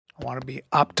I want to be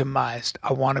optimized.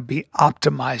 I want to be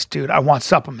optimized, dude. I want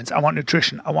supplements. I want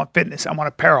nutrition. I want fitness. I want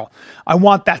apparel. I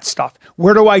want that stuff.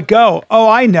 Where do I go? Oh,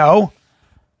 I know.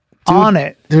 Dude, On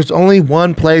It. There's only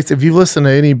one place. If you've listened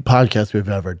to any podcast we've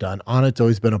ever done, On It's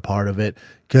always been a part of it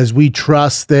because we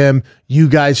trust them. You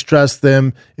guys trust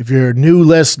them. If you're a new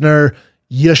listener,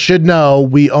 you should know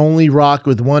we only rock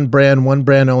with one brand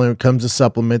only when it comes to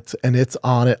supplements, and it's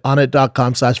On It.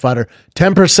 Onnit.com/fighter.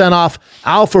 10% off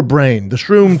Alpha Brain, the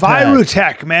Shroom Tech.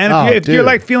 Virutech, man. If you're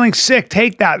like feeling sick,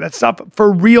 take that. That stuff for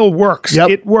real works. Yep.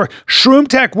 It works. Shroom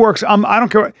Tech works. I don't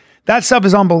care. That stuff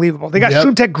is unbelievable. They got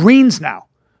Shroom Tech greens now,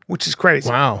 which is crazy.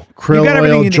 Wow. Krill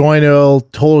oil, joint oil,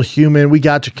 Total Human. We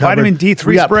got you covered. Vitamin D3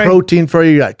 we got spray. Protein for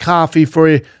you. We got coffee for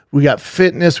you. We got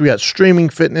fitness. We got streaming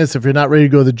fitness. If you're not ready to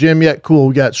go to the gym yet, cool.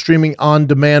 We got streaming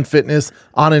on-demand fitness,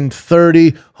 on in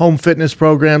 30 home fitness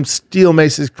programs, steel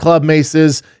maces, club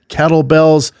maces,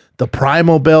 kettlebells, the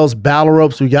primal bells, battle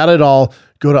ropes. We got it all.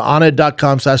 Go to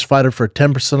onnit.com/fighter for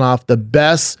 10% off the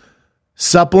best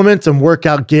supplements and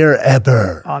workout gear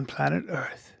ever on planet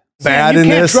Earth. Bad Sam, in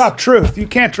this. You can't drop truth. You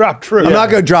can't drop truth. I'm not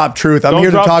going to drop truth. I'm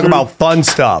here to talk about fun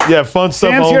stuff. Yeah, fun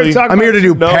stuff Sam's only. here to talk I'm here to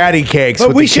do about- patty cakes But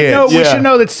with we the should kids. know. We should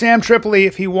know that Sam Tripoli,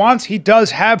 if he wants, he does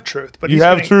have truth. But You he's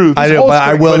have getting- truth. I he's do, old but I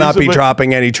school. will but not he's be a-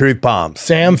 dropping any truth bombs.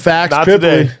 Sam Facts Not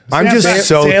Tripoli. today. I'm just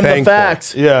so Sam thankful. the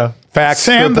Facts. Yeah. Facts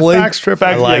Sam the Tripoli. Facts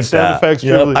Tripoli. I like Sam the that. Facts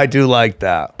Yep. Tripoli. I do like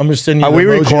that. I'm just sending you Are the we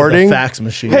emoji of the recording? fax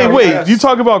machine. Hey, wait. yes. You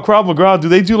talk about Krav Maga. Do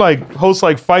they do host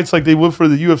fights like they would for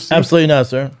the UFC? Absolutely not,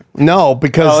 sir. No,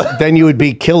 because then you would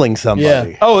be killing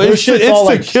somebody. Yeah. Oh, Their it's shit's to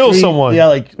all, kill someone.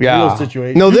 Yeah, Yeah. real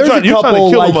situation. No, there's try- a you're trying to couple,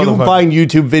 kill a like, you can motherfucker. find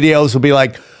YouTube videos will be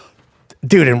like,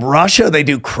 dude, in Russia, they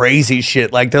do crazy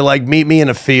shit. Like, they're like, meet me in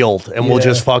a field and we'll Yeah.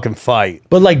 just fucking fight.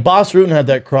 But like Boss Rutan had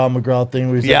that Krav Maga thing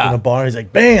where he's like Yeah. in a bar, he's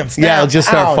like, bam, snap, Yeah, just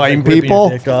start ow, fighting like ripping people.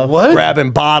 your dick off. What?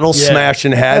 Grabbing bottles, Yeah.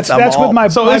 smashing heads. That's with my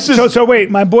So my- it's just- so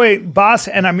wait, my boy Bas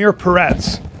and Amir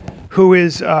Peretz, who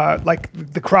is like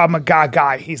the Krav Maga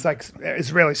guy. He's like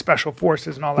Israeli Special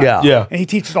Forces and all that. Yeah. Yeah. And he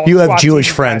teaches all. You the have SWAT Jewish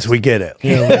team friends. guys. We get it.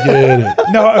 Yeah, we get it.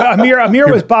 No, Amir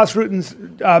was Bas Rutan's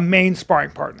main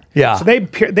sparring partner. Yeah. So they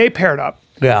paired up.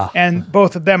 Yeah. And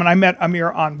both of them, and I met Amir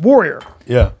on Warrior.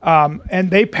 Yeah. And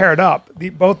they paired up.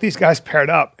 Both these guys paired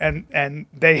up, and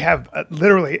they have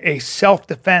literally a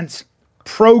self-defense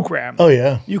program. Oh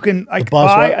yeah. You can like Boss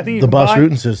buy. Ru- I think you the can Boss buy-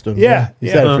 Rutan system. Yeah, He's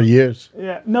yeah. had it for years.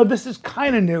 Yeah. No, this is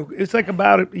kind of new. It's like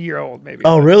about a year old, maybe.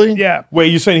 Oh really? Yeah. Wait,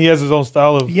 you're saying he has his own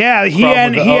style of? Yeah. He Krav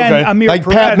and Maga. he and Okay. Amir Like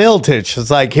Pat Peretz- Miletich.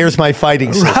 It's like, here's my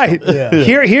fighting system. Right. Yeah.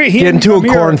 Here. He Get and into a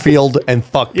Amir- cornfield and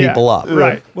fuck Yeah, people up.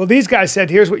 Right. Well, these guys said,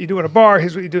 here's what you do at a bar.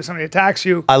 Here's what you do if somebody attacks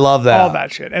you. I love that. All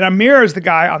that shit. And Amir is the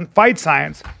guy on Fight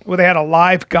Science where they had a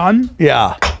live gun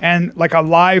Yeah. and like a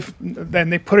live, then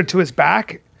they put it to his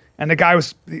back. And the guy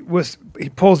he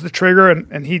pulls the trigger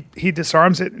and he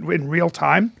disarms it in real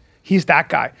time. He's that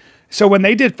guy. So when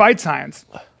they did Fight Science,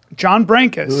 John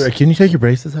Brankus, Can you take your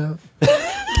braces out?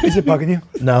 is it bugging you?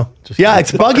 No. Just Yeah,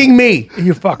 it's bugging me.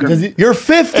 You fucker. You're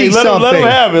 50 Hey, let him- something. let him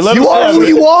have it. Let you him are have who it.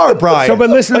 you are, Brian. So,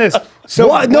 but listen to this. So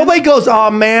What? Nobody goes,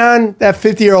 oh man, that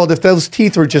 50-year-old, if those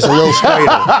teeth were just a little straighter,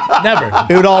 never.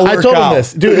 it would all work I told out. him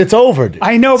this, dude. It's over, dude.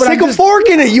 I know, but Stick I'm a just, fork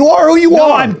in it. You are who you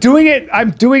no, are. I'm doing it.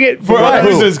 I'm doing it For what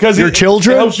reasons? Because Your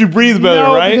children? It helps you breathe better,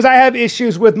 no, right? because I have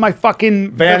issues with my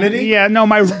fucking Vanity? Yeah, no,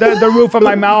 the roof of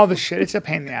my mouth, the shit. It's a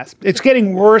pain in the ass. It's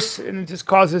getting worse, and it just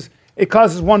causes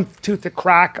one tooth to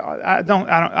crack. I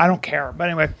don't care. But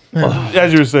anyway,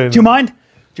 As you were saying. do you mind?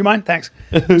 Do you mind? Thanks.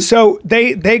 So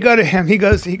they go to him. He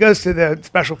goes to the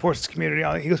Special Forces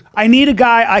community. He goes, I need a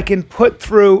guy I can put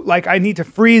through. Like I need to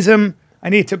freeze him. I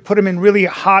need to put him in really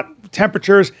hot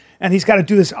temperatures. And he's got to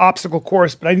do this obstacle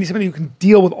course, but I need somebody who can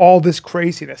deal with all this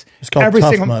craziness. It's called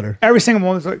Tough Mudder. Every single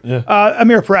one is like,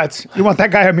 Amir Peretz. You want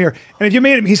that guy, Amir. And if you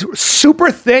made him, he's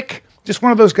super thick, just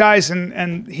one of those guys,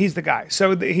 and he's the guy.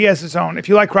 So he has his own. If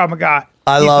you like Krav Maga,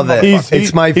 I he's love the it. motherfucker.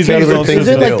 It's my he's favorite on thing Is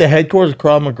to it do. like the headquarters of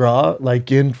Krav Maga,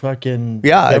 like in fucking?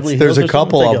 Yeah, Beverly there's Hills a or something?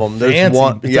 couple It's of like them. There's fancy-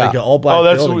 one- It's yeah. like an all black.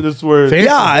 Oh, building. that's where. Fancy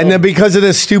Yeah, and then because of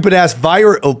this stupid ass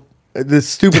virus,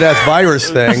 virus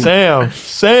thing.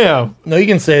 Sam. No, you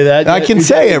can say that. I can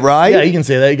say it, right? Yeah, you can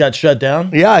say that. You got shut down.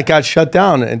 Yeah, it got shut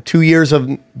down in 2 years of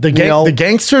The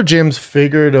gangster gyms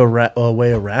figured a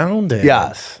way around it.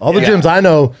 Yes. All the Yeah. gyms I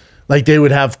know, like they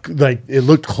would have, like it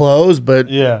looked closed, but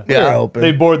Yeah. they're Yeah. open.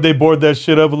 They board that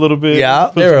shit up a little bit. Yeah.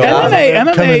 Put They're some- open.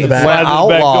 MMA Come in the back. Well, Slide in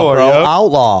the back outlaw, door, bro. yep.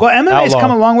 Outlaw. Well, MMA's Outlaw.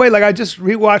 come a long way. Like I just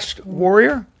rewatched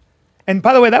Warrior, and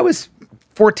by the way, that was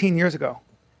 14 years ago.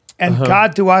 And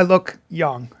God, do I look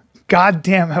young? God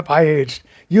damn, have I aged?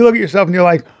 You look at yourself and you're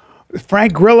like,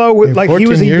 Frank Grillo, like he 14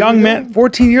 was a years young ago? man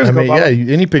 14 years I ago. mean, Bubba.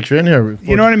 yeah, any picture in here.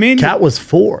 You know what I mean? Cat was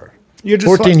 4. You're just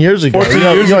 14 like- years ago. 14 You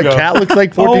know years what ago. Cat looked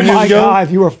like 14 Oh years my ago? God,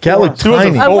 you were Cat looked four.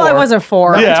 tiny. Well, I wasn't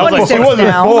 4. Yeah, I I'm was like, 26 she wasn't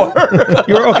now. 4.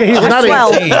 You're okay. He's Not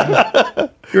not 12.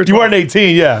 You weren't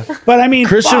 18, yeah. But I mean,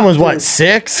 Christian fuck, was dude. what,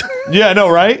 6? Yeah, I know,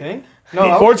 right?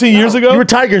 No, 14 years ago? You were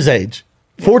Tiger's age.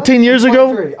 14 years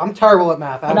ago? 23. I'm terrible at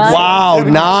math. I Nice. Wow, 9,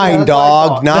 That's what I dog,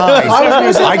 thought. 9. I was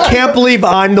gonna say- I can't believe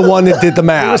I'm the one that did the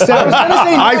math. I was gonna say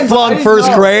I nine, but flunked didn't first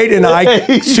know. grade and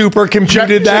I super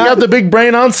computed Check out that. the big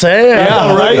brain on Sam.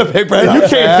 Yeah, right. You came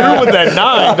through with that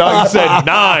 9, dog. You said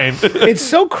 9. It's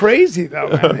so crazy though,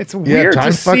 man. It's weird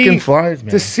time to fucking see flies,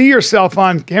 man. to see yourself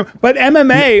on camera. But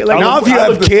MMA, like Now, if you I have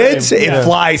look the kids, same. it Yeah.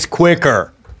 flies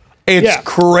quicker. It's Yeah.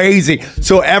 crazy.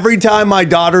 So every time my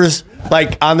daughters,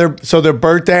 like on their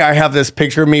birthday, I have this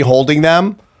picture of me holding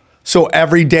them. So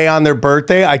every day on their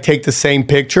birthday, I take the same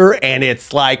picture, and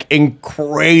it's like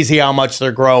crazy how much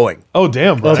they're growing. Oh,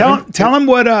 damn, bro. tell him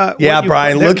what. Yeah, what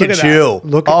Brian, put- look at that. you.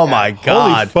 Look at Oh that. my Holy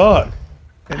God. fuck.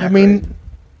 I mean,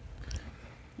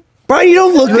 Brian, you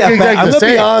don't look look that bad. exactly I'm the going to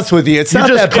be same. honest with you. It's you not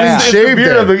just that clean bad. It's the shaved beard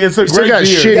there. of the- it's a You still great got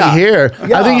beard. shitty Yeah. hair.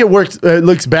 Yeah. I think it works. It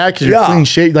looks bad because you're Yeah. clean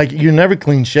shaved. Like you're never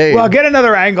clean shaved. Well, get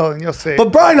another angle and you'll see.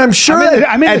 But Brian, I'm sure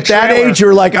I'm in the at that trailer. age,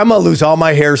 you're like, I'm going to lose all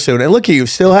my hair soon. And look at you,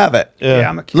 still have it. yeah,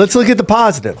 I'm Let's look at the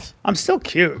positives. still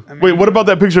cute. I mean, Wait, what about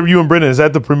that picture of you and Brendan? Is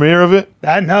that the premiere of it?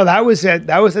 that was at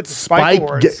the Spike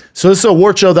Awards. So this is an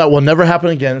award show that will never happen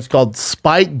again. It's called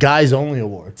Spike Guys Only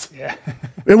Awards. Yeah.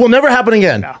 It will never happen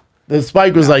again. No. The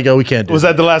Spike was like, oh, we can't do Was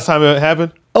that the last time it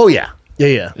happened? Oh yeah.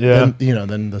 Yeah. Yeah.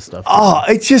 Then the stuff. Oh,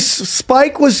 it's just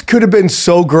Spike could have been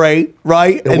so great,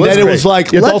 right? It was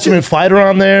like let's Ultimate just- Fighter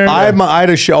on there. I had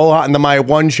a show on my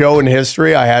one show in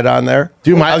history I had on there.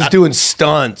 Dude, I was doing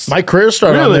stunts. My career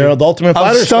started on Really? there. The Ultimate I was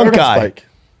Fighter a stunt started on guy. Spike.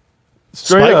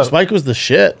 Straight up. Spike was the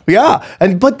shit. Yeah,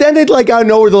 but then it like I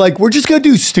know where they're like, we're just gonna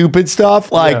do stupid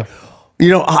stuff, like,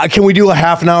 can we do a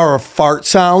half an hour of fart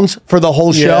sounds for the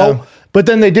whole show? But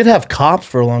then they did have cops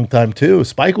for a long time too.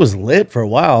 Spike was lit for a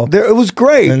while. It was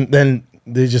great. And then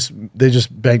they just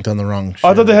banked on the wrong shit. Oh,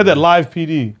 I thought they had that live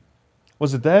PD.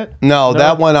 Was it that? no,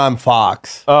 that went on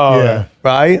Fox, Oh, Yeah.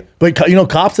 right? But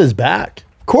Cops is back.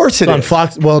 Of course it It's on is.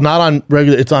 Fox. Well, not on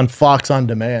regular. It's on Fox on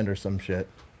Demand or some shit.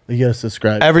 You gotta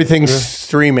subscribe. Everything's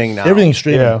streaming now. Everything's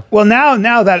streaming. Yeah. Well,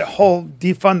 now that whole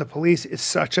defund the police is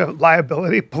such a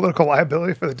liability, political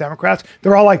liability for the Democrats.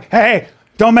 They're all like, hey,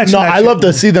 don't mention No, that I shit. love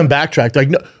to see them backtrack. Like,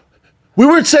 no, we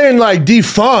weren't saying like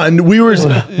defund. We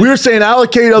were saying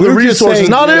allocate other We were just resources, saying,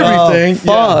 not everything.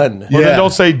 Fun. Well, Yeah. then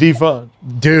don't say defund.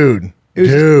 Dude. It was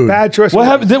just a bad choice. What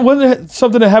happened? Wasn't it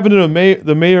something that happened to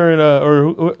the mayor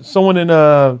in someone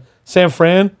in San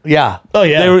Fran? Yeah. Oh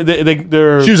yeah.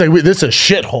 They're She was like, "This is a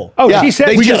shithole." Oh, Yeah, she said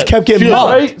they she just got- kept getting she was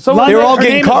mugged. right. Someone- They were all her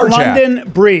getting name is carjacked. London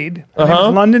Breed. Her name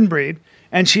is London Breed,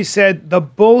 and she said the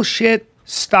bullshit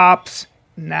stops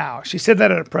now. She said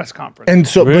that at a press conference. And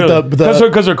so, really? but the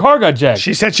Because her car got jacked.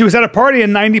 She said she was at a party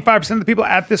and 95% of the people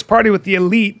at this party with the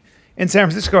elite in San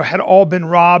Francisco had all been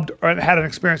robbed or had an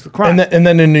experience with crime. and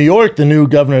then in New York, the new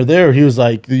governor there, he was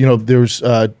like, there's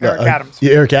Eric Adams.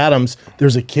 Eric Adams.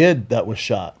 There's a kid that was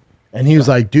shot, and he was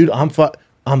like, "Dude, I'm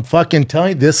fucking telling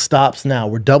you, this stops now.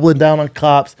 We're doubling down on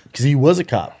cops because he was a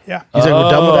cop. Yeah. he's like,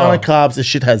 we're doubling down on cops. This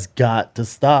shit has got to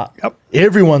stop. Yep.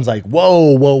 Everyone's like,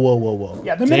 whoa.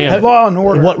 yeah, the Damn. minute law and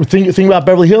order. What think about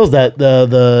Beverly Hills? That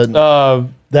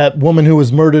that woman who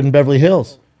was murdered in Beverly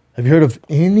Hills. Have you heard of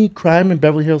any crime in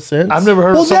Beverly Hills since? I've never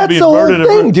heard Well, of someone that's being the whole murdered.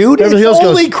 thing, dude. Beverly It's Hills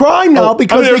only goes- crime now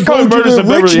because there's they go probably to murders the in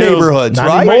rich Beverly Hills. neighborhoods, Not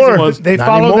right? anymore. They Not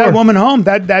followed that anymore. woman home.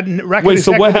 That record Wait,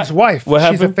 so what executive's hap- wife. what She's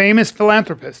a happened? famous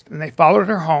philanthropist, and they followed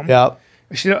her home. Yeah.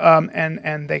 She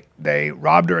and they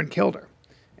robbed her and killed her.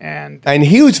 And And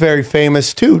he was very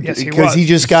famous too, Yes, he because was. he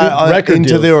just got Record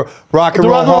into deal. the Rock and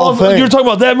Roll Hall of Fame. You're talking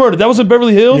about that murder. That was in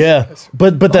Beverly Hills? Yeah,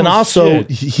 but then Oh, also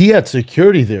shit. he had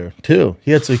security there too.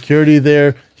 He had security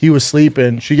there. He was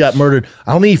sleeping. She got murdered.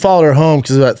 I don't think he followed her home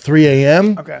because it was at 3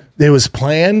 a.m. Okay. It was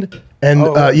planned, and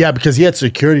because he had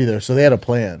security there, so they had a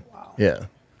plan. Wow. Yeah.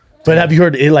 But have you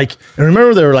heard it? Like, and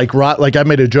remember they were like, I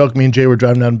made a joke. Me and Jay were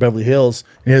driving down to Beverly Hills,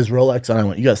 and he has Rolex on. I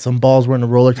went, "You got some balls wearing a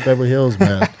Rolex Beverly Hills,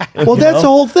 man." well, that's the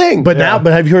whole thing. But now,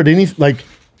 but have you heard any like?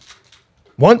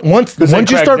 Once you cracked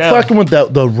start down. fucking with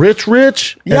the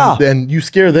rich, Yeah. and you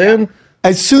scare them.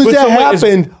 as soon as But that so wait, is-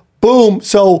 happened, boom.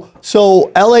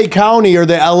 So L.A. County or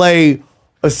the L.A.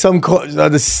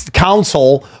 The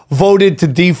council voted to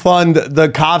defund the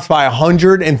cops by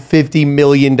 $150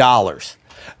 million.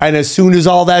 And as soon as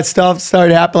all that stuff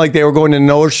started happening, like they were going to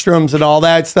Nordstrom's and all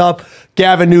that stuff,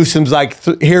 Gavin Newsom's like,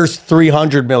 here's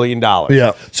 $300 million.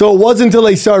 Yeah. So it wasn't until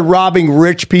they started robbing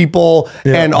rich people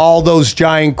and all those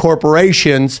giant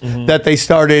corporations that they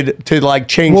started to like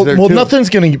change their tune. Nothing's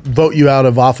going to vote you out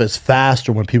of office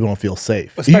faster when people don't feel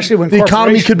safe. Especially when the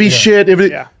economy could be shit.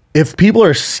 If people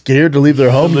are scared to leave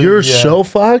their home, you're so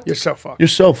fucked. You're so fucked. You're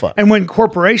so fucked. And when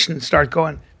corporations start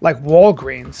going, like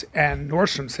Walgreens and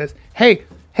Nordstrom says, hey,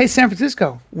 San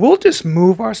Francisco, we'll just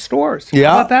move our stores.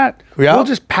 Yeah. How about that? Yeah. We'll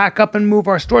just pack up and move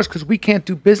our stores because we can't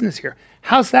do business here.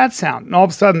 How's that sound? And all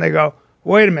of a sudden they go,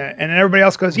 wait a minute. And then everybody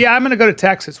else goes, yeah, I'm going to go to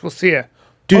Texas. We'll see you.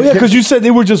 Dude, because you said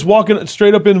they were just walking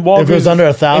straight up in Walgreens. If it was under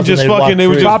 1,000, and just they'd walk fucking, they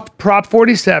were free. just Prop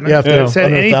 47 Yeah, that said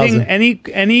under anything,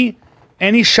 1,000.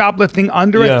 any shoplifting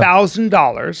under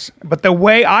 $1,000. But the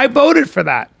way I voted for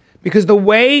that, because the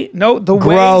way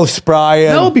Gross,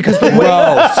 Brian. No, because the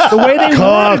way they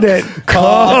wanted it.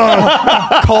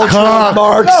 Cultural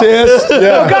Marxist.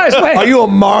 Oh, guys, wait. Are you a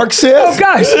Marxist? Oh,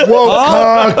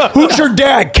 guys. Who's your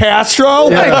dad? Castro?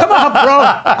 Hey, come on, bro.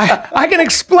 I can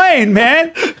explain,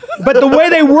 man. But the way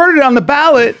they worded it on the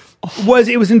ballot was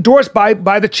it was endorsed by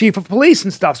the chief of police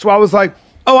and stuff. So I was like,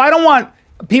 oh, I don't want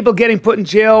people getting put in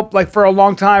jail like for a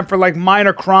long time for like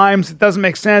minor crimes. It doesn't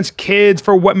make sense. Kids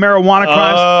for what marijuana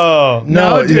crimes. Oh.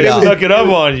 No, dude, They stuck it up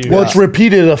on you. Well, it's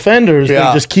repeated offenders. They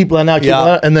Yeah. just keep letting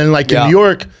out, and then like in New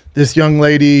York, this young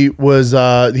lady was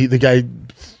the guy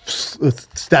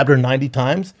stabbed her 90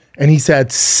 times, and he's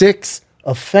had 6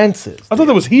 offenses. I thought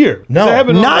that was here. No. That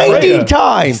happened on 90 Australia. He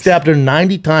times. stabbed her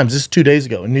 90 times. This is 2 days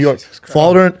ago in New York.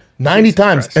 Followed her 90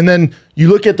 times. Christ. And then you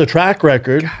look at the track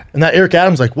record, and that Eric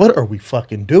Adams, like, what are we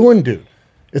fucking doing, dude?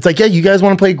 It's like, yeah, you guys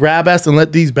want to play grab ass and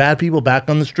let these bad people back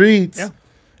on the streets. Yeah.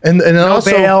 And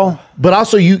also, bail. but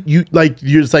also you're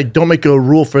just like, don't make a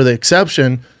rule for the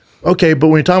exception. Okay, but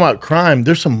when you're talking about crime,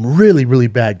 there's some really, really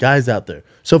bad guys out there.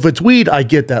 So if it's weed, I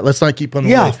get that. Let's not keep on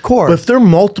the Yeah, way. of course. But if they're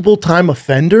multiple time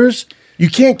offenders, you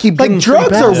can't keep Like giving them free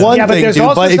drugs are passes. one Yeah, but thing, there's dude.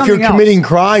 also But if you're something else. committing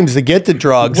crimes to get the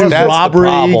drugs, There's that's robbery,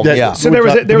 the problem. that- So there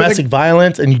was a- domestic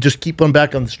violence, and you just keep them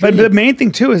back on the street. But the main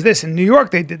thing too is this: in New York,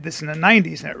 they did this in the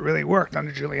 '90s, and it really worked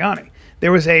under Giuliani.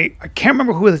 There was I can't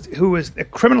remember who was a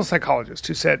criminal psychologist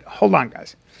who said, "Hold on,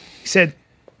 guys." He said,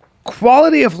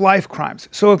 "Quality of life crimes.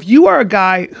 So if you are a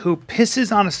guy who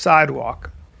pisses on a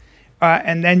sidewalk,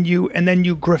 and then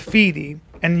you graffiti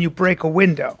and you break a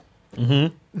window,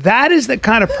 that is the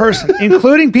kind of person,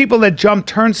 including people that jump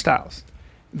turnstiles.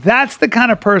 That's the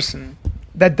kind of person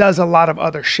that does a lot of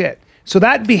other shit. So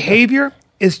that behavior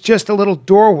is just a little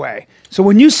doorway. So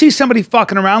when you see somebody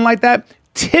fucking around like that,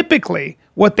 typically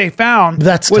what they found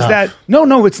That's was tough. that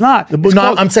no, it's not. It's No,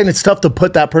 called- I'm saying it's tough to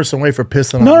put that person away for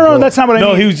pissing on no, a that's not what I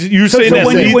No, mean. you're saying that's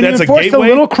when a- you that's a enforce gateway? the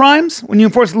little crimes,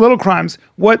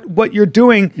 what you're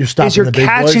doing You're stopping is you're the big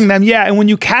catching boys? them. Yeah, and when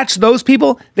you catch those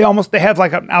people, they have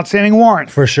like an outstanding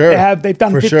warrant. For sure. They've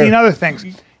done For 15 sure. other things.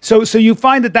 So you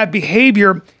find that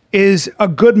behavior is a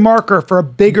good marker for a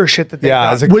bigger shit that they've Yeah,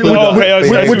 done. it's a Which, good- Oh, okay, I see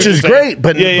what which you're is saying. great,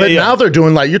 but now they're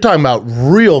doing like you're talking about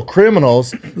real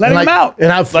criminals. Letting and them out.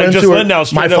 And I have Like friends just who letting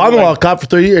out my straight up, father-in-law like- caught for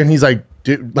 30 years, and he's like,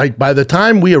 dude, like by the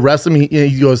time we arrest him,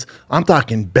 he goes, I'm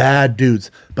talking bad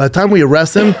dudes. By the time we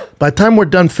arrest him, by the time we're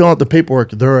done filling out the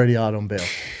paperwork, they're already out on bail.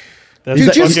 That's Dude,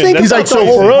 like- just okay, think that's he's like, about so the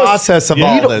whole for us, process of you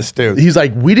all don't- this, dude. He's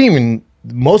like, we didn't even,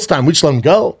 most time we just let him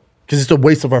go because it's a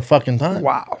waste of our fucking time.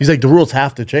 Wow. He's like, the rules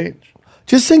have to change.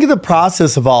 Just think of the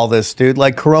process of all this, dude.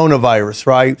 Like coronavirus,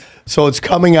 right? So it's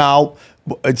coming out.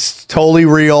 It's totally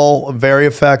real, very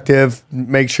effective.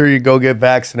 Make sure you go get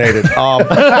vaccinated.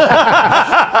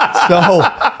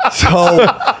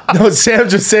 No, Sam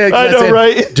just saying, I know,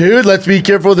 right? Dude, let's be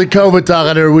careful with the COVID talk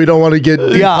on here. We don't want to get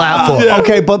deplatformed.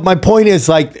 Okay, but my point is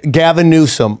like Gavin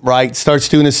Newsom, right, starts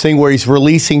doing this thing where he's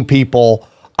releasing people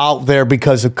out there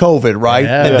because of COVID, right?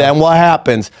 Yeah. And then what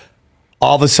happens?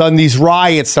 All of a sudden, these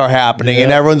riots start happening,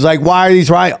 and everyone's like, why are these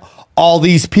riots? All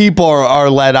these people are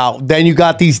let out. Then you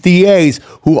got these DAs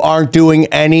who aren't doing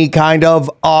any kind of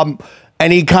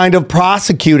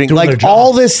prosecuting. Doing their Like job.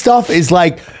 all this stuff is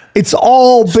like it's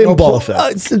all been Snowball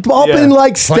effect. it's all been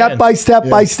like step by step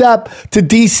by step to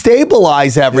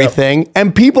destabilize everything.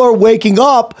 And people are waking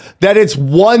up that it's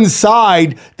one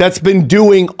side that's been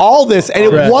doing all this. And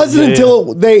Correct. it wasn't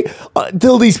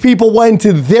until these people went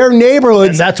to their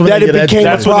neighborhoods And that's when that they it get became a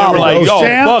educated. That's when they were problem. like, yo,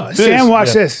 Sam, fuck this. Sam,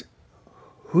 watch this.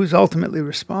 who's ultimately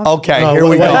responsible? Okay, here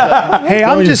we go. Hey,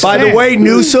 I'm just By saying. the way,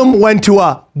 Newsom went to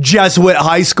a Jesuit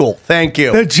high school. Thank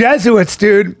you. The Jesuits,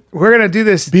 dude. We're gonna do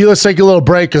this. B, let's take a little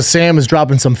break because Sam is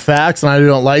dropping some facts and I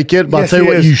don't like it. But Yes, I'll tell you he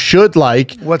what is. you should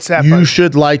like. What's that, You buddy?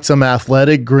 should like some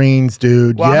athletic greens,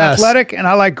 dude. Well, yes. I'm athletic and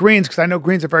I like greens because I know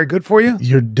greens are very good for you.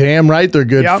 You're damn right they're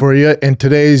good Yep. for you. And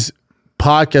today's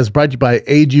podcast brought to you by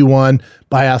AG1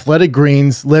 by Athletic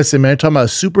Greens. Listen, man, you're talking about a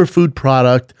superfood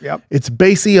product. Yep. It's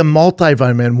basically a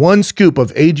multivitamin. One scoop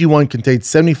of AG1 contains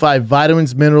 75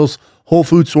 vitamins, minerals, whole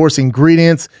food source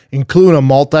ingredients, including a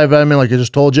multivitamin, like I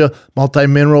just told you,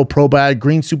 multi-mineral, probiotic,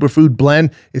 green superfood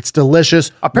blend. It's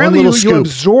delicious. Apparently, One you little scoop.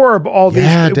 absorb all these.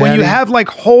 Yeah, when you Daddy. have like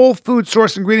whole food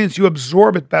source ingredients, you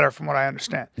absorb it better, from what I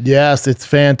understand. Yes, it's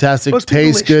fantastic. Supposed to be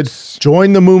Tastes good. delicious.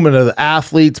 Join the movement of the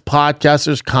athletes,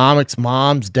 podcasters, comics,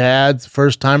 moms, dads,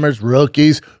 first timers,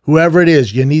 rookies, whoever it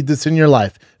is. You need this in your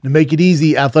life. To make it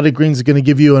easy, Athletic Greens is going to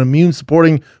give you an immune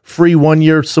supporting free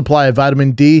 1-year supply of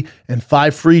vitamin D and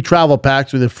 5 free travel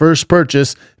packs with your first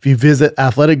purchase if you visit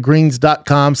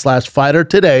athleticgreens.com/fighter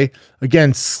today.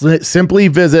 Again, simply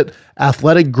visit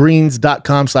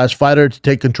athleticgreens.com/fighter to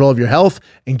take control of your health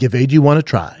and give AG1 a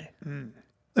try.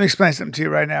 Let me explain something to you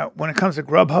right now. When it comes to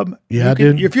Grubhub, Yeah, you can,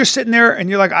 dude. if you're sitting there and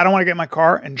you're like, I don't want to get in my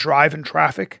car and drive in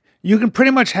traffic, you can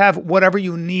pretty much have whatever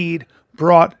you need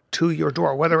brought to your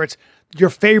door, whether it's your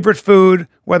favorite food,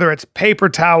 whether it's paper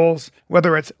towels,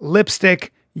 whether it's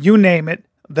lipstick, you name it,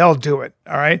 they'll do it.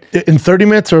 All right. In 30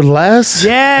 minutes or less?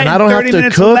 Yeah. And I don't have 30 to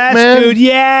minutes cook, less, man. dude.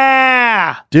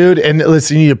 Yeah. Dude, and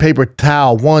listen, you need a paper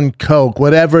towel, 1 Coke,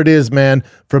 whatever it is, man.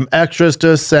 From extras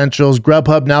to essentials,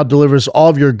 Grubhub now delivers all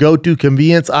of your go-to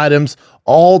convenience items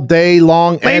all day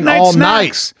long Late and night all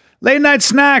snacks. Late night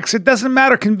snacks. It doesn't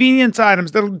matter. Convenience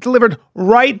items. They're delivered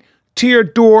right to your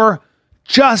door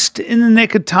just in the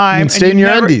nick of time. night. Stay in your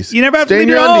undies. You never have Stay to in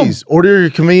leave your your home. undies. Order your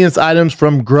convenience items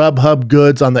from Grubhub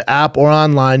Goods on the app or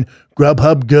online.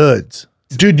 Grubhub Goods.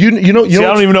 Dude, you know, See, I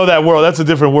don't even know that world. That's a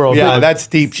different world. Yeah, bro. that's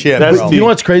deep shit, That's bro. deep. You know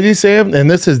what's crazy, Sam? And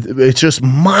it's just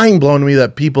mind blowing to me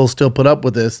that people still put up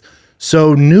with this.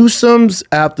 So Newsom's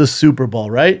at the Super Bowl,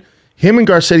 right? Him and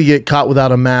Garcetti get caught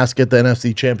without a mask at the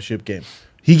NFC Championship game.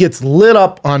 He gets lit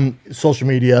up on social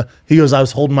media. He goes, "I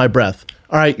was holding my breath."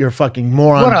 All right, you're a fucking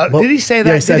moron. Did he say that?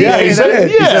 Yeah, he said Did that. he he say said that?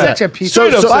 it. He's Yeah. such a piece So-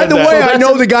 of so- By the that. way, So I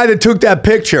know the guy that took that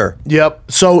picture. Yep.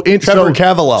 So Trevor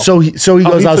Cavalo. So he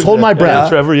goes, "I was holding my breath."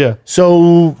 Trevor, yeah.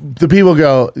 So the people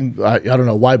go, I don't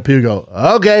know why people go,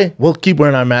 "Okay, we'll keep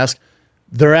wearing our mask."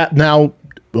 They're at now,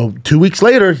 2 weeks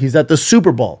later, he's at the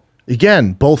Super Bowl.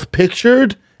 Again, both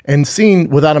pictured and seen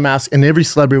without a mask, and every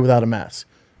celebrity without a mask.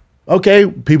 Okay,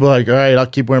 people are like, all right, I'll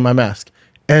keep wearing my mask.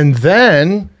 And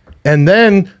then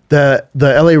the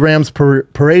LA Rams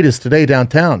parade is today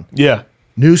downtown. Yeah.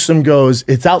 Newsom goes,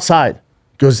 it's outside.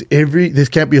 Goes, this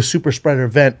can't be a super spreader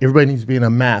event. Everybody needs to be in a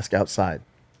mask outside.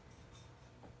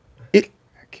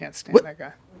 I can't stand that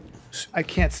guy. I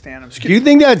can't stand him. Do you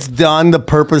think that's done to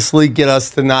purposely get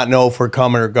us to not know if we're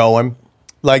coming or going?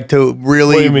 Like to What do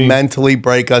really you mean? mentally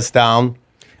break us down?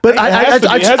 But has to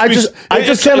be- it has to be- I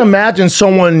just can't imagine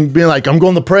someone being like, I'm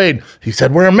going to the parade. He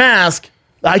said, wear a mask.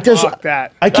 I just, Fuck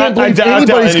that. I can't I believe doubt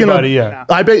anybody's anybody, going to. yeah.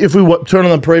 I bet if we turn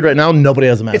on the parade right now, nobody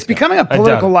has a mask. It's becoming a doubt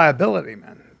political it. liability,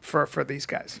 man, for these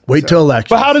guys. Wait till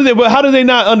election. But how do they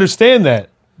not understand that?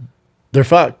 They're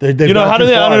fucked. They You know, how do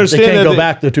they understand They can't that go they-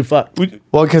 back. They're too fucked.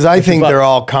 Well, because I think fuck. they're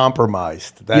all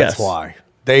compromised. That's Yes. why.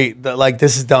 Like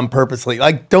this is done purposely.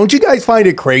 Like, don't you guys find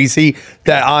it crazy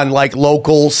that on like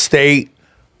local, state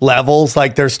levels,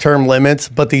 like there's term limits,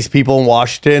 but these people in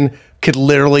Washington could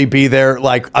literally be there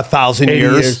like 1,000 80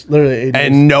 years, literally 80 years.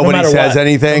 and nobody No matter says what.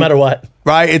 anything. No matter what.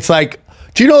 Right? It's like,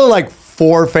 do you know like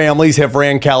 4 families have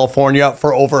ran California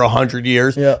for over 100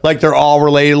 years? Yeah. Like they're all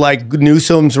related. Like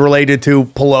Newsom's related to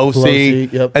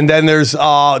Pelosi. Yep. And then there's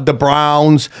the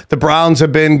Browns. The Browns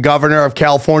have been governor of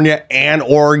California and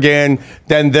Oregon.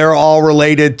 Then they're all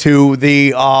related to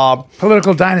the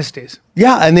Political dynasties.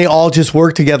 yeah, and they all just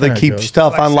work together to keep goes.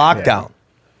 stuff on lockdown.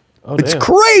 It's damn.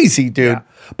 crazy, dude. Yeah.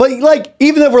 But like,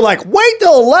 even if we're like, wait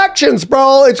till elections,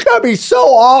 bro, it's gonna be so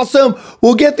awesome.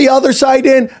 We'll get the other side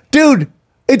in, dude.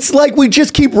 It's like we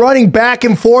just keep running back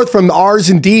and forth from the R's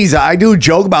and D's. I do a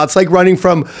joke about it's like running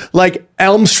from like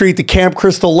Elm Street to Camp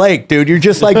Crystal Lake, dude. You're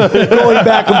just like going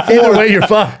back and Either forth way, you're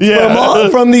fucked.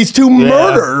 from these two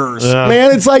murderers, Yeah.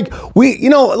 man. It's like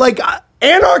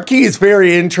anarchy is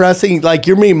very interesting. Like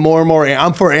you're meeting more and more.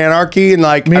 I'm for anarchy and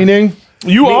like Meaning?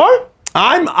 You are?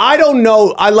 I don't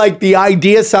know. I like the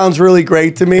idea sounds really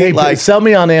great to me. Hey, like, sell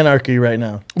me on anarchy right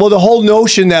now. well, the whole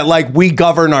notion that like we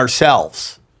govern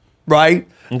ourselves, right?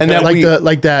 and then like we that.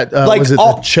 like Was it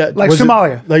all- the Chet? like was it-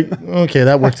 Somalia. Like okay,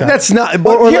 that works out. that's not.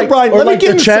 But here, Brian, let me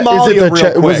get into Somalia real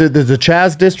quick. Was it the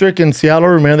Chaz district in Seattle?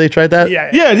 Remember they tried that? Yeah,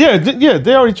 Yeah,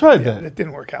 they already tried that. it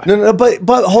didn't work out. No, but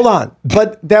hold on.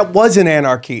 But that wasn't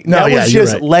anarchy. No, that yeah, was you're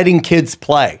just right. letting kids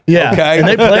play. Yeah, okay, and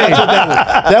they played. That's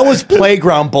what that was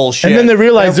playground bullshit. And then they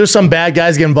realize there's some bad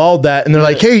guys get involved with that, and they're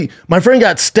like, "Hey, my friend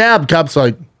got stabbed." Cops are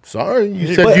like, "Sorry,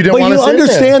 you said you didn't want to." But you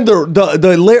understand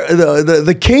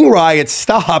the King riot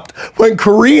stopped when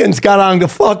Koreans got on the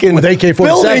fucking With AK-47.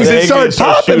 buildings and They started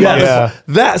started popping. shooting, motherfuckers. yeah.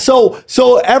 That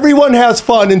so everyone has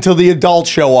fun until the adults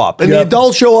show up, and the Yep.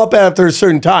 adults show up after a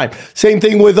certain time. Same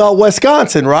thing with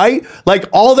Wisconsin, right? Like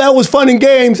all that was fun and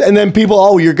games, and then people,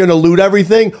 oh, you're going to loot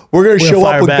everything. We're going to We're gonna show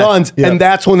up fire with back. guns, Yep. and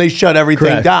that's when they shut everything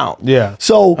Correct. down. Yeah.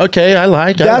 So Okay, I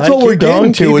like. that's what we're Keep getting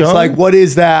going, to. keep It's going. like, what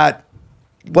is that?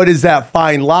 What is that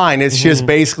fine line? It's just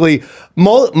basically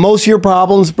most of your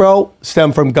problems, bro,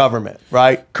 stem from government,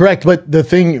 right? Correct, but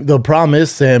the problem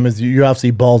is, Sam, is you're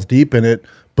obviously balls deep in it.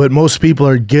 But most people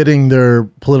are getting their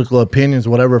political opinions,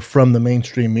 whatever, from the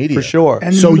mainstream media. For sure.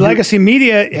 And So you- legacy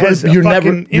media has a you're fucking never-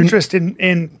 you're- interest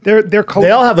in their They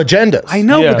all have agendas. I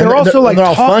know, Yeah. but they're And also they're- like and they're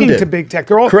all talking funded. to big tech.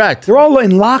 They're all Correct. They're all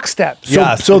in lockstep.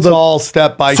 Yes, so it's the- all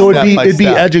step by So step by it'd be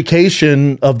step.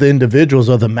 education of the individuals,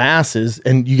 of the masses,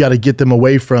 and you got to get them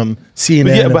away from CNN.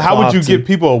 But yeah, and but how would you Fox get and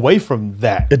people away from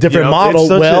that? a different You know, model? it's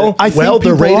such Well, I think the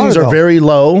people ratings are, are though. very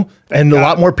low, and a God.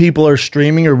 lot more people are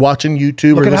streaming or watching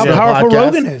YouTube. Look or at how listening to powerful podcasts.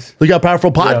 Rogan is. Look how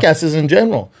powerful podcast is in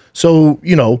general. So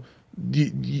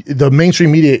the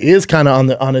mainstream media is kind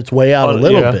of on its way out a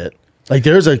little Yeah. bit. Like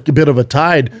there's a bit of a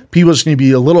tide. People just need to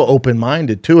be a little open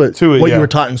minded to it. What yeah. you were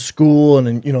taught in school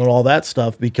and all that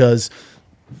stuff, because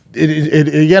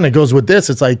it goes with this.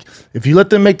 It's like if you let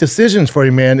them make decisions for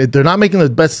you, man, they're not making the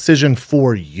best decision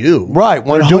for you. Right,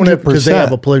 They're doing it because they 100%.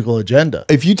 have a political agenda.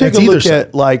 If you take That's a either look side.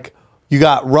 at like you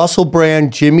got Russell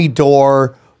Brand, Jimmy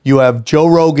Dore, you have Joe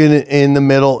Rogan in the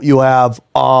middle, you have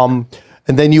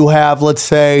and then you have, let's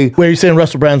say, Where are you saying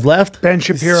Russell Brand's left? Ben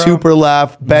Shapiro. super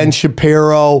left, Ben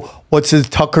Shapiro, what's his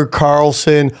Tucker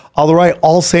Carlson, all the right,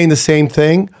 all saying the same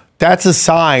thing. That's a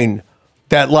sign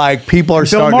that like people are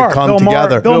starting to come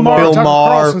together. Bill Maher, Bill Tucker Maher.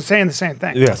 Carlson saying the same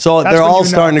thing. Yeah. So That's they're when all you know.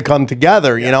 starting to come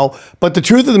together, you know. But the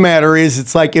truth of the matter is,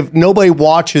 it's like if nobody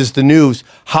watches the news,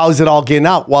 how's it all getting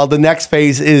out? Well, the next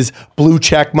phase is blue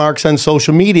check marks on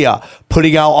social media,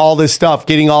 putting out all this stuff,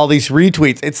 getting all these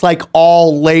retweets. It's like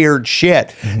all layered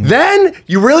shit. Then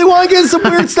you really want to get some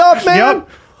weird stuff, man? Yep.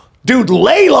 Dude,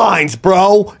 ley lines,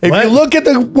 bro. If What? you look at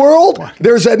the world,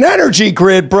 there's an energy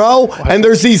grid, bro, and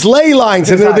there's these ley lines,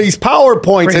 and there are these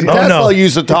PowerPoints, Crazy and guys. Tesla Oh, no.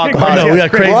 used to talk Crazy about guys. it. We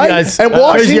got crazy right? guys. And Crazy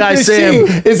Washington guys D.C.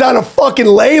 Sam. is on a fucking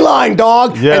ley line,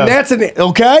 dog. Yeah. And that's an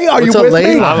okay. Are What's you a with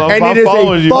ley me? line? And I'm it is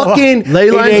following a you. fucking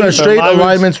Ley lines it are is- straight alignments.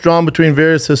 alignments drawn between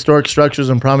various historic structures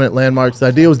and prominent landmarks. The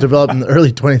idea was developed in the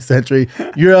early 20th century.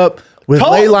 Europe, with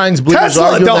Tell- ley lines, believers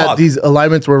Tesla, argue that dog. these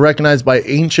alignments were recognized by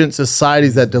ancient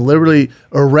societies that deliberately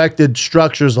erected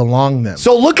structures along them.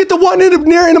 So look at the one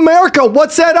in America.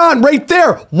 What's that on right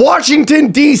there?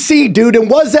 Washington D.C., dude. And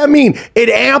what does that mean? It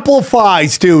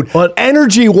amplifies, dude. But-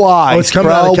 Energy wise, Oh, it's coming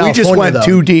bro. out of we just California, went though.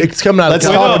 too deep. It's coming out of Let's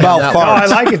California. talk about No, No, I farts.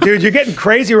 like it, dude. You're getting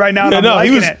crazy right now. And Yeah, I'm no,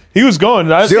 liking it. he was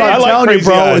going. I Dude, I'm like telling you, crazy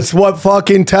bro, guys. it's what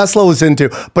fucking Tesla was into.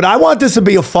 But I want this to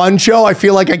be a fun show. I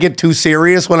feel like I get too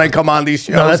serious when I come on these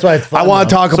shows. No, that's why it's fun, I want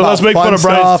to though. talk So about let's make fun fun of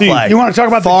Brian's stuff, teeth. like You wanna talk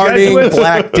about the farting, Jesuits?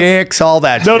 black dicks, all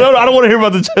that No, shit. I don't want to hear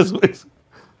about the Jesuits.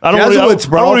 I don't want Jesuits, to.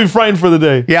 bro. I don't want to be frightened for the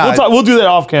day. Yeah. we'll do that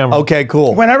off camera. Okay,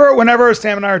 cool. Whenever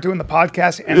Sam and I are doing the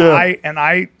podcast, and Yeah.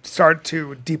 I start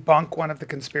to debunk one of the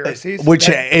conspiracies, Which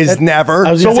is never.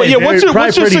 I was So gonna what, say, yeah, what's your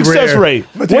probably pretty success rare. rate?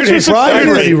 What's your dude, success Brian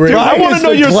rate? is- Dude, I Brian want is to know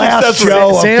the your glass success show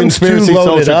rate. of Sam's Conspiracy too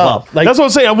loaded Social up. Club. Like, That's what I'm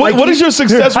saying. What is your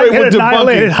success I rate get with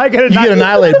annihilated. debunking? I get you get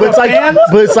annihilated. But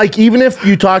it's like even if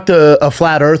you talk to a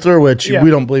flat earther, which Yeah.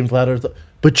 we don't believe in flat earth,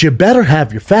 but you better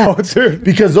have your facts. Oh, dude.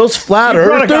 Because those flat He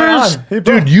brought a guy earthers, on. He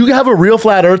brought- dude, you have a real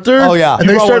flat earther. Oh, yeah. And You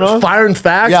they brought start one on? firing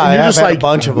facts, Yeah, and I you're have just had a like,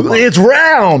 bunch of them on. it's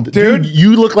round. Dude,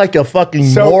 you look like a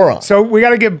fucking moron. So we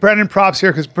got to give Brendan props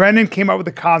here because Brendan came up with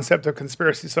the concept of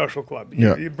Conspiracy Social Club.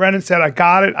 Yeah. Brendan said, I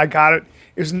got it.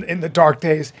 It was in the dark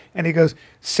days. And he goes,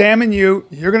 Sam and you're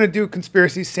going to do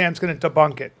conspiracy. Sam's going to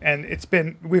debunk it. And it's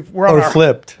been, we're on Or our,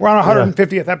 flipped. We're on our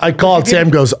 150th episode. I called, We should Sam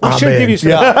goes, we should "Amen." give you some.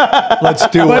 Yeah, let's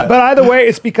do it. But either way,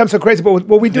 it's become so crazy. But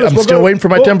what we do is I'm we'll still go, waiting for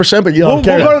my 10%, but you don't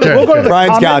care. We'll go to the Brian's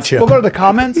comments. got you. We'll go to the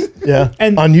comments. Yeah.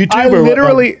 And On YouTube I or what?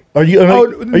 literally, Are you? Oh, Are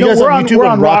you no, guys we're on on- YouTube we're or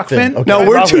on Rockfin? Rockfin. Okay. No,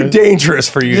 we're Rockfin. too dangerous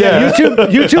for you. Yeah. YouTube I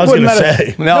was wouldn't gonna let say.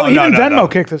 us. No, Even no, Venmo no.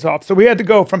 kicked us off, so we had to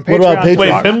go from Patreon. What about to Patreon? Wait,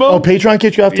 Rock- Venmo? Oh, Patreon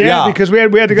kicked you off. Yeah, Yeah. because we had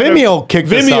to go. Vimeo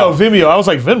kicked us Vimeo, off. Vimeo. I was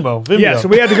like Venmo. Yeah, so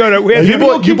we had to go to. We had You, Vimeo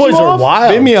boy, you boys you are off?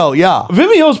 wild. Vimeo, yeah.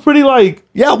 Vimeo's pretty like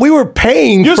Yeah, we were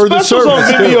paying your for the specials on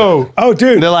service. dude. Vimeo. Oh,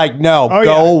 dude, They're like, no, Oh, go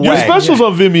yeah. away. Your specials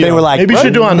on Vimeo. They were like, Maybe you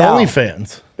should do on no.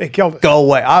 OnlyFans. they killed us. Go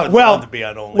away. I would Well, love to be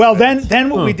on OnlyFans. well, then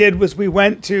what we did was we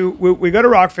went to we go to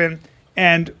Rockfin,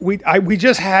 and we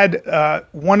just had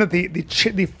one of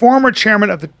the former chairman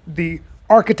of the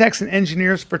Architects and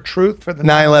Engineers for Truth for the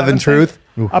 9/11 thing, Truth.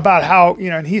 about how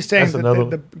and he's saying That's that another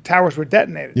the towers were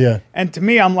detonated. Yeah. and to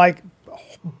me, I'm like,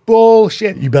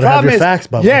 bullshit. You better have Problem your is- facts,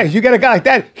 Bubba. Yeah, you got a guy like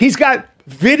that. He's got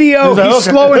video. like, He's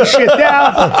okay. slowing shit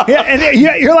down. Yeah, and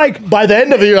you're like. By the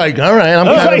end of it, you're like, all right, I'm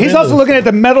He's, kind like, of he's into also this. looking at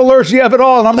the metallurgy of it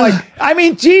all, and I'm like, I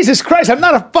mean, Jesus Christ, I'm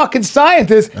not a fucking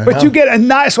scientist, but you get a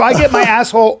nice. So I get my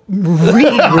asshole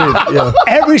read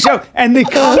every show, and the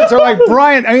comments are like,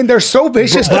 Brian. I mean, they're so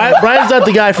vicious. Brian's not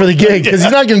the guy for the gig because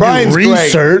he's not going to do Brian's great.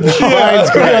 research. Brian's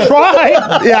I great.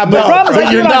 try. Yeah, The problem is but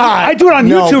I do you're it on- not. I do it on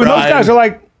No, YouTube, and those Brian. guys are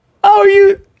like,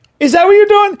 oh, is that what you're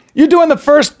doing? You're doing the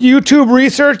first YouTube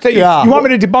research that Yeah. you want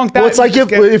me to debunk that? Well, it's like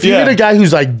if you Yeah. get a guy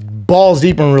who's like balls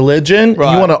deep in religion, and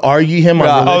Right. you want to argue him Right.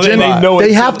 on Oh, religion, they know they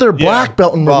it's- have their yeah. black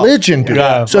belt in Right. religion, dude.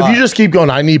 Yeah. So if you just keep going,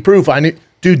 I need proof.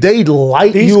 Dude, they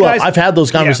light These you guys- up. I've had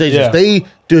those conversations. Yeah. They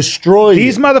destroy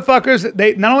these you. motherfuckers,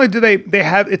 they not only do they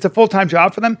have it's a full-time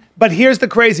job for them, but here's the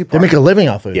crazy They part. make a living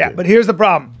off of it. Yeah, dude. but here's the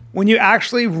problem. When you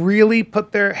actually really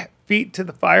put their feet to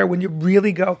the fire, when you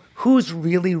really go, who's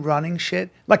really running shit?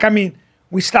 Like, I mean,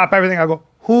 we stop everything. I go,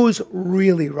 who's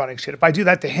really running shit? If I do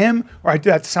that to him or I do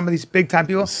that to some of these big time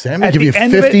people, Sammy at give the you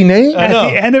end of 50 it- names? At know.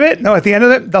 the end of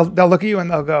it, they'll look at you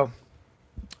and they'll go,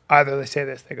 either they say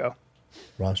this, they go,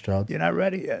 Rothschild. you're not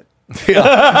ready yet. You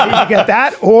get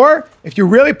that, or if you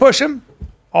really push them,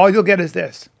 all you'll get is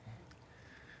this.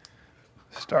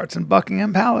 Starts in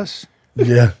Buckingham Palace.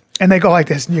 Yeah. And they go like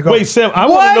this, and you go, Wait, Sam, I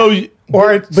want "What?" to know. You,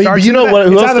 Or it But starts you in know the- what?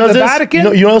 Who it's else either does the this? Vatican, You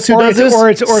know who else who or does it's- this? Or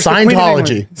it's the Queen of Scientology.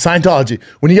 England. Scientology.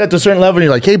 When you get to a certain level, you're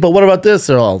like, hey, but what about this?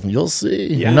 They're all, you'll see.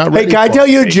 You're not Hey, ready can I for tell it.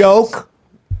 you a joke?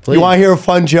 Please. You want to hear a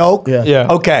fun joke? Yeah. Yeah.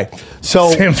 Okay.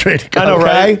 So, Sam's ready to go. I know,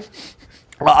 right?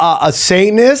 A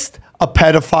Satanist, a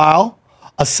pedophile,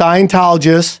 a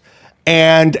Scientologist,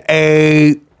 and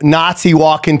a Nazi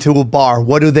walk into a bar.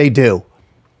 What do?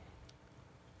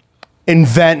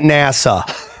 Invent NASA.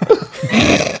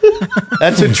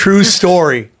 That's a true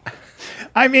story.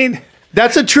 I mean,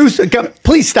 That's a true story.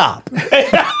 Please stop.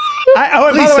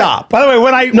 Please stop. By the way,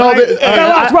 when I No, when but,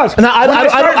 I don't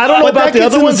know But about that the gets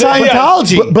other into ones.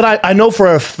 Scientology. But I know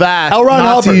for a fact L. Ron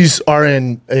Nazis are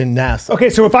in NASA. okay,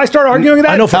 so if I start arguing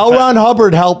that, I know for a L. fact. Ron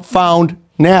Hubbard helped found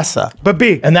NASA. but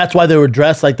B, And that's why they were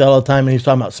dressed like that all the time. And he's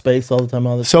talking about space all the time.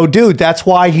 All this. So, dude, that's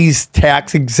why he's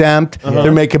tax exempt.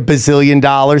 They're making bazillion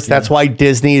dollars. That's why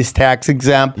Disney is tax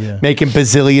exempt, making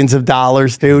bazillions of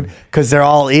dollars, dude, because they're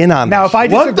all in on now this. if I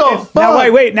What disagree, the fuck?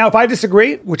 now wait, now if I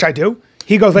disagree, which I do,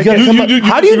 he goes like You this. gotta come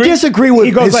How do you disagree with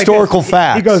He goes like historical this.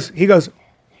 facts? He goes,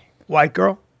 white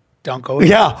girl, don't go in.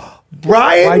 Yeah.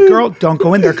 Brian? White girl, don't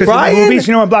go in there. Because in Brian? the movies,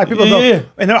 you know, when black people Yeah, go, yeah.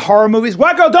 in the horror movies,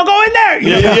 white girl, don't go in there. You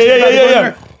know,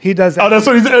 Yeah. He does that. Oh, that's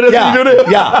what he said. That's Yeah. what he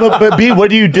did. Yeah. But B, what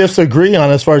do you disagree on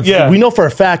as far as Yeah. we know for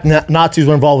a fact Nazis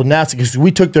were involved with NASA because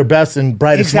we took their best and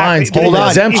brightest Exactly. minds getting Hold on.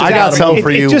 exemption. I got out of some them.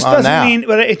 for you just on doesn't that. mean,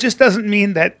 but it just doesn't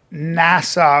mean that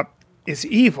NASA is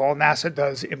evil. NASA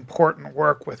does important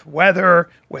work with weather,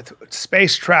 with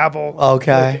space travel.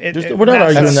 Okay. We're not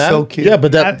arguing That's that. so cute. Yeah,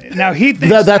 but that Now he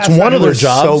thinks that's NASA one of their is-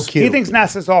 jobs. so cute. He thinks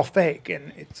NASA's all fake,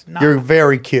 and it's not. You're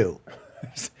very cute.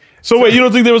 So wait, you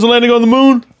don't think there was a landing on the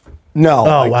moon? No. Oh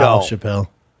I wow, don't. Chappelle.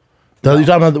 Are you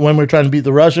talking about when we were trying to beat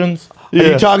the Russians? Are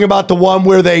you talking about the one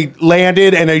where they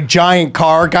landed and a giant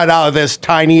car got out of this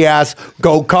tiny ass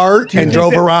go kart and think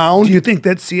drove that- around? Do you think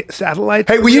that satellite?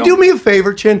 Hey, will you do me a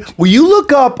favor, Chin? Will you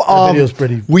look up? video's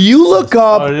pretty- Will you look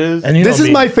up? Oh, it is? And you This know is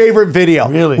me. my favorite video.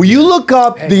 Really? Will you look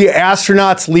up the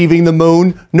astronauts leaving the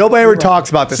moon? Nobody ever talks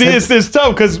about this. See, it's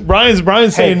tough because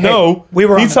Brian's saying hey, no. we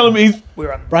were on He's the- telling me. We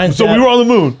were on. Brian's So dad- we were on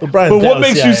the moon. But Brian's what dad was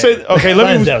makes you CIA. say? Okay, let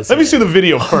Brian's me dad was let me CIA. see the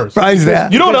video first. Brian's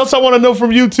that. You know what else I want to know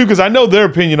from you too? Because I know their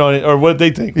opinion on it or what they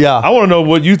think. Yeah. I want to know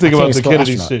what you think about It's the still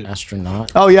Kennedy astronaut. shit.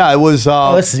 Astronaut. Oh yeah, it was.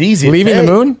 Oh, this is easy. Leaving Hey,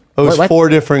 the moon? It was What? 4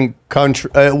 different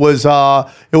countries. It was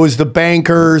the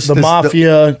bankers, The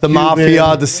mafia, the mafia,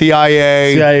 Cuban, the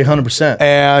CIA, CIA, 100%.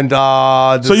 and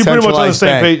the So you're pretty much on the centralized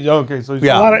same bank. page. Okay, so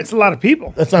Yeah. It's a lot of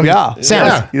people. That's not Yeah, Sam.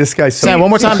 Yeah. This guy's so. Sam, one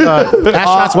more time.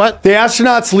 Astronauts, what? The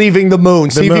astronauts leaving the moon.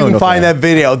 See if you moon, can find okay. that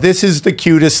video. This is the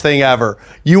cutest thing ever.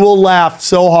 You will laugh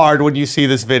so hard when you see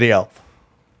this video.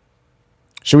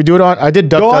 Should we do it on? I did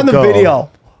duck, Go on the Go. video.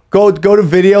 Go to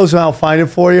videos and I'll find it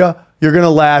for you. You're gonna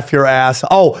laugh your ass.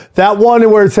 Oh, that one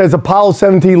where it says Apollo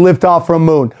 17 liftoff from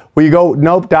moon. Will you go?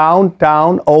 Nope. Down.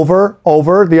 Over.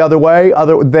 The other way.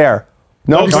 There.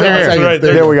 Nope. Oh, there, right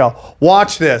there. There we go.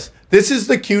 Watch this. This is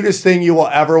the cutest thing you will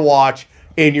ever watch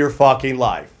in your fucking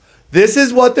life. This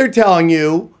is what they're telling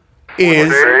you is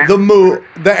the moon.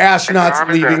 The astronauts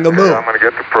leaving the moon. I'm gonna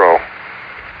get the pro.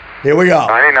 Here we go.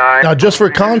 99. Now, just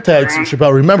for context,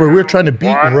 Chappelle, remember, we were trying to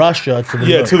beat Russia to the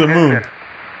moon. To the moon.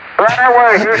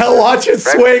 Right away. Now watch it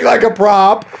swing like a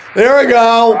prop. There we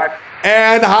go.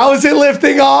 And how is it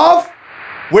lifting off?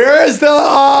 Where is the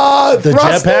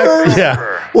thrusters? jetpack?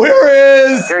 Yeah. Where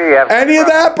is Here you have it. any of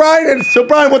that, Brian? And so,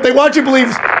 Brian, what they want you to believe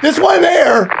is this went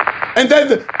there, and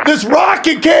then this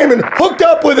rocket came and hooked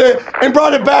up with it and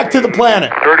brought it back to the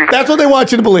planet. That's what they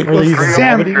want you to believe.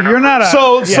 Sam, you're not a.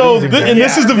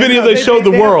 This is the video they showed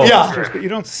the world. Yeah. But you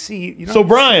don't see. You don't So see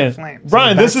Brian, the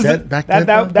flames. this is Back then,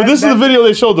 but this is the video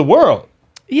they showed the world.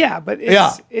 Yeah, but it's,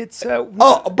 Yeah. it's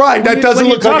Oh, Brian, that doesn't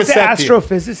look like a set to you.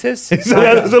 astrophysicists,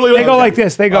 That's literally they go like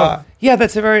this. They go, yeah,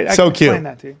 that's a very. I So can explain cute.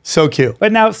 that to you. So cute.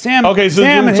 But now Sam. Okay, so-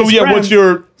 Sam and so his yeah, friends, what's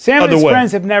your Sam and other his way?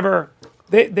 friends have never.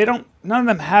 They don't. None of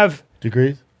them have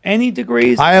Degrees? any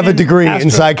degrees. I have a degree in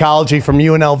psychology from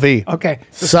UNLV. Okay,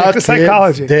 so Suck stick to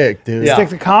psychology. dick, dude. Yeah. Stick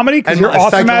to comedy because And you're awesome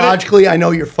at it. psychologically, I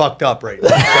know you're fucked up right now.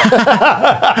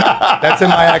 That's in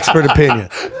my expert opinion.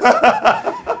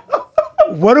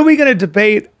 What are we going to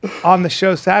debate on the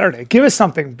show Saturday? Give us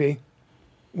something, B.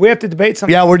 We have to debate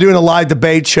something. Yeah, we're doing a live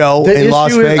debate show The in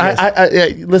Las issue is,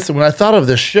 Vegas. listen, when I thought of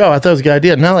this show, I thought it was a good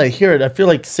idea. Now that I hear it, I feel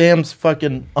like Sam's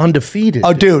fucking undefeated.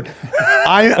 Oh, dude.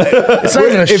 It's not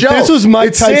even a If show. this was Mike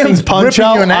It's Tyson's Sam's punch ripping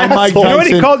out, you an I'm Mike asshole. Tyson. You know what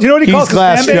he calls- you know what he He's calls his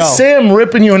glass fan base? Joe. Sam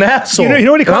ripping you an asshole. You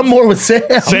know what he calls- I'm more with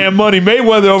Sam. Sam Money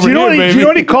Mayweather over Do you know here, what he, baby. do you know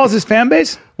what he calls his fan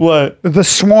base? What? The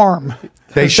Swarm.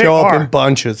 They show up are in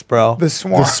bunches, bro. the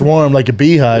Swarm. The swarm like a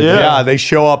beehive. Yeah. Yeah, they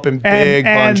show up in big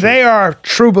and bunches. they are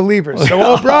true believers. So,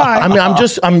 well, Brian.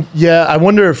 I mean, I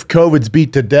wonder if COVID's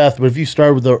beat to death, but if you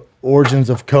start with the origins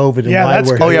of COVID and Yeah, why that's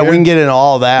we're cool. Oh, yeah, here, we can get into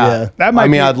all that. Yeah. that might I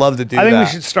mean, be- I'd love to do that. I think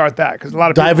we should start that because a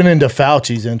lot of people. diving into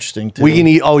Fauci's interesting too. We can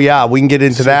eat. Oh, yeah, we can get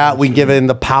into that. We can get into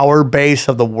the power base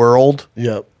of the world,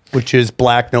 Yep. which is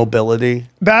black nobility.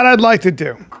 That I'd like to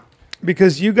do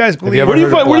because you guys believe. ever Where do you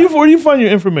heard of find where do you find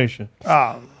your information?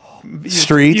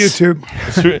 Streets.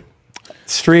 YouTube.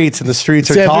 Streets, and the streets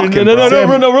are Sam, talking. No,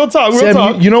 bro. real talk. Real Sam,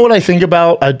 talk. you know what I think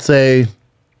about? I'd say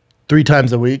 3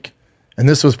 times a week, and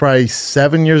this was probably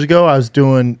 7 years ago. I was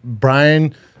doing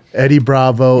Brian, Eddie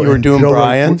Bravo. You were and doing Joe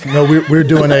Brian? No, we were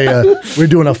doing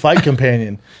a fight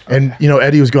companion, and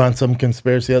Eddie was going on some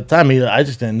conspiracy at the time. I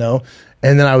just didn't know.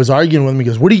 And then I was arguing with him. He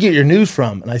goes, "Where do you get your news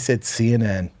from?" And I said,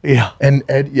 "CNN." Yeah. And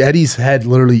Eddie's head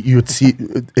literally, you would see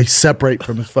it separate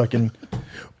from his fucking.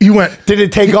 He went. Did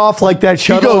it take off like that He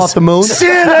shuttle goes, off the moon?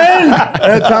 CNN. At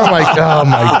the time, I'm like, oh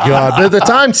my god. But at the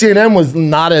time, CNN was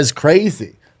not as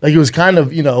crazy. Like it was kind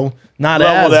of, not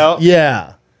Leveled as out.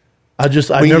 Yeah. I We never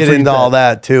can get forget into all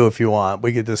that too if you want.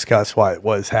 We could discuss what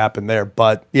has happened there.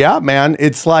 But yeah, man,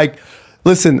 it's like,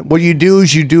 listen, what you do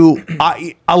is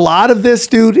a lot of this,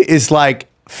 dude, is like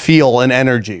feel and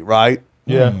energy, right?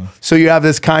 Yeah. So you have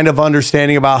this kind of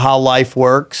understanding about how life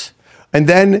works. And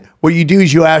then what you do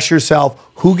is you ask yourself,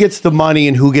 who gets the money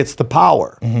and who gets the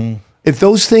power? If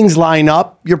those things line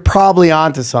up, you're probably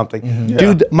onto something.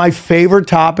 Dude, my favorite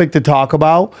topic to talk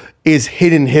about is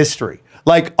hidden history.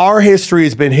 Like our history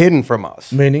has been hidden from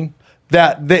us. Meaning?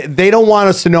 That they don't want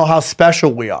us to know how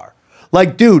special we are.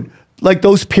 Like, dude, like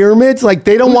those pyramids, like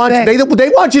they don't want they? they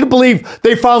want you to believe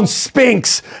they found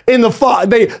Sphinx in the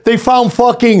they found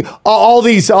fucking all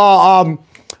these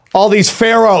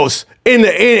pharaohs in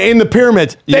the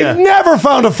pyramids. Yeah. They've never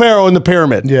found a pharaoh in the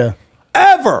pyramid. Yeah.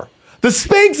 Ever. The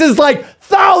Sphinx is like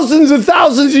thousands and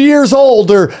thousands of years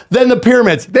older than the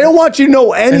pyramids. They don't want you to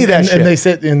know any of that shit. And they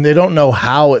said, and they don't know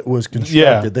how it was constructed.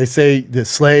 Yeah. They say the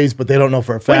slaves, but they don't know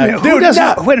for a Wait a fact. minute,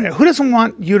 Dude, wait a minute. Who doesn't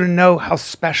want you to know how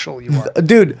special you are?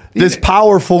 Dude, this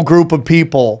powerful group of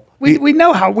people. We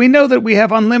know how. We know that we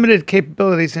have unlimited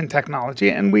capabilities in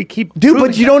technology, and we keep. Dude, proving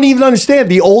but you that. don't even understand.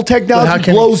 The old But how technology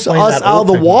can you blows explain us that out of old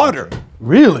the technology? water.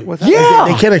 Really? What's that? Yeah.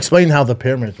 They can't explain how the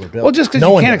pyramids were built. Well, just because No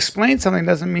you one can't does. explain something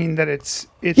doesn't mean that it's.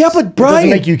 Yeah, but Does it Brian,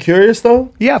 make you curious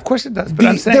though? Yeah, of course it does. But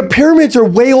I'm the saying. pyramids are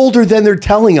way older than they're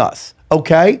telling us,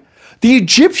 okay? The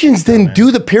Egyptians didn't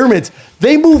do the pyramids.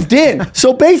 They moved in.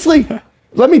 So basically,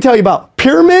 let me tell you about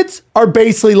pyramids are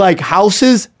basically like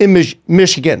houses in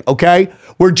Michigan, okay?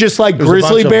 Where just like There's a grizzly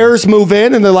bunch of bears move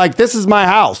in and they're like, this is my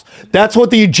house. That's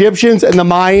what the Egyptians and the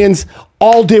Mayans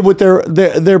all did with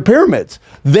their pyramids.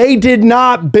 They did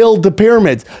not build the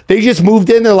pyramids. They just moved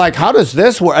in. They're like, how does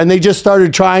this work? And they just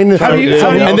started trying to.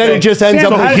 And then it just ends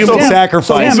up with human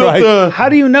sacrifice, right? How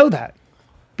do you know that?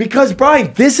 Because,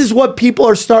 Brian, this is what people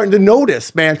are starting to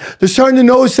notice, man. They're starting to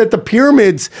notice that the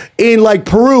pyramids in like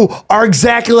Peru are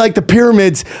exactly like the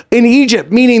pyramids in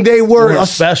Egypt, meaning they were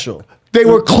special. They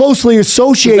were closely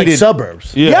associated. Like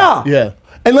suburbs. Yeah.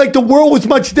 And like the world was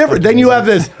much different. Then you have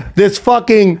this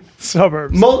fucking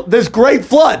suburbs. This great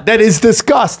flood that is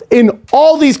discussed in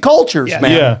all these cultures, Yes.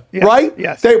 man. Yeah. Right?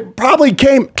 Yes. They probably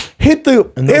hit the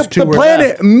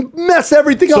planet, and mess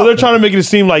everything up. So they're trying to make it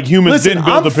seem like humans Listen, didn't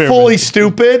build I'm the pyramid. fully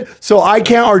stupid, so I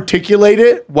can't articulate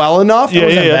it well enough. Yeah,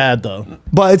 yeah. Bad though.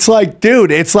 But it's like, dude,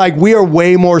 it's like we are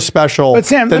way more special But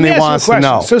Sam, than let me they want ask us you a to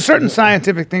question. know. So certain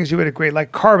scientific things you would agree,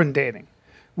 like carbon dating.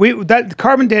 That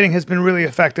carbon dating has been really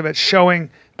effective at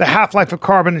showing the half-life of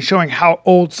carbon and showing how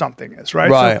old something is, right?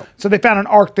 Right. So they found an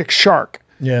Arctic shark.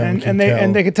 Yeah, we can tell.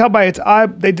 and they could tell by its eye.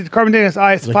 They did carbon dating its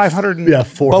eye. It's 500. Yeah,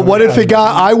 400. But what if it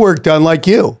got eye work done like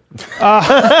you?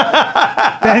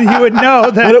 Then you would know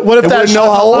that. What if It that wouldn't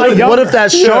know how old it is. what if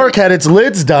that shark had its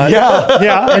lids done?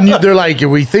 Yeah. And they're like,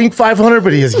 we think 500,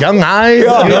 but he has young eyes.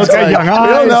 Yeah. You know, He's it's got like, young I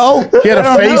don't eyes. know. he had a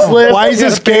I don't know. facelift. Why is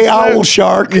this gay owl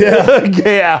shark? Yeah.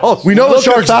 Gay owl. We know the Look,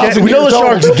 shark's 1,000 gay. We know the years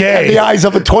old. shark's gay. The eyes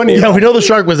of a 20. Yeah, we know the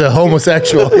shark was a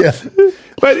homosexual. Yeah.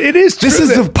 But it is true. This is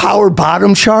that- the power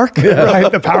bottom shark.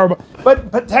 right, the power.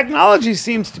 But technology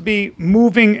seems to be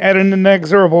moving at an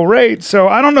inexorable rate. So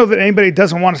I don't know that anybody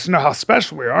doesn't want us to know how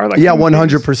special we are. Like Yeah, human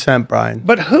beings. 100%, Brian.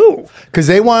 But who? Because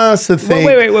they want us to think.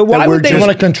 wait, why that we're would they They just-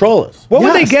 want to control us. What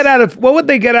would they Yes. get out of? What would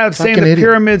they get out of saying Fucking the idiot.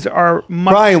 pyramids are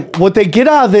much? Brian, what they get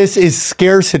out of this is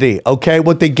scarcity, okay?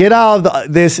 What they get out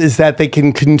of this is that they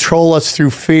can control us through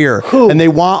fear. Who? And they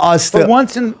want us For to.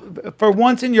 once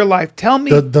in your life, tell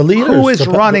me The leaders, who is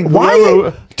the- running.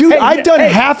 Why? Dude, Hey, I've done hey,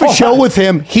 half a hold show on. with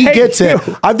him. He Hey, gets it.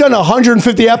 you. I've done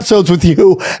 150 episodes with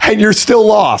you, and you're still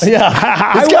lost.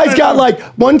 Yeah. This guy's got like,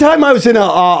 one time I was in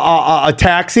a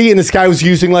taxi, and this guy was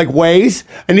using like Waze,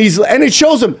 and it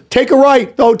shows him, take a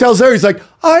right, the hotel's there. He's like,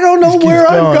 I don't know keeps where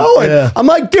I'm going. going. Yeah. I'm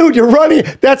like, dude, you're running.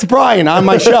 That's Brian on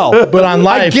my show. But on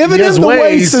live, I've given he him has the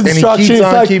Waze, Waze and he instructions. keeps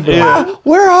on Like, keeping going.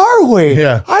 where are we?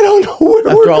 Yeah. I don't know where we're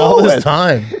After all going. this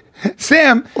time.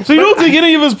 Sam? So you don't think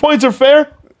any of his points are fair?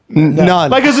 None.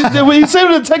 Like, when you say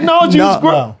the technology was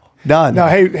great. no. None. No,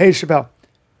 hey, Chappelle.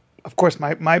 Of course,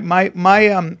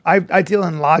 I deal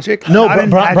in logic. No, not but in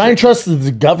Brian magic. trusted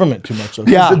the government too much. Though.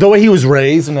 Yeah. The way he was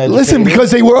raised and educated. Listen,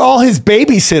 because they were all his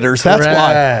babysitters. That's why.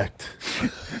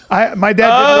 Correct. My dad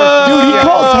did work. Dude, he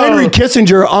calls Henry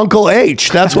Kissinger Uncle H.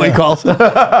 That's what he calls him.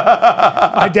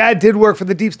 My dad did work for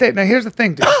the deep state. Now, here's the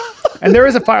thing, dude. And there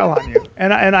is a file on you,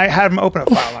 and I had him open a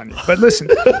file on you. But listen,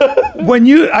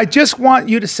 I just want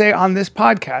you to say on this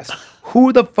podcast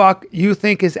who the fuck you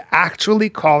think is actually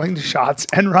calling the shots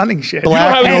and running shit. Black-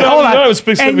 You don't And have- hold you don't on. have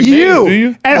specific And names, you, do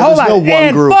you? and No, hold there's no on, one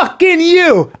and group. fucking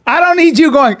you. I don't need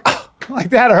you going like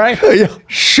that. All right,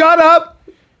 shut up.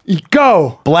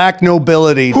 Go. Black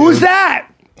nobility. Who's dude. that?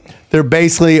 They're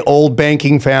basically old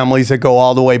banking families that go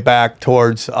all the way back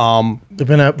towards, They've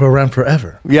been around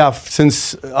forever.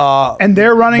 since And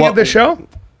they're running What- the show.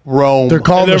 Rome. They're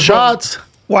calling they're the shots.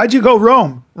 Why'd you go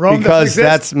Rome? Rome because doesn't exist?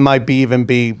 that's might be even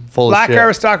be full Black of shit.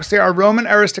 aristocracy are Roman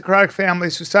aristocratic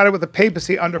families who sided with the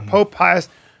papacy under Pope Pius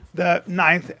the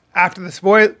IX after the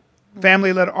Savoy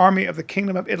family-led army of the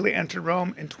Kingdom of Italy entered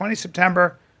Rome in 20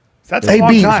 September. That's a Hey, long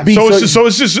Beans, time. Beans. So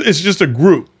it's just a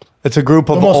group. It's a group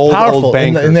of The most old powerful,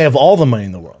 bankers. and they have all the money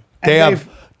in the world. They and have,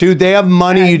 dude. They have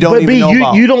money you don't But even B, know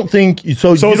about. you don't think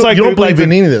so? So you it's don't, like you don't believe like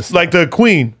in any of this. Like the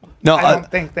Queen. no, I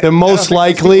don't think that, they're I don't most think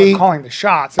these people likely are calling the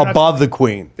shots. They're not- above the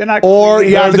queen. They're not Or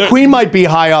creating- yeah, the They're- queen might be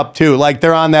high up too. Like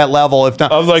they're on that level. If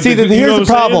not, I was like, see, you know here's what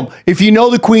the I'm problem. saying? If you know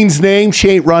the queen's name, she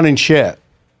ain't running shit.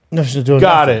 No, she's doing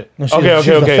Got nothing. it. No, Okay.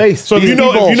 she's the face. So if These you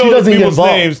know people- if she you know doesn't the get people's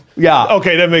involved. names, Yeah.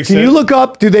 Okay, that makes Can sense. you look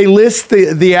up? Do they list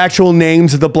the actual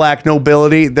names of the black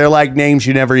nobility? They're like names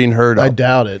you never even heard of. I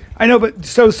doubt it. I know, but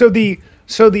so the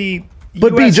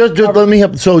But B, US just let me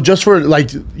have. So just for like,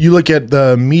 you look at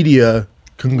the media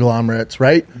conglomerates,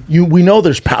 right? We know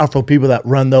there's powerful people that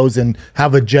run those and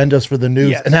have agendas for the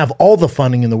news Yes. and have all the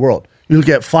funding in the world. You look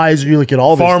at Pfizer, you look at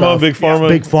all this Pharma, stuff. Big Pharma.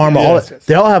 Big Pharma, all Yes, that. yes.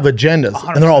 They all have agendas,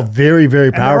 and they're all very, very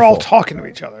and powerful. they're all talking to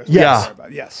each other. Yes.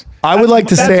 Yes. I would like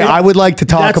to That's- say that's- I would like to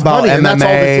talk That's about money, and MMA that's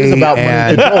all this is about money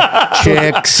and control.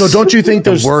 chicks. So don't you think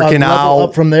there's working a level out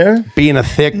up from there? being a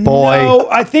thick boy? No,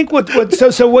 I think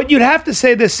so what you'd have to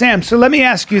say this, Sam. So let me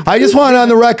ask you. I just want it on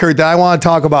the record that I want to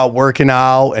talk about working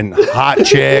out and hot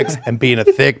chicks and being a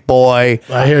thick boy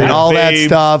I hear you. and all that Babe.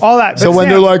 stuff. All that, So but when Sam-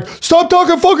 they're like, "Stop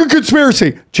talking fucking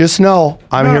conspiracy," just know No,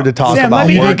 I'm here to talk Sam, about let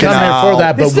me- You didn't working come here out. for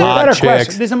that, but This is a we're better chicks,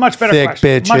 question. This is a much better thick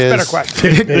question. Much better bitches.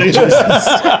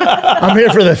 question. I'm here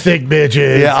for the thick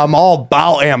bitches. Yeah, I'm all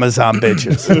about Amazon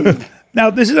bitches. Now,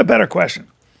 this is a better question.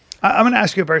 I'm going to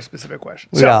ask you a very specific question.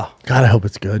 So, yeah. God, I hope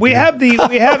it's good. we're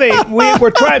Uh-huh.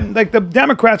 trying, like the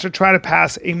Democrats are trying to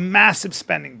pass a massive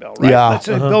spending bill, right? Yeah. Let's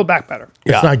build back better.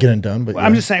 It's not getting done, but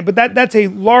I'm just saying, but that's a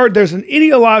large, there's an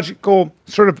ideological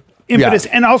sort of impetus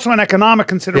Yes. and also an economic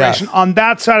consideration Yes. on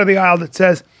that side of the aisle that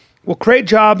says, we'll create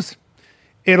jobs,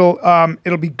 it'll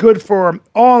be good for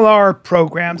all our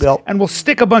programs, Yep. and we'll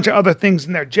stick a bunch of other things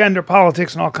in there, gender,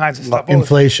 politics, and all kinds of stuff.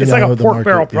 Inflation It's like out a of the pork market,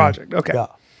 barrel yeah. project. Okay. Yeah.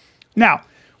 Now,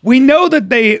 we know that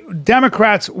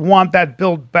Democrats want that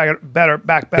Build Better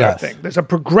Yes. thing. There's a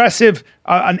progressive,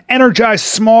 an energized,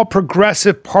 small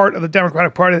progressive part of the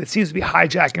Democratic Party that seems to be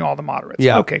hijacking all the moderates.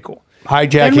 Yeah. Okay, cool.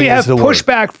 Hijacking Then we is have the word.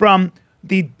 pushback from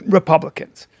the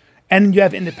Republicans. And you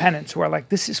have independents who are like,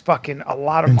 this is fucking a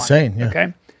lot of Insane, money. yeah.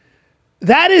 Okay.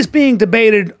 That is being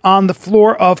debated on the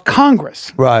floor of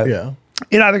Congress. Right. yeah.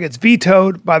 It either gets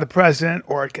vetoed by the president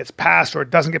or it gets passed or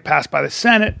it doesn't get passed by the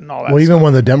Senate and all that Well, stuff. even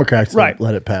when the Democrats Right.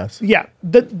 let it pass. Yeah.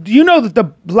 Do you know that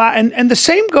and the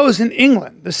same goes in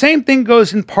England. The same thing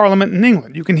goes in Parliament in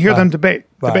England. You can hear them debating.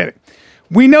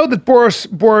 We know that Boris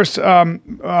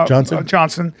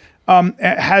Johnson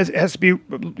has to be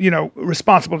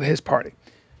responsible to his party.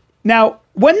 Now,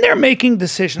 when they're making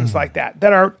decisions like that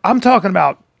are, I'm talking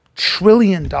about $1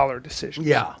 trillion decisions.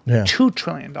 Yeah. Yeah. $2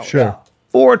 trillion. Sure.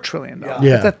 $4 trillion.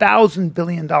 Yeah. It's $1,000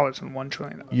 billion and $1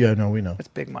 trillion. Yeah, no, we know. That's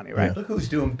big money, right? Look who's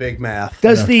doing big math.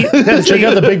 Does Check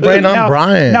out the big brain on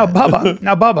Brian. Now,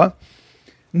 Bubba,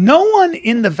 no one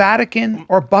in the Vatican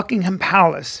or Buckingham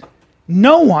Palace,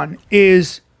 no one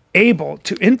is able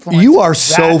to influence. You are that.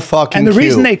 so fucking And the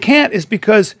reason cute. they can't is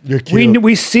because You're cute.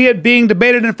 we see it being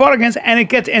debated and fought against, and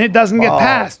it doesn't get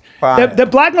passed. Brian. The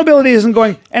black nobility isn't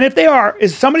going, and if they are,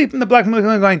 is somebody from the black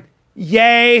nobility going,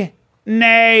 yay,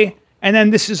 nay, and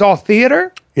then this is all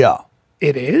theater? Yeah.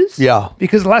 It is? Yeah.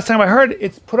 Because the last time I heard,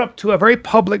 it's put up to a very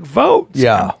public vote.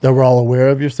 Yeah. That we're all aware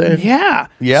of, you're saying? Yeah.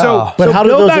 Yeah. So, But so how do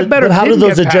Build those, Back Better but how do didn't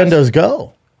those get passed. agendas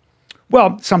go?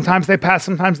 Well, sometimes they pass,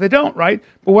 sometimes they don't, right?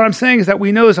 But what I'm saying is that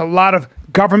we know there's a lot of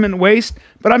government waste,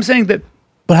 but I'm saying that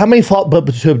But how many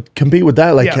but to compete with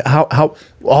that, like Yeah. how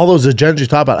all those agendas you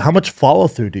talk about, how much follow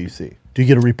through do you see? Do you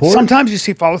get a report? sometimes you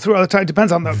see follow through, other times it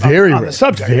depends on the Very on rare. the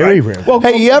subject. Very right? rare. Well,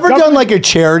 Hey, you ever done government- like a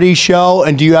charity show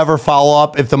and do you ever follow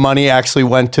up if the money actually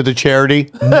went to the charity?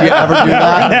 Do you ever do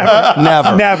that?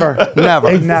 Never. Never.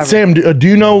 Never. Sam, do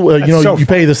you know? so you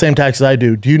pay the same taxes I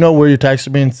do. Do you know where your taxes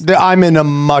are being? I'm in a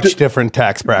much different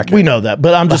tax bracket. We know that,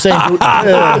 but I'm just saying.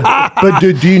 But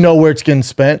do you know where it's getting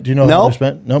spent? Do you know how Nope. they're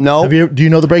spent? Nope. Nope. Do you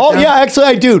know the breakdown? Oh, yeah, actually,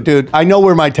 I do, dude. I know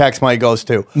where my tax money goes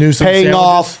to. Newsom Paying sandwiches?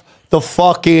 off the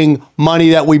fucking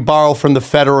money that we borrow from the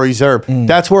Federal Reserve.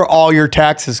 That's where all your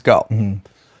taxes go.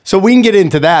 So we can get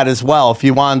into that as well if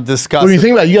you want to discuss. When you it.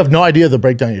 think about it, you have no idea the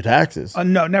breakdown of your taxes.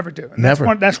 No, never do. And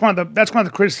Never. That's one of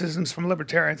the criticisms from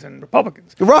libertarians and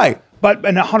Republicans. Right. But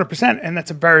 100%, and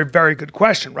that's a very, very good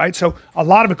question, right? So a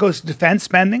lot of it goes to defense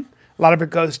spending. A lot of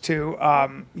it goes to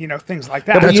things like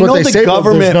that. But that's You what know they the say, but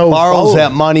government there's no borrows follow.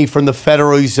 that money from the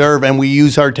Federal Reserve, and we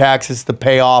use our taxes to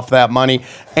pay off that money.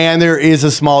 And there is a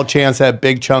small chance that a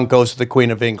big chunk goes to the Queen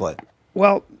of England.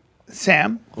 Well,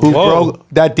 Sam,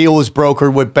 That deal was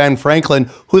brokered with Ben Franklin,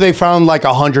 who they found like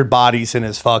 100 bodies in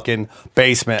his fucking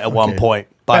basement at one point.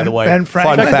 By Ben- the way, Ben fun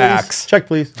Franklin. facts. Check,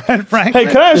 please. Ben Franklin.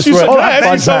 Hey, can I ask you This something? right- Can I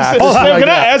ask you Fun fact. something? Hold on. Can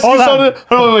I ask you Hold on. something?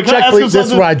 Hold on, can I Check, ask you please. This is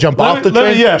something? where I jump off the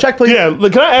train. Yeah. Check, please. Yeah,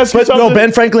 look, can I ask you But something? no,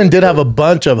 Ben Franklin did have a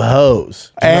bunch of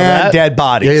hoes. Do you know And that? dead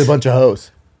bodies. Yeah, he had a bunch of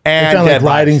hoes. And They found, like, dead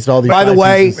writings bodies. and all these By the side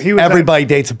way, pieces. He was everybody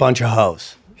dates a bunch of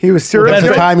hoes. He was serious.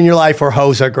 There's a time in your life where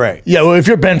hoes are great. Yeah, well, if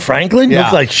you're Ben Franklin, you Yeah.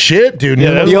 look like shit, dude. Yeah,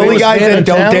 You're that's The only biggest guys fan that in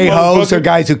don't town. date hoes motherfucker. are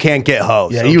guys who can't get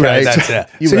hoes. Yeah, you're right. That's it.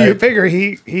 You're So right. you figure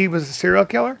he was a serial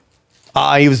killer?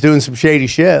 He was doing some shady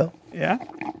shit. Yeah.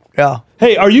 Yeah.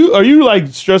 Hey, are you like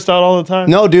stressed out all the time?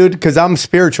 No, dude, because I'm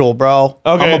spiritual, bro.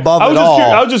 Okay. I'm above I was it just all.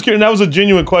 Curious, I was just curious. That was a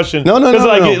genuine question. No, no, 'Cause, no,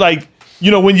 like, no. it- like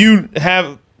when you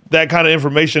have that kind of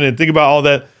information and think about all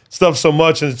that stuff so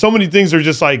much, and so many things are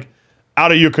just like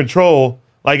out of your control.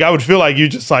 Like I would feel like you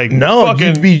just like No, fucking,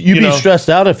 you'd be you know. stressed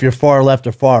out if you're far left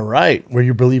or far right, where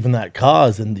you believe in that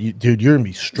cause, and dude, you're gonna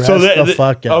be stressed the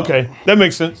fuck out. Okay, that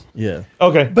makes sense. Yeah.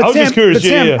 Okay, But I was Sam, just curious. but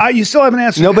Sam, yeah. you still haven't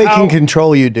answered. Nobody how- can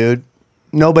control you, dude.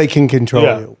 Nobody can control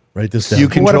Yeah. you. Write this down. You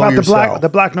can What control about yourself. the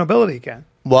black nobility again?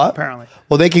 What? Apparently.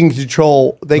 Well, they can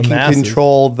control. They The can masses.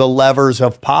 control the levers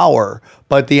of power.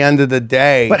 But at the end of the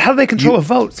day, But how do they control a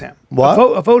vote, Sam? What?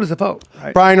 A vote is a vote,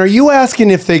 right? Brian, are you asking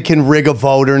if they can rig a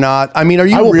vote or not? I mean, are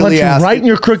you I will really punch you asking? right in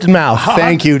your crooked mouth.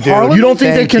 Thank you, dude. Parliament? You don't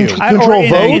think Thank they can you. control Or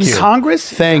in votes? Congress?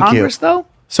 Thank you. Congress, though?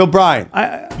 So, Brian,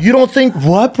 You don't think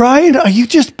what, Brian? Are you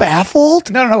just baffled?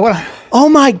 No. What? Oh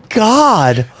my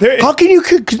God! There- How can you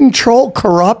control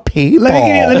corrupt people? Let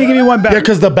me give you one Yeah, better.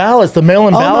 because the ballots, the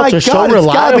mail-in Oh my ballots are so God! It's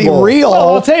gotta be reliable. real.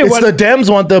 Well, I'll tell you It's what. the Dems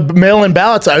want the mail-in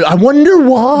ballots. I wonder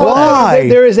why. Why?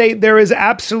 There is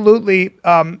absolutely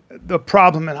the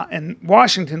problem in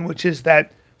Washington, which is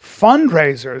that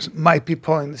fundraisers might be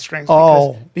pulling the strings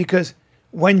because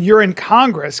when you're in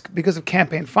Congress, because of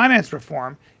campaign finance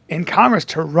reform, in Congress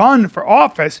to run for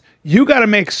office, you got to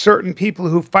make certain people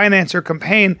who finance your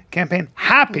campaign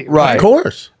happy. Right. Of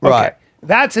course. Right.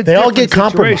 That's a They all different get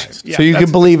compromised. situation. Yeah, So you that's-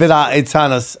 can believe it on it's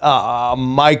on a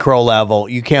micro level.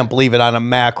 You can't believe it on a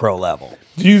macro level.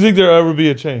 Do you think there'll ever be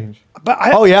a change? But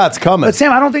Oh yeah, it's coming. But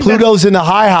Sam, I don't think Pluto's in the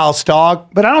high house, dog.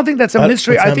 But I don't think that's a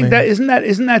mystery. what's I that think mean? that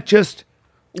isn't that just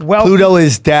wealth. Pluto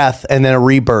is death and then a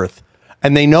rebirth,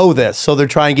 and they know this, so they're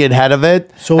trying to get ahead of it,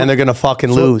 and they're gonna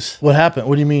fucking lose. What happened?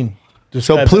 What do you mean? So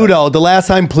Describe Pluto, the last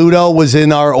time Pluto was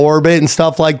in our orbit and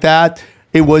stuff like that,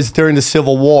 it was during the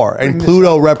Civil War, and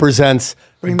Pluto represents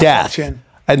Bring this death up, Chin.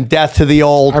 and death to the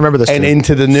old. I remember this and too.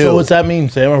 into the that? new. So what's that mean,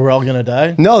 Sam? Are we all gonna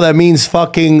die? No, that means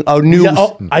fucking a new.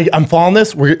 Yeah, I'm following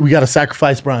this. We got to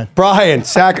sacrifice Brian. Brian,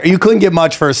 you couldn't get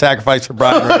much for a sacrifice for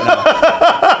Brian right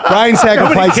now. Brian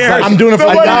sacrifices. cares. I'm doing it for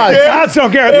the gods. Gods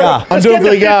don't care. Yeah. I'm doing it for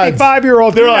the gods.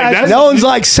 55-year-old. They're like, that's- No one's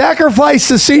like sacrifice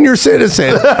the senior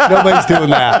citizen. Nobody's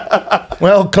doing that.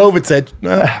 Well, COVID said.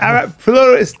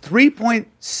 Pluto is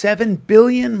 3.7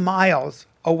 billion miles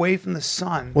away from the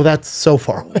sun. Well, that's so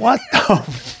far away. What the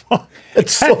fuck?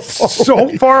 It's so That's far so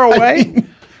away. far away.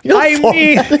 You know how I far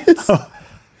mean, that is?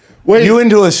 Wait, you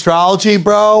into astrology,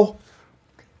 bro?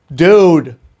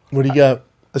 Dude, What do you got?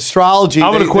 astrology.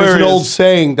 I'm an There's an Aquarius. old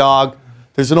saying, dog.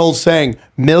 There's an old saying: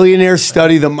 millionaires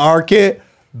study the market,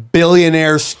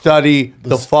 billionaires study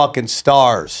the fucking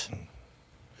stars.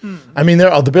 I mean,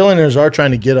 the billionaires are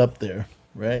trying to get up there,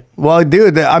 right? Well,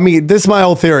 dude, I mean, this is my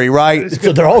whole theory, right?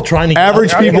 So they're all trying to get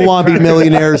Average up people want to be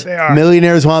millionaires. They are.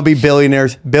 Millionaires want to be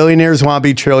billionaires. Billionaires want to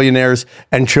be trillionaires.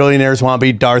 And trillionaires want to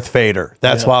be Darth Vader.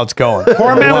 That's how it's going.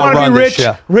 poor man want to run be this rich.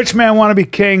 shit. Rich man want to be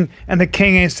king, and the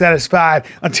king ain't satisfied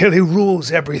until he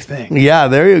rules everything. Yeah,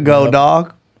 there you go,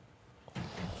 dog.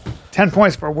 10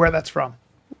 points for where that's from.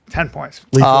 10 points.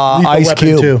 Lethal Ice Weapon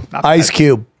Cube. 2. Not Ice bad.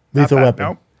 Cube. Not Lethal bad. Weapon.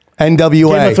 Nope.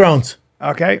 NWA. Game of Thrones.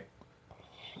 Okay.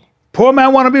 Poor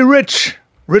man want to be rich.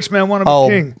 Rich man want to be Oh.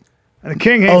 king. And the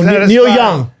king ain't Oh, satisfied. Neil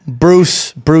Young.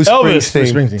 Bruce Elvis.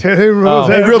 Springsteen. Springsteen. Till he rules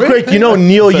Hey, real everything. quick, you know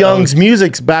Neil Young's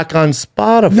music's back on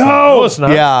Spotify. No, it's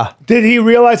not. Yeah. Did he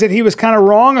realize that he was kind of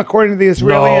wrong according to the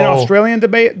Israeli and No. Australian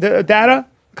debate data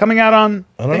coming out on?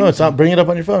 I don't know. It's not. Bring it up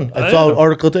on your phone. I saw an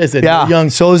article today. It said Yeah. Neil Young.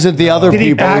 So is it the other Did he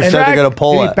people who said they're backtrack? going to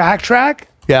pull Did it? he backtrack?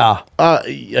 Yeah.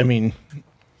 I mean,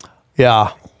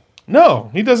 Yeah. No,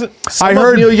 he doesn't. I of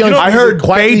heard, Neil Young's I music heard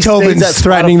quietly stays Beethoven's at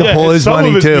threatening to Spotify. pull his some money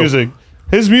of his too. music.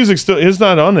 His music still is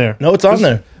not on there. no, it's on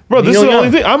there. Bro, this Neil is the only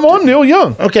Young. thing. I'm on Neil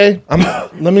Young. Okay,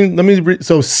 let me.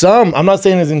 So some. I'm not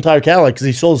saying his entire catalog because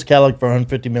he sold his catalog for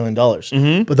 $150 million.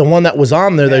 But the one that was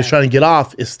on there that he's trying to get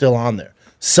off is still on there.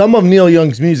 Some of Neil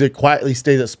Young's music quietly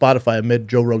stays at Spotify amid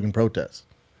Joe Rogan protests.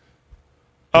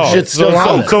 Oh, Shit's still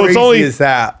on there. so it's Crazy only is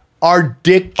that our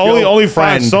dick only joke 5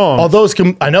 friend. songs. All those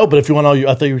I know, but if you want all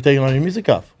I thought you were taking all your music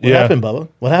off. What Yeah. happened, Bubba?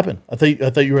 What happened? I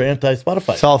thought you were anti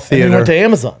Spotify. It's all And you theater. went to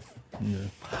Amazon.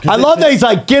 I love that he's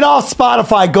like, get off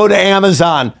Spotify, go to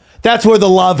Amazon. That's where the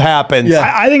love happens.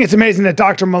 Yeah. I think it's amazing that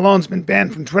Dr. Malone's been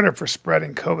banned from Twitter for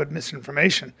spreading COVID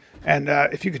misinformation. And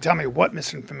if you could tell me what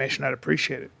misinformation, I'd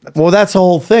appreciate it. That's Well, that's the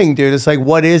whole thing, dude. It's like,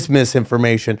 what is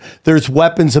misinformation? There's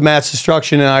weapons of mass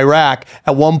destruction in Iraq.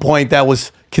 At one point, that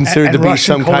was considered And to be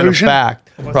Russian some kind of collusion? fact,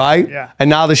 right? Yeah. And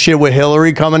now the shit with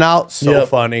Hillary coming out, so Yep.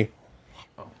 funny.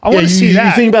 I want to see you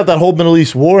that. think about that whole Middle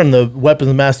East war and the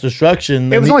weapons of mass destruction.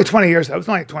 it and was the- only 20 years. Though. It was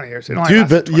only 20 years. It only dude,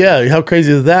 lasted but 20 yeah, how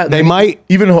crazy is that? They And might-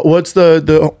 even what's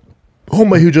the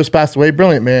homeboy who just passed away?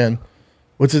 Brilliant man.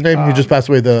 What's his name? Who just passed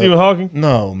away? The Stephen Hawking?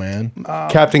 No, man.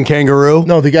 Captain Kangaroo?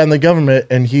 No, the guy in the government,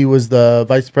 and he was the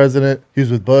vice president. He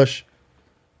was with Bush.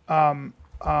 Colin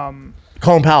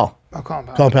Powell. Oh, Colin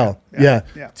Powell. Colin Powell. Yeah.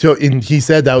 yeah. So, and he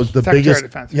said that was the Secretary of biggest.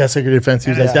 Defense. Yeah, Secretary of Defense.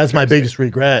 He was And like, "That's my Secretary of biggest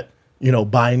regret."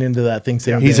 Buying into that thing.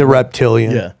 Saying He's a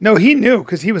reptilian. Yeah. No, he knew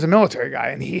because he was a military guy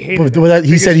and he hated But it.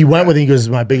 he said he Biggest went with regret. it. He goes,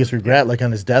 "My biggest regret." Like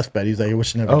on his deathbed, he's like, "I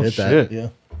wish I never Oh, did shit. that." Yeah.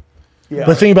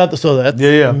 But think about so that's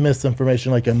Yeah.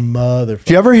 misinformation like a motherfucker.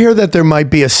 Do you ever hear that there might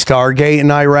be a Stargate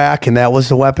in Iraq, and that was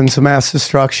the weapons of mass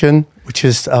destruction? Which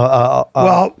is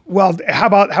well, how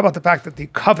about the fact that the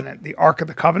Covenant, the Ark of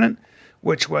the Covenant,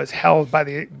 which was held by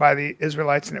the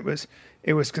Israelites, and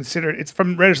it was considered, it's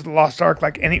from Raiders of the Lost Ark,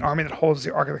 like any army that holds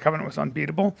the Ark of the Covenant was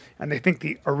unbeatable, and they think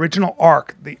the original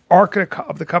Ark, the Ark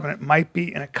of the Covenant, might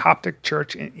be in a Coptic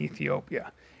church in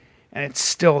Ethiopia, and it's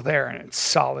still there, and it's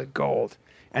solid gold.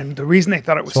 And the reason they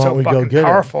thought it was So why don't so we go fucking get it?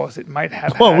 powerful is it might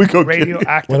have Why don't we go had get it?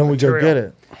 radioactive Why don't we go material. get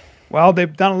it? Well,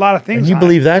 they've done a lot of things. And you on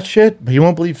believe it. that shit, but you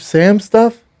won't believe Sam's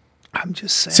stuff? I'm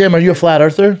just saying. Sam, are you a flat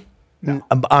earther?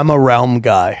 I'm a realm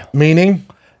guy. Meaning?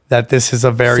 That this is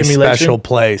a very Simulation? special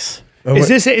place. Is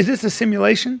this a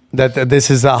simulation? That this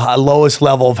is the lowest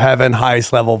level of heaven,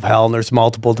 highest level of hell, and there's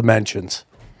multiple dimensions.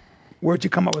 Where'd you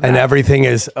come up with And that? everything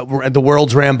is the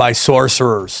world's ran by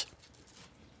sorcerers.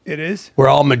 It is. We're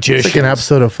all magicians. It's like an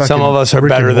episode of fucking Some of us are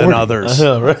Rick and better than Morty. others.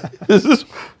 Yeah, right. This is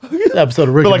It's an episode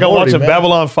of Rick feel like and I'm Morty, watching man.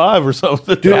 Babylon 5 or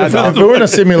something. Dude, if we're in a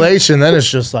simulation, then it's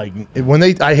just like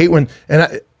I hate when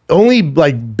only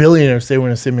like billionaires say we're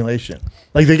in a simulation.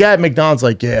 Like the guy at McDonald's,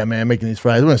 like, yeah, man, making these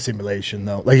fries, we're in a simulation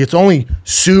though. Like it's only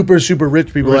super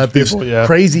rich people have this people, yeah.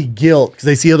 crazy guilt because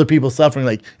they see other people suffering.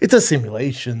 Like it's a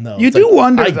simulation though. You It's do like,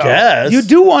 wonder, I though. guess You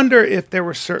do wonder if there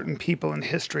were certain people in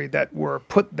history that were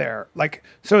put there. Like,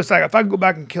 so it's like if I go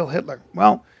back and kill Hitler.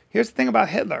 Well, here's the thing about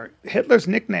Hitler. Hitler's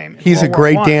nickname. in He's a World War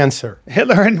great I- dancer.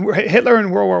 Hitler in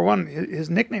World War I, his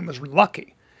nickname was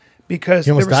Lucky. Because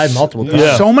He almost there was died multiple there's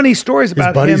times. so many stories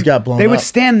about buddies him. got blown they would up.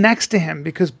 stand next to him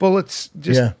because bullets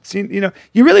just Yeah. seemed,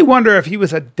 you really wonder if he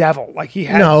was a devil. Like he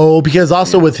had No, because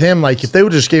also with him, like if they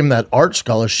would just gave him that art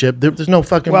scholarship, there's no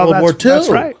fucking Well, World War II. that's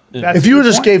right. That's if you the would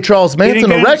just point. gave Charles didn't Manson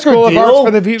get a into record School of Arts deal,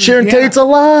 for the Sharon Vienna. Tate's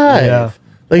alive. Yeah.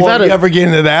 Like Well, that. you ever get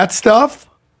into that stuff?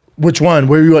 Which one?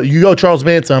 Where you go, Charles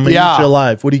Manson? I'm gonna Yeah. eat you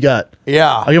alive. What do you got?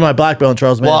 Yeah. I'll get my black belt on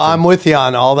Charles Manson. Well, I'm with you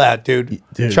on all that, dude.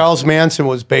 Dude. Charles Manson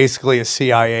was basically a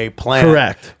CIA plant.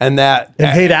 Correct. And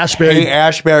Haight-Ashbury-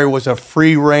 Haight-Ashbury was a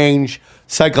free-range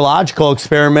psychological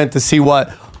experiment to see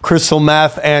what crystal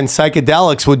meth and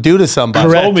psychedelics would do to somebody.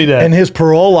 Correct. told me that. And his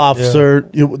parole officer,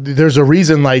 there's a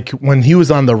reason, like when he was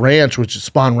on the ranch, which is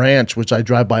Spawn Ranch, which I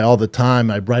drive by all the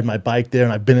time. I ride my bike there,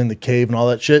 and I've been in the cave and all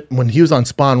that shit. When he was on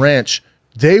Spawn Ranch,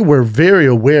 they were very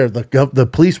aware. The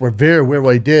police were very aware of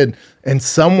what he did, and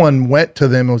someone went to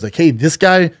them and was like, "Hey, this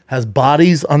guy has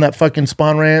bodies on that fucking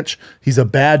Spawn Ranch. He's a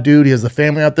bad dude. He has a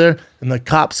family out there." And the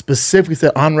cop specifically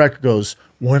said on record, "Goes,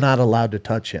 we're not allowed to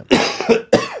touch him."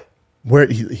 Where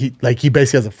he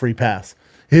basically has a free pass.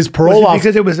 His parole Was it officer.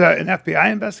 because it was an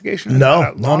FBI investigation?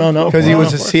 No. Because he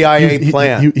was a CIA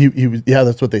plant. He was, yeah,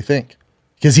 that's what they think.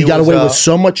 Because he got was, away with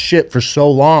so much shit for so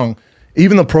long.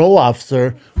 Even the parole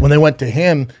officer, when they went to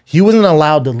him, he wasn't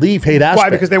allowed to leave Haight-Ashbury. Why?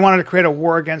 Because they wanted to create a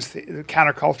war against the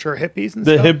counterculture hippies and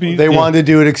The stuff? hippies. They wanted to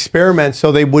do an experiment,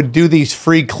 so they would do these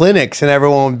free clinics, and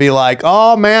everyone would be like,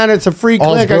 "Oh man, it's a free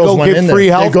all his clinic! I girls go went get in there. free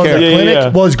They'd health go in the care." Yeah, clinic. yeah.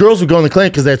 Well, his girls would go in the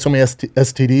clinic because they had so many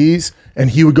STDs, and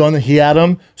he would go in there. He had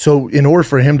them. So in order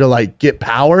for him to like get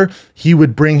power, he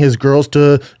would bring his girls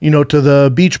to to the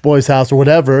Beach Boys house or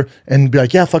whatever, and be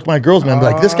like, "Yeah, fuck my girls, man." Be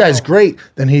like, "This guy's great."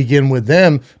 Then he'd get in with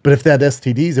them, but if they had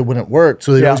STDs, it wouldn't work.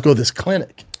 So they always go to this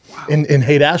clinic in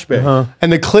Haight-Ashbury.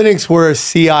 And the clinics were a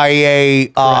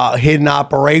CIA hidden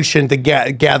operation to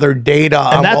gather data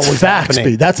on And what that's was facts,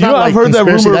 happening. B. That's You not know, like I've heard that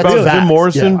conspiracy, rumor that's about facts. Jim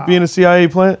Morrison Yeah. being a CIA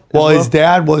plant. as Well, his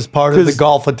dad was part of the 'Cause-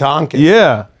 Gulf of Tonkin.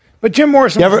 Yeah. But Jim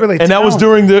Morrison was really And that was talented.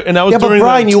 during the. And that was Yeah, but during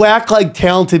Brian, the, you act like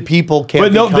talented people can't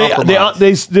But no, be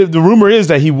compromised. the rumor is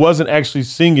that he wasn't actually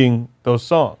singing those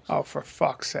songs. Oh, for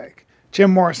fuck's sake. Jim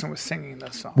Morrison was singing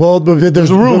those songs. Well, but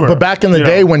there's a rumor, But back in the you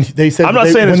day know. when they said I'm not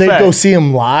they, saying when it's they go fact. see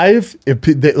him live, a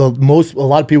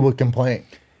lot of people would complain.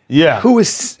 Yeah. Who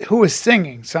was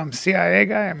singing? Some CIA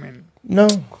guy? I mean, No,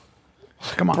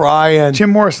 come on. Brian.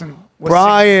 Jim Morrison was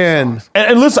Brian. singing those songs.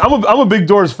 And listen, I'm a big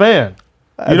Doors fan.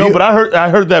 But I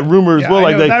heard that rumor as Yeah, well. I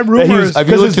Like know, that rumor he is- was, Have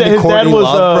you 'cause looked at the Courtney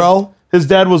Love, bro? His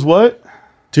dad was what?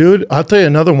 dude, I'll tell you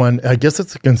another one. I guess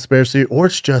it's a conspiracy, or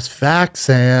it's just fact.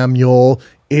 Samuel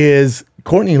is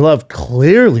Courtney Love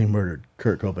clearly murdered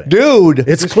Kurt Cobain. Dude.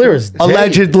 It's clear as day.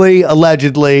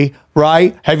 Allegedly,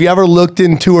 right? Have you ever looked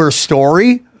into her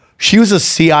story? She was a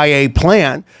CIA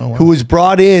plant who was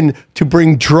brought in to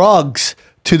bring drugs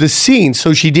to the scene.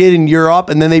 So she did in Europe,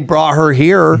 and then they brought her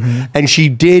here, and she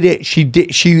did it. She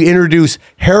introduced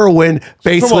heroin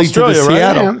basically to the Australia,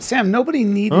 right? Seattle. Sam, nobody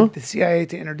needed the CIA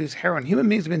to introduce heroin. Human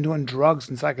beings have been doing drugs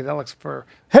and psychedelics for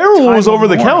Heroin time was over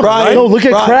the immemorial. counter, Brian, right? No, look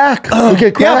at Brian. crack. Look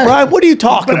at crack. Yeah, Brian, what are you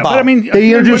talking about? But I mean, They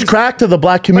human introduced beings- crack to the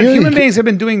black But community. human beings have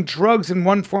been doing drugs in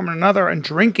one form or another and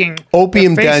drinking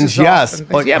Opium their faces dens, off yes, and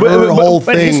but things. her whole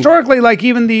but thing- historically, like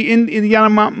even the in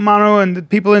Yanomamo and the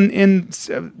people in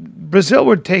Brazil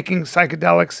were taking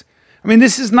psychedelics. I mean,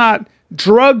 this is not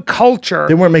drug culture.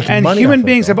 They weren't making and money human off it,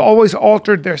 beings though. have always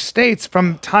altered their states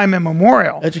from time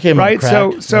immemorial. Educate them on right? crack, So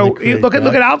when so they create look at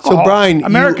crack. alcohol. So Brian,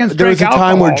 Americans there was a drank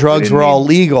time where alcohol. drugs They were didn't all need-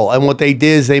 legal, and what they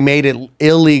did is they made it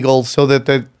illegal so that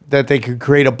they could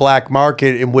create a black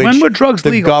market in which When were drugs the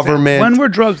legal? Sam? government. When were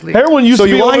drugs legal? Heroin used so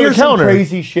to be you want over to the hear some counter.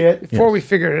 crazy shit? Before we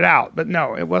figured it out, but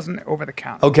no, it wasn't over the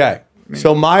counter. Okay.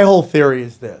 So my whole theory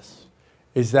is this: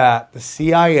 is that the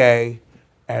CIA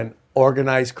and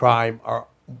organized crime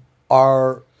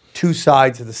are two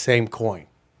sides of the same coin.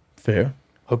 Fair.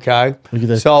 Okay. Look at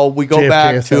that So we go JFK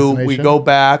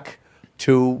back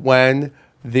to when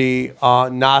the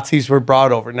Nazis were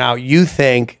brought over. Now you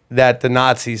think that the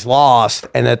Nazis lost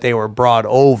and that they were brought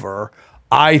over.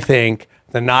 I think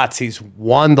the Nazis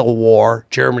won the war.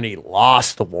 Germany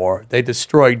lost the war. They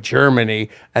destroyed Germany,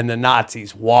 and the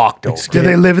Nazis walked over. Do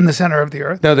they live in the center of the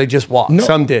earth? No, they just walked.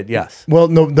 Some did, yes. Well,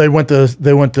 no, they went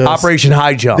to Operation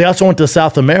High Jump. They also went to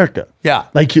South America. Yeah.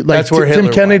 like That's where Tim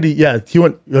Hitler Kennedy. Yeah, he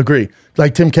went. Agree.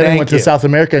 Like Tim Kennedy Thank went to you. South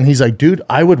America, and he's like, dude,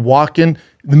 I would walk in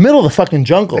the middle of the fucking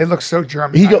jungle. They look so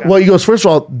German. He I know. he goes. First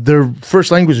of all, their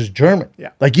first language is German.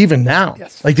 Yeah. Like even now,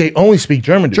 Yes. like they only speak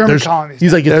German. dude. German There's- colonies.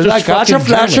 He's like, it's There's just like fucking German.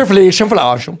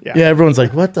 Fleisch. Yeah. Yeah, everyone's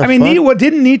like, what the? I mean, fuck? what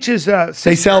didn't Nietzsche's sister,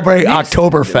 They celebrate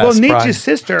Oktoberfest, Well, Brian. Nietzsche's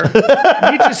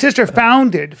sister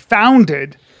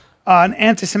founded an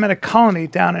anti-Semitic colony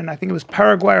down in, I think it was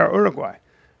Paraguay or Uruguay.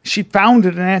 She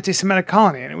founded an anti-Semitic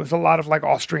colony, and it was a lot of like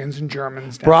Austrians and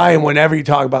Germans. down Brian, whenever you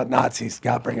talk about Nazis,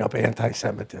 got to bring up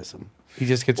anti-Semitism. He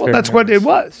just gets Well, very that's what it nervous.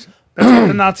 was. That's what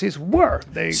the Nazis were.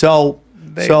 They So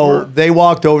They so were- they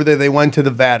walked over there. They went to the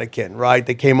Vatican, right?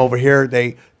 They came over here.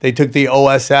 They took the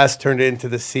OSS, turned it into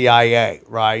the CIA,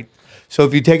 right? So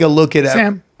if you take a look at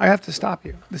Sam, I have to stop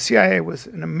you. The CIA was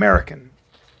an American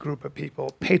group of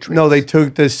people, patriots. no, they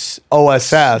took this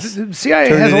OSS. The CIA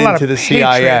turned has it a lot into of the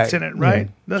patriots CIA. in it, right?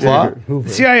 Doesn't What? it? The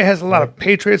CIA has a lot of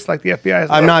patriots, like the FBI has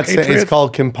a lot I'm of not saying patriots. it's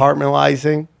called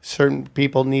compartmentalizing. Certain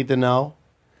people need to know.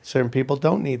 Certain people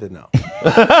don't need to know.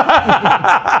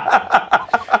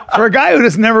 For a guy who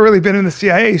has never really been in the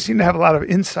CIA, you seem to have a lot of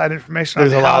inside information.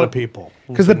 There's a lot of people.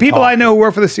 who Because the can people talk. I know who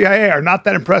work for the CIA are not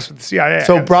that impressed with the CIA.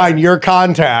 So Brian, your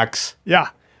contacts. yeah.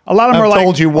 A lot of them I've are like,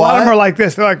 told you a lot of them what? are like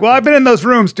this. They're like, well, I've been in those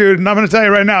rooms, dude, and I'm going to tell you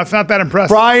right now, it's not that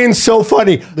impressive. Brian's so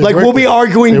funny. Like work we'll be there.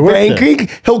 arguing They work there. banking.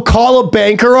 He'll call a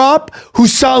banker up who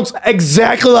sounds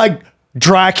exactly like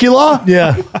Dracula.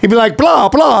 Yeah. He'd be like, blah,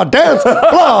 blah, dance,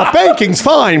 blah, banking's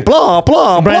fine, blah,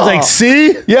 blah, Brian's blah. like,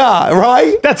 see, Yeah,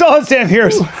 right? That's all Sam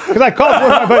hears. Because I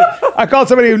called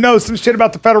somebody who knows some shit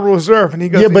about the Federal Reserve, and he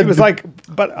goes, Yeah, but he was the- like,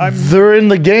 but I'm. they're in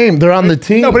the game. They're on the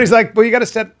team. No, but he's like, well, you got to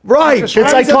set. Right. interest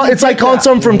It's rates. It's like calling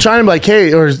someone from China, like,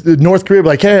 hey, or North Korea,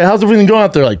 like, hey, how's everything going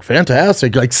out there? Like,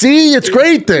 fantastic. Like, see, it's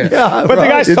great there. Yeah, But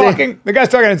right. the guy's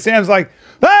talking, and Sam's like,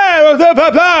 hey, blah,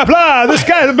 blah, blah, blah, this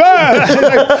guy's blah. He's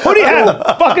like, who do you have?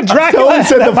 Fucking Dracula? Someone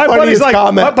said the my buddy's funniest like,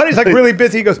 comment. My buddy's like really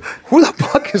busy. He goes, who the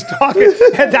fuck is talking?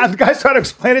 And the guy's trying to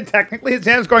explain it technically, and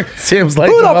Sam's going, Sam's who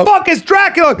lighting the up. fuck is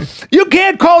Dracula? You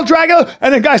can't call Dracula.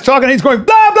 And the guy's talking, and he's going,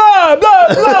 blah, blah, blah,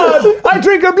 blah. I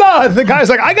drink your blood. And the guy's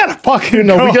like, I gotta fucking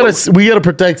No, go. we gotta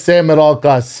protect Sam at all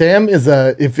costs. Sam is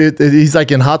he's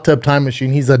like in Hot Tub Time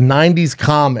Machine. He's a '90s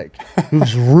comic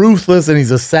who's ruthless and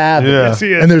he's a savage. Yeah. Yes,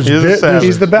 he is. And there's He is a there's- savage.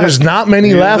 He's the best. There's not many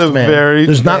He is left, a man. very-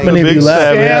 There's not a many of big you left.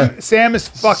 savage. Yeah. Sam is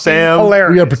fucking Sam.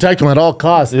 hilarious. We gotta protect him at all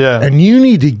costs. Yeah. And you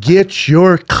need to get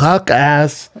your cuck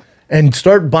ass and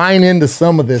start buying into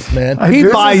some of this, man. He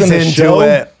This buys isn't a into show.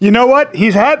 it. You know what?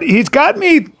 He's got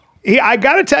me. I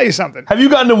got to tell you something. Have you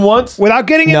gotten them once? Without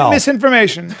getting into No.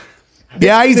 misinformation,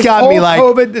 Yeah, he's this got whole me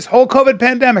like, this whole COVID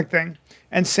pandemic thing,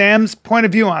 and Sam's point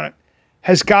of view on it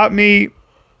has got me.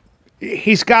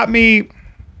 He's got me.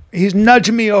 He's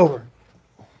nudging me over.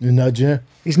 You nudge you.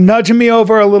 He's nudging me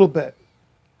over a little bit.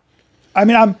 I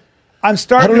mean, I'm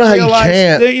starting I don't know to how you realize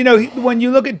can't. that, you know, when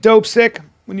you look at Dope Sick,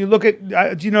 when you look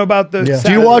at, do you know about the? Yeah.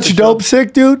 do you watch Dope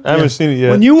Sick, dude? I haven't seen it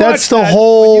yet. When you That's watch the that, when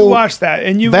whole you watch that,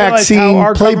 and you realize how vaccine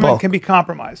our playbook. government can be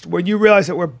compromised, where you realize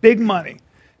that where big money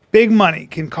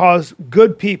can cause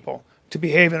good people to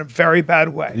behave in a very bad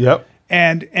way. Yep.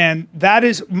 And that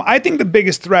is, I think, the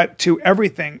biggest threat to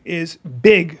everything is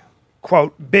big,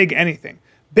 quote, big anything,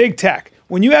 big tech.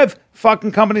 when you have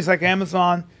fucking companies like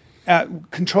Amazon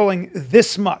controlling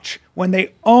this much, when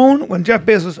Jeff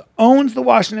Bezos owns the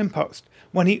Washington Post,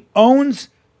 when he owns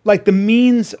like the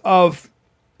means of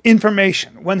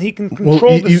information, when he can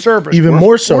control the servers, even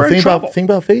more so. we're in Think trouble.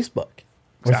 about Facebook.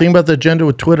 Or think about the agenda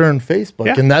with Twitter and Facebook,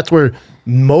 Yeah. and that's where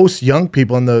most young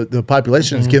people in the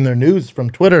population is getting their news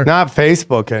from Twitter. Not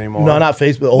Facebook anymore. No, not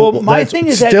Facebook. Well, my that's thing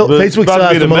is that- still But it's Facebook about still to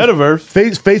has be the the most,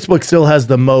 Facebook still has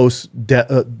the most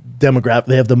demographic.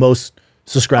 They have the most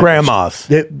subscribers. Grandmas.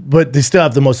 But they still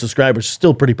have the most subscribers.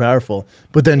 Still pretty powerful.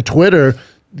 But then Twitter,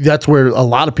 that's where a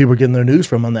lot of people are getting their news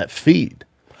from on that feed.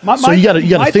 So you got to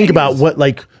my think thing about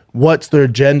is- what's their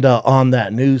agenda on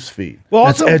that news feed. Well,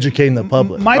 that's also, educating the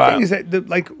public. My thing is that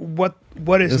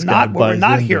what is This guy not what we're buys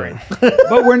not into hearing,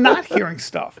 but we're not hearing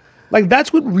stuff. Like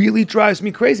that's what really drives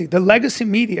me crazy. The legacy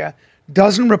media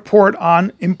doesn't report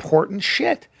on important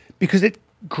shit because it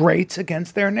grates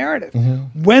against their narrative.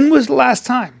 Mm-hmm. When was the last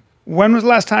time? When was the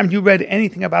last time you read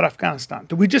anything about Afghanistan?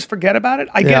 Did we just forget about it?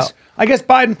 I guess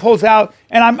Biden pulls out,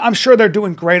 and I'm sure they're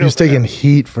doing great. He was over there. taking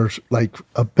heat for like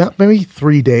about maybe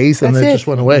 3 days, and That's then it it. just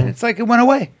went away. It's like it went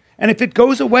away. And if it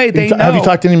goes away, they know. Have you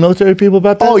talked to any military people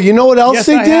about that? Oh, you know what else Yes,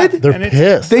 they I have. did? They're And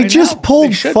pissed. They I just know. pulled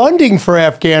They should. funding for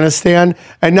Afghanistan,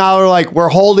 and now they're like, we're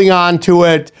holding on to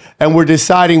it, and we're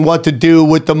deciding what to do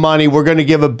with the money. We're going to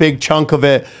give a big chunk of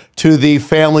it to the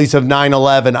families of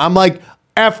 9/11. I'm like,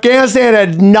 Afghanistan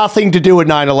had nothing to do with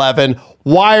 9/11.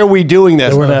 Why are we doing this?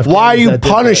 There weren't Afghans Why are you that did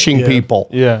that. punishing Yeah. people?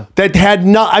 Yeah. That had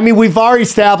no. I mean, we've already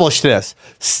established this.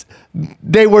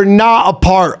 They were not a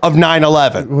part of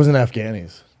 9/11, It wasn't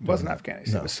Afghanis. It wasn't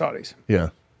Afghanistan. It was Saudis. Yeah,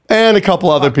 and a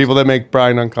couple other people that make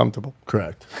Brian uncomfortable.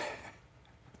 correct.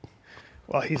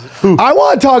 Well, he's I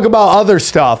want to talk about other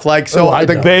stuff. Like, so I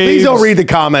don't. please don't read the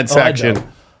comment section. don't.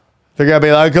 They're going to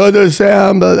be like,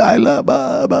 understand, but I love,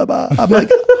 blah, blah, blah. I'm like,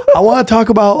 I want to talk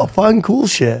about fun, cool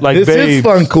shit. Like This is babes.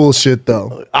 fun, cool shit,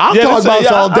 though. I'll Yeah, talk this- about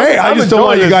this yeah, all day. I I'm just don't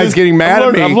want you enjoying guys this. getting mad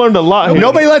at me. I've learned a lot here.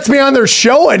 Nobody lets me on their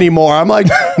show anymore. I'm like,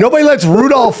 nobody lets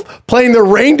Rudolph playing the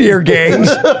reindeer games.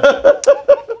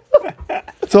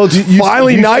 So it's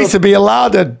finally you nice still- to be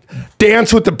allowed to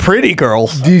dance with the pretty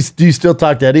girls Do you still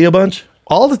talk to Eddie a bunch?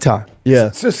 all the time.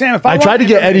 Yeah. So Sam, if I I tried to want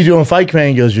get Eddie information- doing fight command.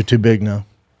 He goes, "You're too big now.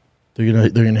 They're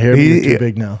gonna hear me. You're too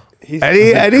big now."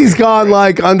 Eddie's gone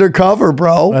like undercover,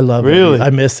 bro. I love Really? Eddie. I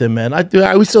miss him, man.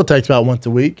 We still text about once a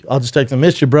week. I'll just text him,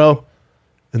 "Miss you, bro,"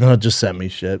 and then he'll just send me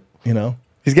shit. You know?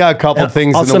 He's got a couple And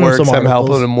things I'll in the send him works some I'm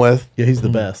helping articles. him with. Yeah, he's the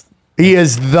best. He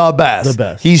is the best. The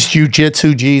best. He's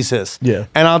jujitsu Jesus. Yeah.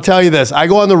 And I'll tell you this: I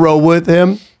go on the road with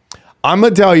him. I'm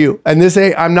gonna tell you, and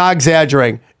I'm not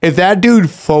exaggerating. If that dude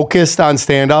focused on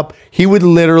stand up, he would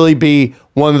literally be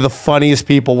one of the funniest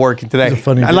people working today. He's a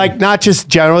funny and dude. like not just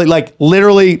generally, like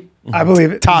literally I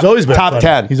believe it. top He's always been top funny.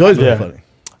 10. He's always been Yeah. funny.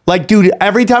 Like, dude,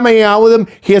 every time I hang out with him,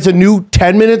 he has a new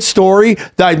 10-minute story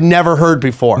that I've never heard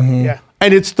before. Yeah.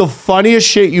 And it's the funniest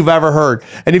shit you've ever heard.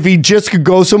 And if he just could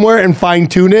go somewhere and fine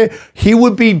tune it, he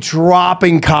would be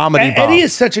dropping comedy And bombs. Eddie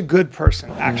is such a good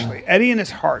person, actually. Eddie in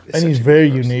his heart is And such he's a good very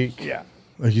person. unique. Yeah.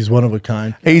 Like he's one of a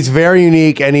kind. He's very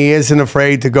unique, and he isn't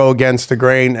afraid to go against the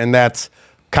grain. And that's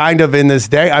kind of in this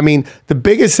day. I mean, the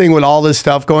biggest thing with all this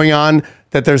stuff going on,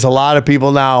 that there's a lot of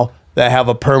people now that have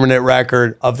a permanent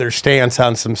record of their stance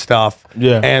on some stuff.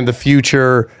 Yeah. And the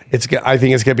future, I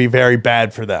think it's going to be very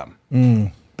bad for them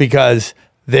because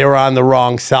they were on the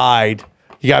wrong side.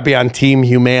 You got to be on team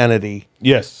humanity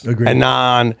Yes. Agreed. and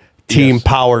not on team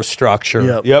power structure.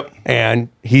 Yep. Yep. And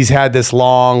he's had this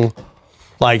long,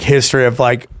 like, history of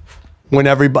like when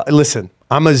everybody listen.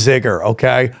 I'm a zigger,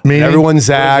 okay? Meaning? Everyone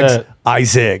zags, that? I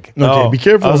zig. Okay, be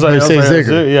careful I was when like, you I was say like,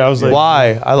 zigger. Yeah, I was like,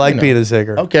 Why? I like being a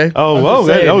zigger. Okay. Oh, I'm whoa,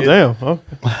 just saying, oh, dude. damn.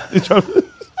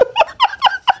 Oh.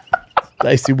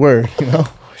 Dicey word, you know.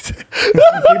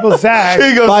 People zag.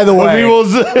 He goes, By the when way- people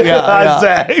zag, Yeah, I yeah.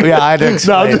 zag. Yeah, I had to No,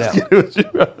 explain I'm just that. kidding with you,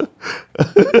 bro.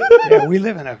 Yeah,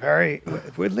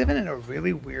 we're living in a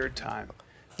really weird time.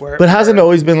 But hasn't it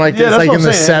always been like Yeah, this? that's Like what in the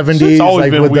I'm saying. Shit's 70s, always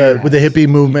like been with weird. the hippie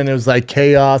movement, it was like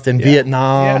chaos in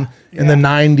Vietnam. Yeah, In the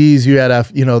 90s, you had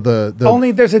the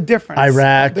only there's a difference.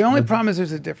 Iraq. The only problem is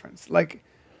there's a difference. Like,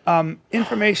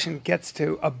 information gets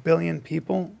to a billion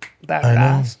people that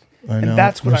fast. I know. And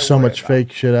that's what There's I so worry much about.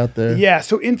 fake shit out there. Yeah,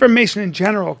 so information in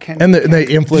general can And they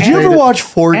infiltrate. Did you ever watch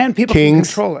Four and people Kings? can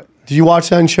control it. Did you watch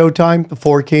that on Showtime, The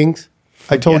Four Kings?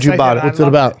 I told Yes, you I about did. it. I What's it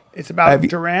loved about? It's about Have you-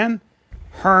 Duran,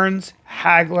 Hearns,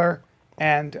 Hagler,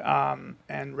 and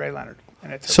Ray Leonard.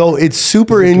 And it's So it's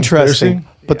super interesting,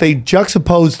 conspiracy? but they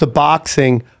juxtaposed the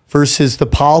boxing versus the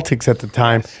politics at the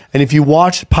time. And if you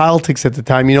watch politics at the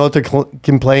time, you know what they're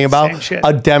complaining about? Same shit.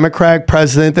 A Democratic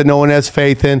president that no one has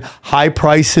faith in, high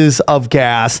prices of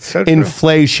gas, So true.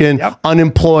 inflation, Yep.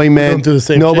 unemployment, Don't do the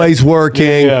same nobody's shit.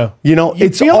 working. Yeah. You know, You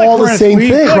it's feel like all we're the in a- same we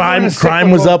thing. feel like we're in a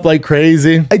Crime was cyclical- up like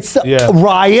crazy. It's Yeah.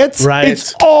 riots. Riots.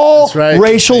 It's all That's right.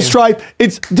 racial strife.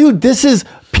 It's dude. This is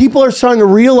people are starting to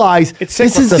realize It's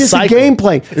this cyclical. is It's a just a cycle. game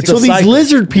plan. It's So a these cycle.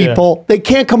 lizard people, they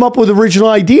can't come up with original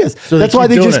ideas. So That's why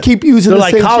they doing just it. keep using They're the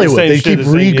like same Hollywood. shit. They Same keep shit,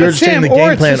 the same shit. regurgitating Sam, the or game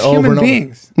it's plan just over human and over.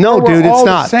 beings. No, Or we're dude, it's all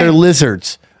the not. same. They're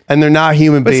lizards, and they're not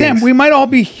human But beings. Sam, we might all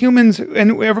be humans,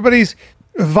 and everybody's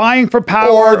vying for power.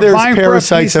 or there's vying for a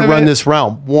parasites piece that of run it. this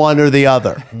realm, one or the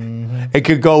other. It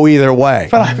could go either way.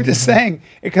 But I'm just saying,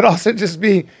 it could also just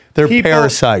be They're people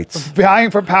parasites.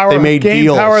 vying for power. They made gain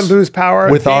deals power, lose power,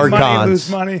 with gain money, archons. lose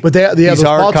money. But yeah, These those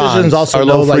archons politicians also are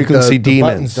know like low-frequency the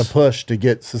buttons demons. to push to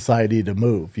get society to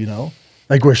move. You know,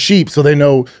 like we're sheep, so they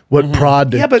know what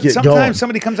prod to yeah, but get sometimes going.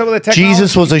 somebody comes up with a technology.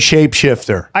 Jesus was a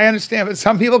shapeshifter. I understand, but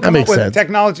some people come up makes with sense.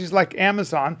 technologies like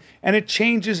Amazon, and it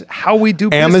changes how we do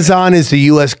business. Amazon is the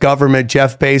U.S. government.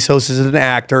 Jeff Bezos is an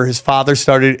actor. His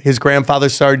grandfather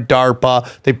started DARPA.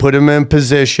 They put him in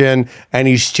position, and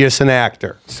he's just an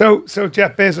actor. So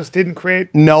Jeff Bezos didn't create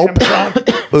Nope. Amazon.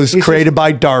 It was He's created just-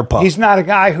 by DARPA. He's not a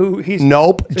guy who he's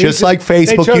Nope. he's Just like they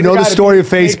Facebook. chose You know a the guy to story be- of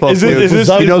Facebook. Is it- dude. is this-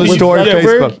 you know the is story of Zuckerberg?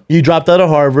 Facebook. He dropped out of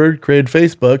Harvard, created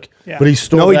Facebook, Yeah. but he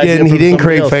stole. No, he that idea didn't. He from didn't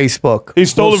somebody create else. Facebook. He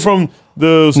stole it from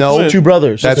the No. Two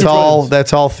brothers. That's Two all. brothers.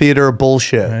 That's all theater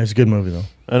bullshit. Yeah, it's a good movie though.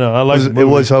 I know. I like It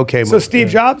was okay. So movie. Steve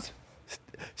Jobs.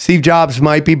 Steve Jobs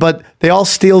might be, but they all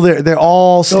steal their. They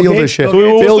all steal their Gates? shit. Bill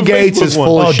Gates? Bill What's the Gates Facebook is one?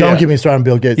 full Oh, of shit. don't get me started on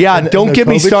Bill Gates. Yeah, And don't the get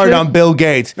me COVID started shit? on Bill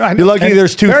Gates. No, I know. You're lucky And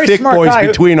there's two very thick smart boys guy who-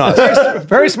 between us.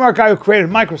 Very smart guy who created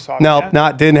Microsoft. No,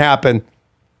 yeah? didn't happen.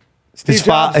 Steve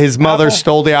Jobs, His mother Apple.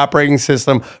 stole the operating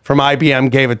system from IBM,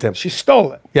 gave it to him. She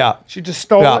stole it. Yeah. She just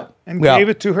stole Yeah. it and Yeah. gave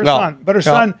it to her Yeah. son. But her Yeah.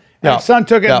 son, Yeah. her son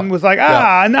took it Yeah. and was like,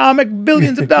 Yeah. now I make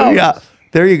billions of dollars. Yeah,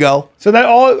 there you go. So that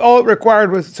all it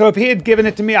required was, so if he had given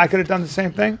it to me, I could have done the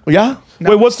same thing. Yeah.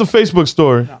 Wait, what's the Facebook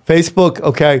story? Facebook,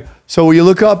 okay. So will you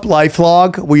look up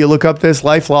LifeLog? Will you look up this?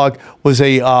 LifeLog was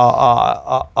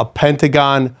a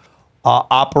Pentagon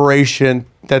operation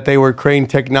that they were creating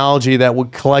technology that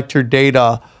would collect your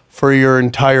data for your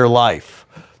entire life.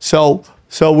 So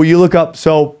will you look up?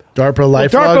 So DARPA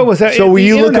life. DARPA was a, So will the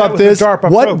you look internet up was a this? DARPA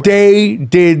What program. day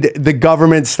did the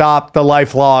government stop the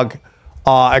LifeLog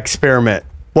experiment?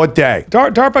 What day?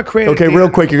 DARPA created. Okay, the real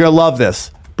internet. quick, you're gonna love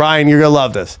this. Brian, you're gonna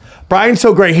love this. Brian's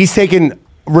so great. He's taking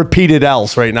repeated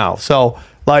L's right now. So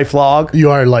LifeLog.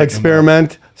 You are liking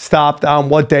experiment stopped on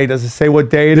what day? Does it say what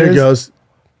day it is? There it goes.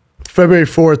 February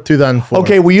 4th, 2004.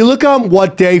 Okay, will you look on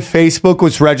what day Facebook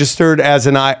was registered as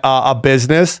a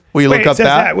business? Will you Wait, look it up says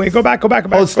that? Wait, go back.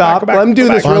 Oh, stop. Let him do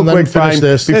this Hold real on, let me quick, finish Brian,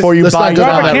 this. before you Let's buy not go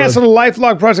your down DARPA that road. canceled the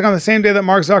LifeLog project on the same day that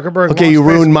Mark Zuckerberg. Okay, launched you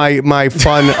ruined Facebook. my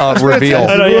fun reveal.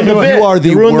 I know, you ruined the You are the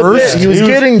You ruined the worst. bit. He was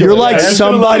getting to You're it. like It's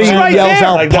somebody who right yells there.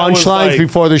 out Like, that was punchlines like-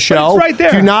 before the show. right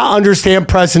there. Do you not understand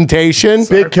presentation?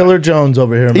 Big Killer Jones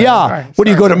over here, man. Yeah. Sorry, What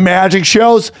do you go to magic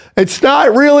shows? It's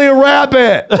not really a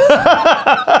rabbit.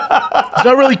 It's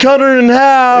not really cut her in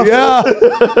half. Yeah.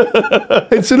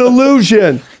 It's an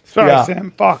illusion. Sorry, Yeah.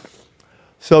 Sam. Fuck.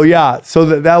 So yeah. So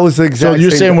that was the exact. So you're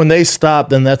same saying thing. when they stopped,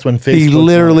 then that's when Facebook. He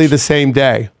literally launched. the same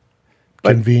day.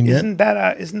 But Convenient. Isn't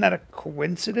that a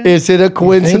coincidence? Is it a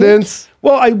coincidence?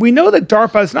 Well, we know that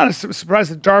DARPA, it's not a surprise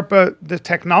that DARPA, the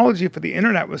technology for the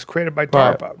internet was created by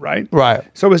DARPA, right? Right.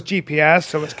 So was GPS,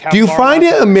 so was Do you find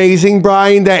it amazing,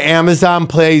 Brian, that Amazon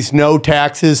pays no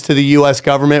taxes to the U.S.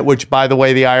 government, which, by the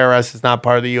way, the IRS is not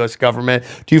part of the U.S. government?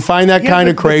 Do you find that kind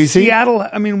of crazy? Seattle,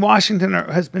 Washington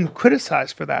has been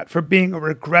criticized for that, for being a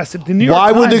regressive. The New York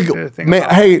Why would Times did a the thing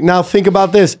about it. hey now think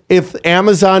about this? If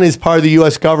Amazon is part of the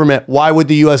U.S. government, why would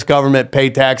the U.S. government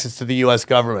pay taxes to the U.S.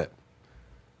 government?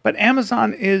 But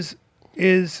Amazon is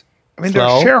there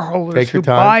Slow. are shareholders Take who your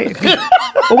time. buy.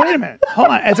 Well, wait a minute. Hold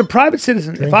on. As a private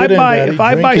citizen, if I it in, buy Daddy. if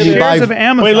I Drink buy it in. shares Buy- of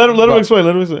Amazon, Wait, let him explain.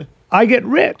 Let him explain. I get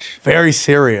rich. Very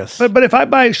serious. But if I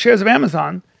buy shares of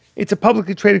Amazon, it's a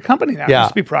publicly traded company now. It Yeah. used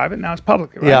to be private, now it's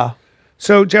public, right? Yeah.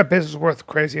 So Jeff Bezos is worth a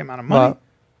crazy amount of money, Well-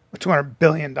 $200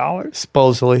 billion.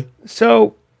 Supposedly.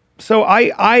 So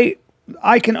I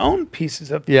can own pieces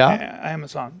of Yeah.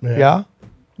 Amazon. Yeah.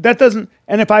 That doesn't,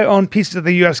 and if I own pieces of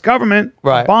the U.S. government, a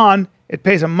Right. bond, it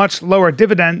pays a much lower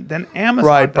dividend than Amazon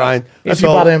Right, does. Brian. If So-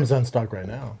 you bought Amazon stock right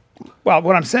now. Well,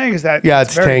 what I'm saying is that Yeah, it's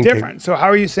it's very tanking. different. So how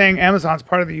are you saying Amazon's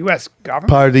part of the U.S. government?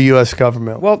 Part of the U.S.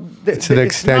 government. Well, it's an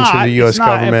extension of not. the U.S. It's not.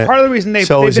 And government. part of the reason they've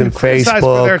is been in criticized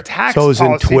Facebook. for their tax So is in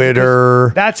policy Twitter.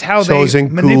 because that's how so they is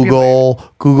in manipulate.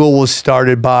 Google. Google was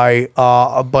started by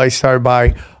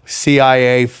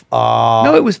CIA.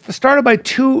 No, it was started by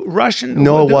two Russian.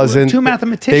 No, it wasn't. Two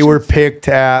mathematicians. They were picked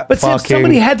at But Sam, fucking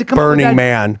somebody had to come up with Burning that-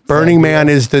 Man. Burning Man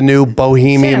is the new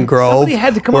Bohemian Sam, Grove, somebody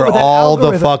had to come up where with that all the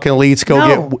algorithm. fucking elites go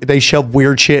No. get. They shove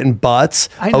weird shit in butts.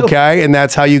 I know. Okay, and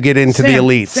that's how you get into the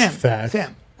elites.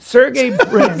 Sam. Sergey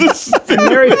Brin and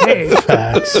Mary Page.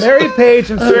 Mary Page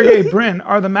and Sergey Brin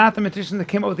are the mathematicians that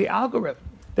came up with the algorithm.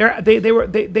 They You're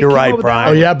came right, up with Brian.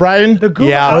 Oh yeah, Brian. The Google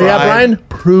Yeah, Oh yeah, Brian. Brian.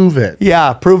 Prove it.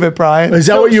 Yeah, prove it, Brian. Is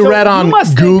that what you read on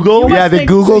must think- Google? you must Yeah, did think-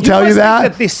 Google you tell you must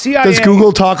think that? the CIA, Does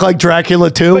Google talk like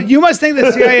Dracula too? But you must think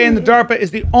that CIA and the DARPA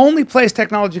is the only place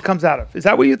technology comes out of. Is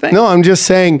that what you think? No, I'm just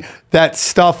saying that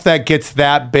stuff that gets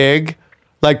that big,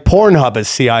 like Pornhub is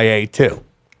CIA too.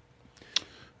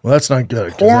 Well, that's not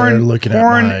good. 'Cause they're looking at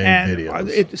my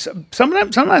videos.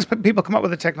 Sometimes people come up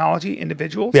with the technology,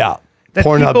 individuals. Yeah. That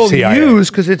Pornhub people CIA. use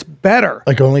because it's better.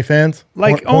 Like OnlyFans.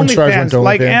 Like Porn stars went OnlyFans, to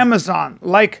like OnlyFans? Amazon,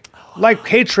 like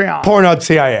Patreon. Pornhub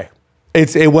CIA.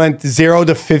 It went 0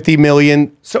 to 50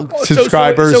 million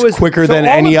subscribers quicker than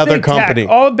all any the other big tech, company.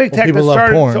 all the big tech people that love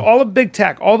started. porn. So all the big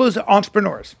tech, all those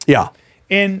entrepreneurs Yeah,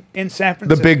 in San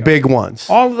the Francisco, big ones.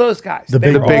 all of those guys, The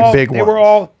they big- were big, all, big They were ones.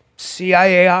 all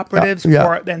CIA operatives. Yeah.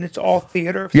 Or then it's all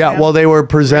theater. Yeah, Sam. well, they were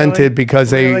presented Really?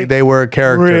 because Really? they were a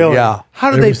character. Really? Yeah. How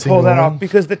did Every they single pull that one? off?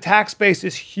 Because the tax base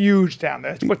is huge down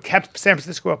there. It's what kept San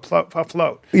Francisco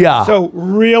afloat. Yeah. So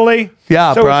really?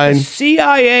 Yeah, so Brian. The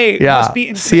CIA Yeah, must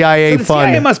be CIA so the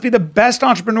CIA fund. must be the best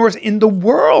entrepreneurs in the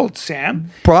world,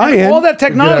 Sam. Brian. And all that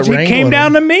technology Good at came wrangling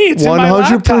down to me. It's in my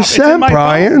laptop. It's in 100%, my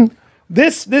Brian. phone.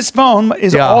 This phone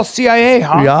is Yeah. all CIA,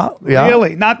 huh? Yeah.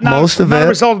 Really? Not Most of not it. a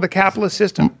result of the capitalist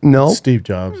system. No, Steve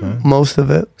Jobs, huh? most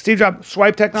of it. Steve Jobs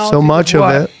swipe technology. So much was of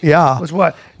what? it. Yeah. Was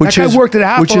what? Which That guy is worked at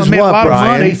Apple which is and made what, a lot Brian?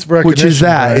 of money. Face Which is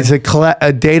that? recognition, It's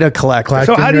a data collector.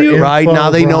 So how do you- Right, now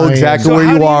they know exactly So where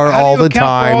how you do are how do all you the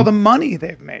account for all time. the money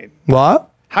they've made? What?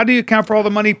 How do you account for all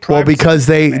the money? Well, private because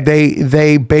sector's made?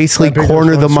 they basically Like,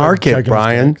 corner the phones start market, checking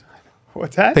Brian. his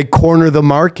What's that? They corner the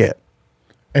market.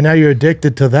 And now you're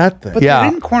addicted to that thing. But Yeah. they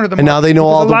didn't corner the And now market they know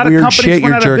because all a the lot of weird companies shit went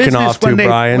you're out of jerking business off to, when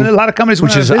Brian. a lot of companies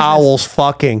went Which out of is business. owls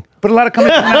fucking. But a lot of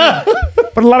companies went out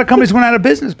but a lot of companies went out of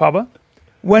business, Papa.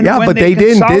 When they didn't, did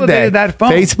they? consolidated that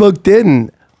phone. Facebook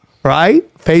didn't, right?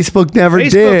 Facebook never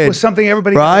Facebook did. was something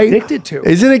everybody got right? addicted to.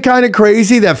 Isn't it kind of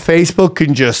crazy that Facebook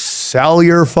can just sell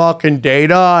your fucking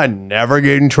data and never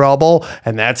get in trouble?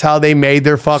 And that's how they made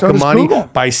their fucking does money, Google.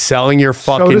 by selling your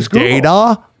fucking does Google.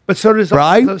 data. But so does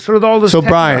Right? So do all those So tech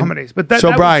Brian, companies. But that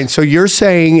Brian, was, so you're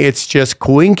saying it's just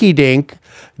coinky dink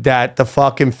that the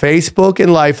fucking Facebook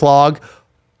and LifeLog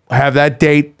have that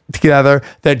date together,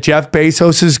 that Jeff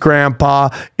Bezos' grandpa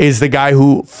is the guy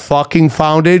who fucking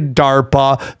founded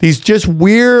DARPA. These just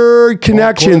weird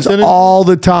connections coincidence? all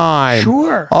the time.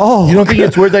 Sure. Oh, You don't think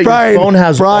it's weird that Brian, your phone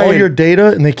has all Brian. your data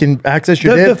and they can access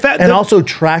your The- data the fa- and the- also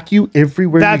track you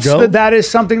everywhere you go? that is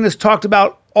something that's talked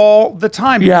about all the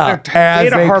time. Yeah, They're as they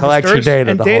collect your harvesters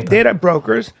data and the whole time. data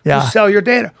brokers Yeah. who sell your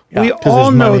data. We 'Cause all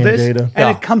there's know money in this, data. and Yeah.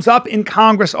 it comes up in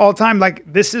Congress all the time. Like,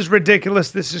 this is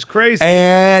ridiculous. This is crazy.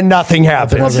 And nothing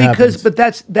happens. Well, Nothing because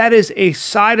happens. that is a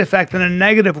side effect and a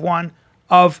negative one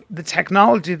of the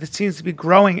technology that seems to be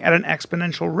growing at an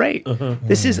exponential rate.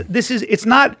 This is it's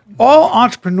not all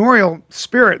entrepreneurial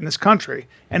spirit in this country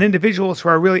and individuals who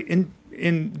are really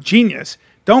in genius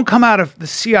don't come out of the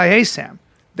CIA, Sam.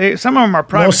 Some of them are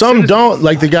private. No, some citizens. don't.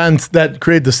 Like the guy that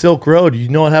created the Silk Road. You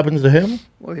know what happens to him?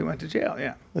 Well, he went to jail,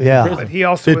 yeah. Yeah. But he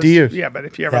also 50 was, years. Yeah, but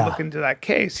if you ever Yeah. look into that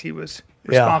case, he was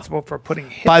Yeah. responsible for putting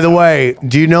hits. By the way,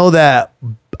 do you know that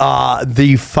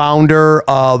the founder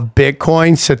of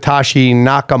Bitcoin, Satoshi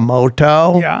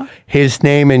Nakamoto, Yeah. his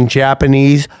name in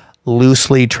Japanese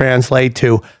loosely translate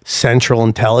to Central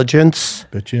Intelligence?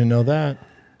 Bet you didn't know that.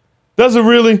 Does it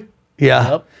really?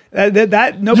 Yeah.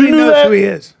 that nobody knew knows that? who he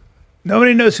is.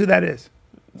 Nobody knows who that is.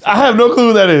 I have no clue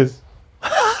who that is.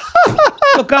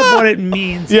 Look up what it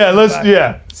means. Yeah,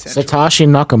 yeah. Satoshi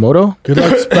Nakamoto. Good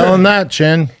luck spelling that,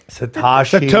 Chin.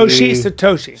 Satoshi.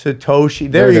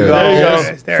 Satoshi. There you go. There you go.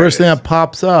 There it is. First thing that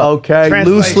pops up. Okay.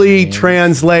 Translation. Loosely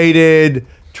translated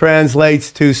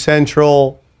translates to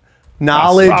central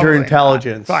knowledge or Probably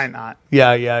intelligence. Not. Probably not.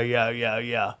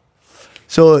 Yeah.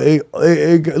 So it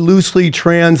loosely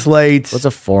translates. It's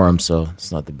a forum, so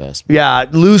it's not the best. Yeah,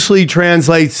 loosely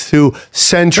translates to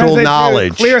central Translates to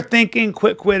knowledge. Clear thinking,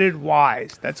 quick-witted,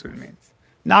 wise. That's what it means.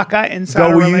 Naka, So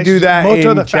insider will you do that relations,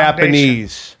 Moto, in the foundation.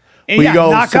 Japanese? We yeah,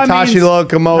 go Naka Satoshi means-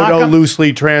 Nakamoto Naka-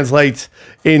 loosely translates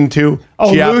into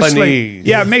Japanese. Loosely.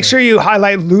 Yeah, make sure you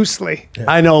highlight loosely.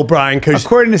 I know, Brian, because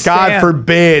According to God Sam.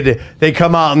 forbid they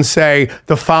come out and say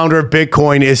the founder of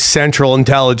Bitcoin is Central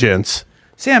Intelligence.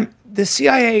 Sam, the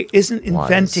CIA isn't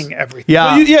inventing everything.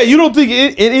 Yeah. You don't think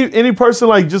any person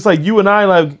like just like you and I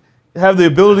like have the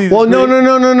ability to Well, no.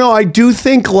 create- I do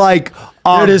think like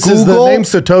There it is. Is the Google name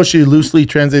Satoshi loosely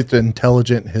translates to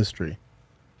intelligent history.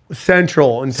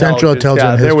 Central Intelligence. Central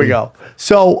Intelligent There we History. go.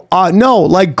 So no,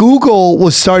 like Google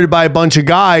was started by a bunch of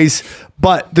guys,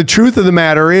 but the truth of the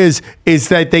matter is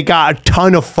that they got a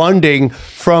ton of funding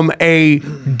from a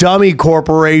dummy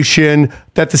corporation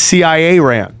that the CIA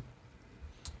ran.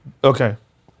 Okay.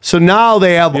 So now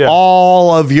they have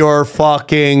all of your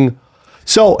fucking.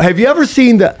 So have you ever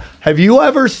seen the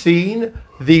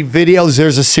videos?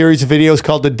 There's a series of videos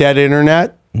called The Dead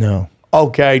Internet. No.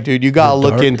 Okay, dude, you gotta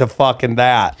look dark. into fucking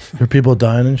that. Are people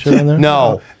dying and shit on there?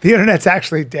 No, The internet's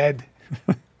actually dead.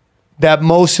 that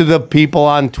most of the people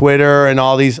on Twitter and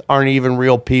all these aren't even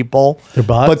real people. They're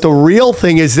bots? But the real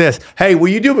thing is this. Hey, will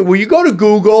you go to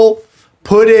Google,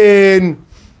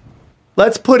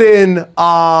 let's put in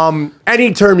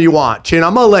any term you want. Chin,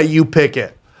 I'm gonna let you pick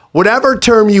it. Whatever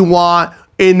term you want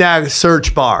in that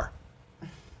search bar.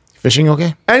 Fishing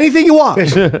okay? Anything you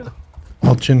want.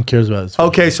 All Chin cares about is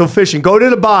Okay, so fishing. Go to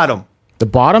the bottom. The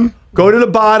bottom? Go to the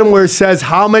bottom where it says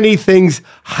how many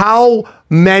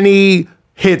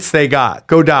hits they got.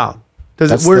 Go down. Where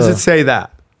does it say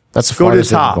that? That's the Go to the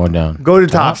farthest top. going down. Go to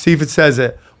the top. See if it says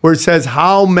it. Where it says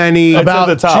how many. About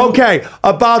the top. Okay,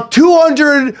 about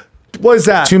 200. What is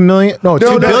that? 2 million? No,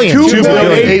 2 billion. 2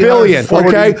 billion. 8 billion. 840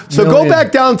 Okay, so go million.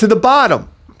 back down to the bottom.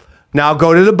 Now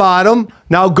go to the bottom.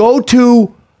 Now go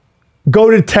to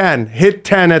 10. Hit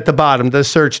 10 at the bottom. The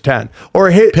search 10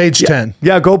 or hit Page 10.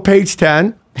 Yeah, go page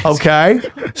 10. Okay,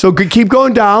 so keep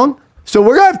going down. So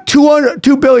we're gonna have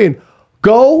 2 billion.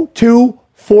 Go to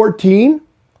 14.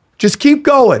 Just keep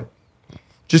going.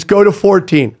 Just go to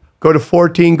 14. Go to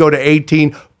 14. Go to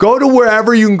 18. Go to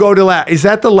wherever you can go to last. Is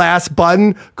that the last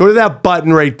button? Go to that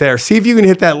button right there. See if you can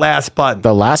hit that last button.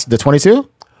 The 22?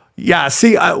 Yeah.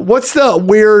 See, what's the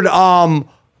weird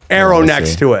arrow me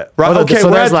next see. to it? Right. Oh, Okay, so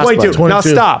we're there's at last 22. button. Now 22.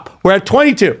 stop. We're at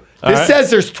 22. This right. says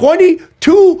there's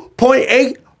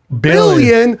 22.8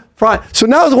 billion. So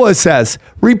now what it says.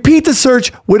 Repeat the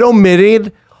search with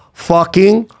omitted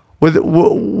fucking with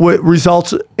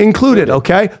results included.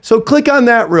 Okay. So click on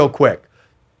that real quick.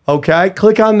 Okay.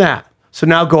 Click on that. So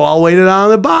now go all the way down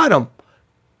to the bottom.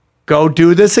 Go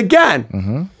do this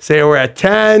again. Say we're at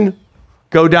 10.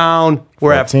 Go down.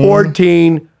 We're 14. at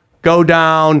 14. Go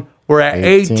down. We're at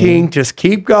 18. Just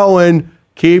keep going.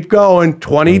 Keep going.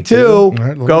 22. All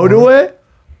right, Go to it.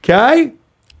 Okay.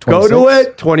 Go to 26.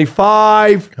 it.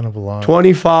 25. Kind of a lot.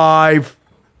 25.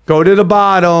 Go to the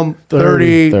bottom.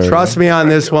 30. 30. Trust me on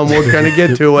this one. We're going to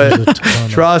get to There's a it. ton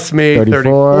of- Trust me. 34.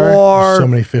 34. So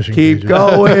many fishing Keep pages.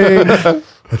 going.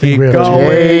 I think Keep we're at going.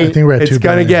 I think we're at It's 2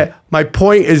 going to billion. get, my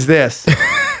point is this.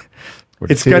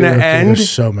 It's going to end. There's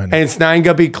so many. And it's not going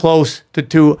to be close to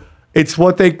 2. It's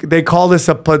what they call this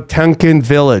a Potemkin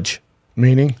village,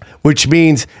 Meaning? which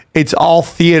means it's all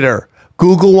theater.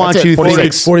 Google wants That's it, you to think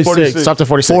 46. it's 46. Stop to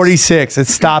 46. 46. It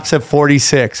stops at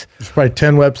 46. There's probably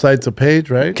 10 websites a page,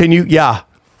 right? Can you? Yeah.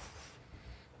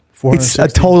 It's a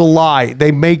 460. total lie.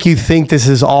 They make you think this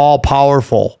is all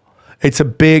powerful. It's a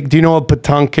big. Do you know what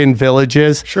Potemkin village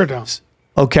is? Sure don't.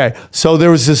 Okay, so there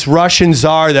was this Russian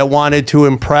czar that wanted to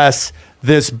impress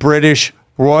this British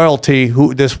royalty,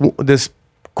 who this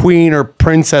queen or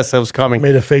princess that was coming.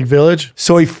 Made a fake village.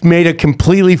 So he made a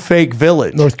completely fake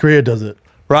village, North Korea does it.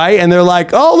 right? And they're like,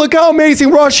 "Oh, look how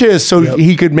amazing Russia is!" So Yep.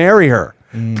 he could marry her.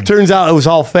 Turns out it was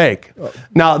all fake.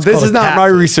 Now this called is a not my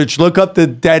catfish. research. Look up the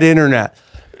dead internet.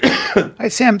 Hey,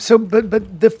 Sam, so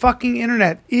but the fucking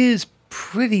internet is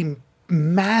pretty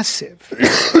massive.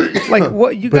 Like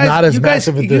what you But guys not as you guys-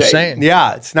 massive as you they're guys- saying.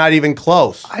 Yeah, it's not even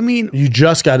close. I mean, You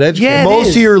just got educated. Yeah, it Most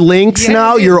is. of your links Yeah,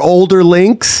 now, it your is. older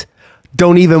links,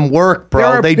 don't even work, there bro.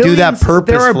 are They do that billions- There are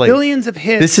purposefully. billions of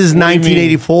hits. This is do you mean?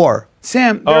 1984.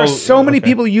 Sam, there Oh, are so many okay.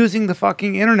 people using the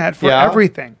fucking internet for Yeah.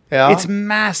 everything. Yeah. It's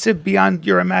massive beyond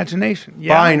your imagination.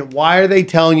 Yeah. Fine. Why are they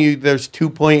telling you there's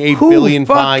 2.8 Who billion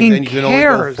fines fucking and you can only go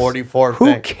cares? 44 Who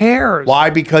things? cares?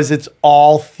 Why? Because it's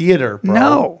all theater, bro.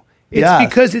 No. It's Yes.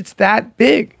 because it's that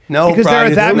big. No, because Brian, there are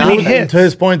it's that not. many To hits.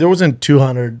 his point, there wasn't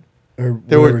 200 or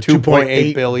There were whatever,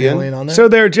 2.8 billion. on there. So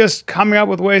they're just coming up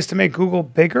with ways to make Google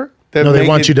bigger. no, they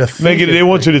want you to Make it. They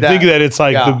want you to think That- that it's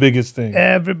like yeah. the biggest thing.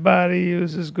 Everybody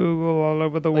uses Google all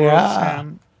over the world, Yeah.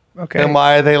 Sam. Okay. Then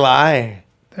why are they lying?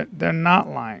 They're not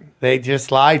lying. They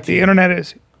just lied to The you. internet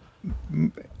is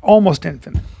almost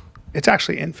infinite. It's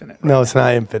actually infinite. Right? No, it's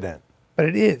not infinite. But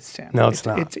it is, Sam. No, it's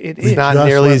not. It It's is. not Just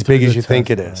nearly went as big through as the you think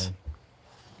it test, is.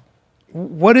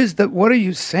 What are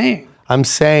you saying? I'm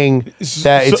saying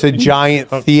that it's a giant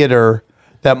theater,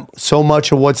 that so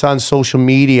much of what's on social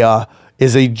media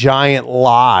is a giant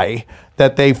lie,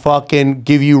 that they fucking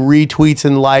give you retweets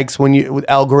and likes when you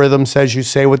algorithm says you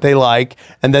say what they like,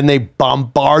 and then they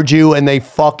bombard you and they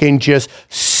fucking just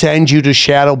send you to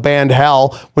shadow banned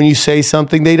hell when you say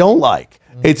something they don't like.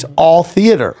 It's all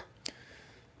theater.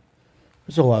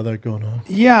 There's a lot of that going on.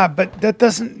 Yeah, but that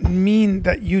doesn't mean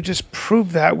that you just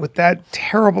proved that with that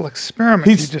terrible experiment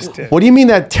you just did. What do you mean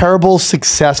that terrible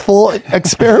successful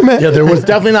experiment? Yeah, there was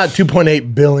definitely not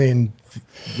 2.8 billion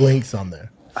links on there.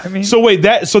 I mean, So wait,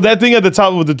 that thing at the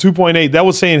top with the 2.8, that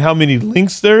was saying how many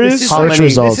links there this is? is How Search many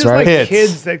results, this is right? like Hits.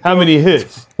 kids that How go- many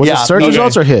hits? Was Yeah, it search okay.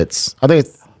 results or hits? I think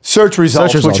it's Search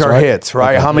results, Search which results, are right? hits,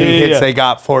 right? Okay. How many Yeah, hits yeah. they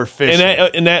got for fishing.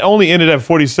 And that only ended at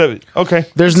 47. Okay.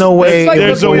 there's no way. like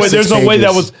There's no way. There's no way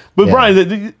that was. But Yeah.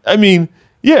 Brian, I mean,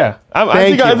 yeah. I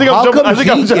think Thank I'm you. How jumping. come I think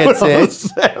I'm he jumping gets on it?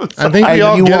 Sam. I think we And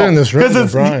all you get won't. in this room 'Cause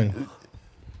with it's- Brian.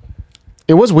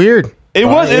 It was weird. It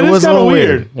was a kind of little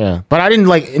weird. Yeah, but I didn't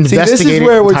like See, investigate this is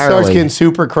where it it starts entirely. getting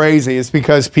super crazy. Is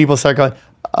because people start going,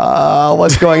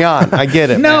 what's going on? I get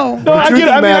it. No. man. No, The I truth get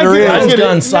it. of I the mean, I matter get it. I is- get it.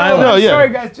 gone silent. No, yeah. Sorry,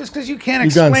 guys. Just because you can't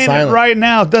You've gone explain it silent. right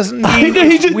now doesn't mean He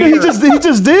it's just weird.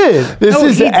 did. This No,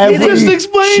 is he didn't. every He just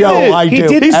explained show it. I He do.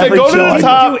 did- He said, Every go to show the I do.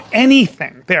 top. do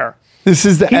anything there. This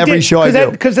is He every did, show I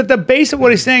do. Because at the base of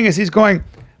what he's saying is he's going,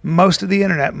 most of the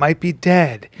internet might be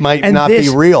dead. Might And not be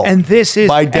real. And this is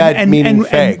By dead, meaning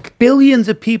fake. And billions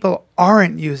of people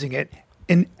aren't using it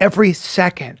in every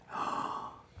second.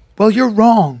 Well, you're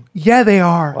wrong. Yeah, they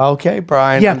are. Okay,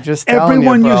 Brian. yeah, I'm just telling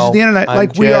everyone you, bro. uses the internet I'm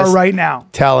like we are just right now.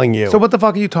 Telling you. So what the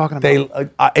fuck are you talking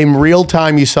about? They in real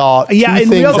time you saw Yeah, two in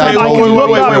things real time, I I told can you look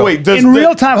were up. real. Wait, does in the-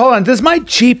 real time, hold on. Does my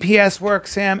GPS work,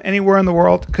 Sam, anywhere in the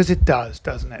world? Because it does,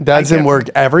 doesn't it? Doesn't I get- work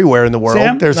everywhere in the world.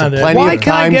 Sam? There's Not plenty Why of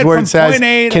can I times get where from it says point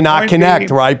A to cannot point connect,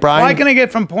 B? right, Brian? Why can I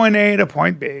get from point A to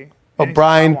point B? But Anytime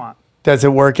Brian, I want? does it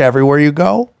work everywhere you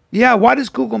go? Yeah. Why does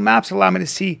Google Maps allow me to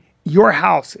see your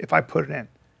house if I put it in?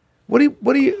 What do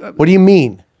you? What do you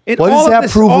mean? It- What all does that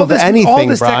this- prove all of this, anything, all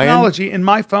this Brian? technology in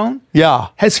my phone, Yeah.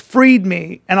 has freed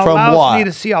me and From allows what? me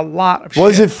to see a lot of shit. What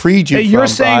does it freed you That You're from,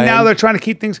 saying Brian? now they're trying to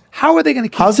keep things. How are they going to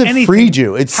keep? How's it anything? freed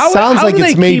you? It sounds how like do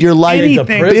it's they made keep your life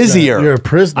anything? busier. You're a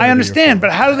prisoner. I to your understand, phone.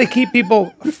 but how do they keep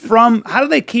people from? How do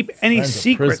they keep any Friends of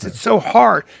secrets? prisoners. It's so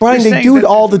hard. Brian, You're they saying do it that-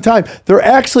 all the time. They're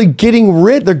actually getting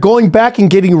rid, they're going back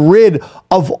and getting rid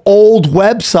of old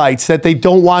websites that they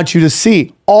don't want you to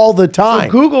see all the time.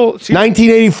 Google-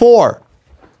 1984,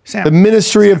 Sam, the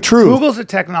Ministry of Truth. Google's a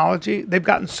technology. They've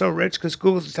gotten so rich because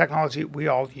Google's a technology we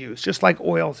all use, just like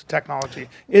oil's a technology.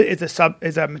 It's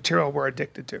a material we're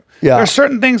addicted to. Yeah. There are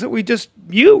certain things that we just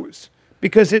use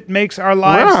because it makes our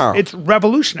lives. Wow. It's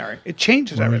revolutionary. It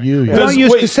changes everything. you- We yeah. don't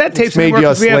use Wait, cassette tapes it's made anymore you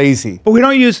 'cause we have- lazy. but we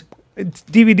don't use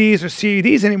DVDs or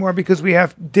CDs anymore because we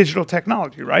have digital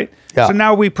technology, right? Yeah. So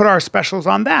now we put our specials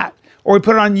on that, or we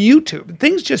put it on YouTube.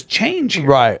 Things just change here.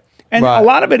 Right. And right. a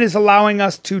lot of it is allowing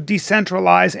us to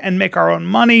decentralize and make our own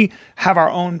money, have our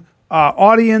own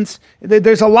audience.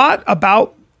 There's a lot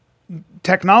about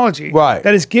technology Right.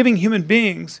 that is giving human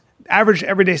beings, average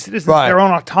everyday citizens, Right. their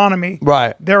own autonomy,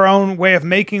 Right. their own way of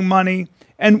making money.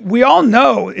 And we all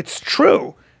know it's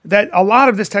true that a lot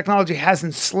of this technology has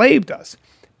enslaved us.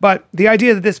 But the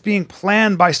idea that this being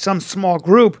planned by some small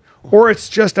group, or it's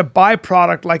just a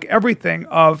byproduct like everything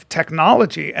of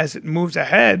technology as it moves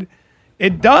ahead,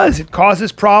 it does. It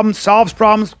causes problems, solves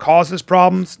problems, causes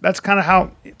problems. That's kind of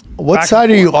how. What side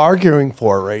are you arguing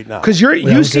for right now? Because you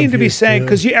I'm seem to be confused, saying, too.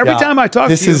 because every Yeah. time I talk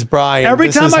This to you, is Brian. Every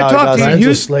This time is I how he talk does to it. you,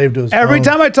 Brian's a slave to his every phone.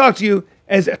 time I talk to you,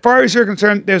 as far as you're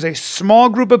concerned, there's a small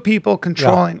group of people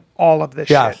controlling all of this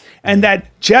Yes. shit, and that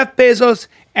Jeff Bezos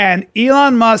and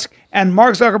Elon Musk and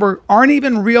Mark Zuckerberg aren't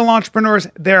even real entrepreneurs;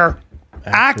 they're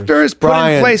actors put in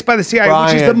Brian, place by the CIA,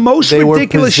 which is the Brian, most they were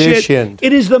ridiculous shit. positioned.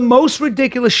 It is the most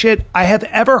ridiculous shit I have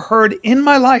ever heard in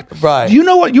my life. Right. Do you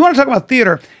know what? You want to talk about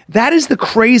theater? That is the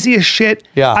craziest shit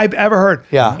Yeah. I've ever heard.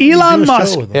 Yeah. Elon You do a show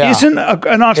Musk with them. isn't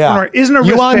an entrepreneur, isn't a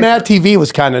You risk on taker. Mad TV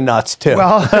was kind of nuts too.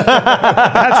 Well, that's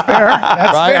fair.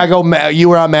 That's right? fair. I go, you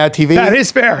were on Mad TV? That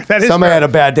is fair. That is Somebody fair. had a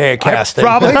bad day at casting.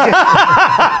 Probably.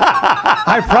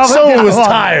 I probably Someone did was a lot.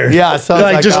 tired. Yeah, so it's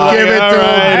Like, just oh, give it to all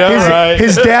right, him. all right.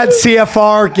 His dad's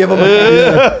CFR, give him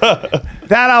a...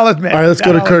 That I'll admit. All right, let's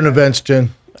go to current events,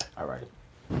 Jen.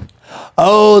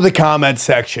 Oh, the comment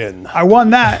section. I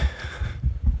won that.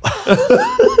 Won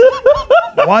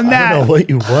I don't that. know what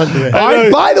you want.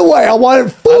 Man. By the way, I want it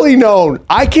fully known.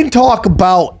 I can talk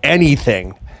about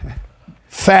anything.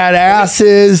 fat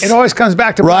asses. It always comes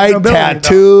back to black right nobility, though.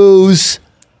 tattoos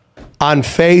on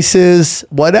faces,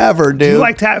 whatever, dude. Do you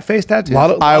like face tattoos?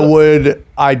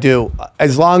 I do.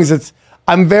 As long as it's,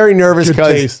 I'm very nervous Good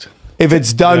because taste. if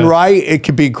it's done right, it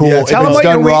could be cool. Yeah, if Tell 'em it's what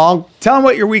your done wrong, Tell them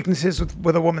what your weakness is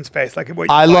with a woman's face. Like what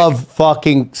you I like. love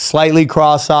fucking slightly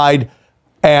cross-eyed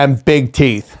and big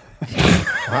teeth.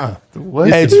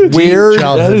 It's weird.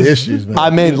 Childhood issues, man. I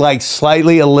mean, like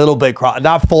slightly a little bit cross,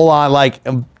 not full on like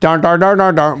darn,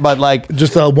 but like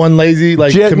Just one lazy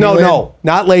like. chameleon? no,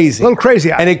 not lazy. A little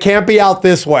crazy eye. And it can't be out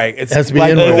this way. It has to be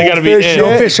inward. They gotta be in.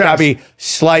 Goldfish Gotta eyes. be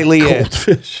slightly in.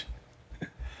 Goldfish.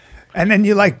 And then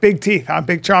you like big teeth, huh?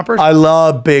 Big chompers. I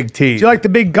love big teeth. Do you like the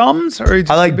big gums, or you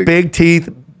just I like big teeth,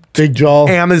 Big jaw.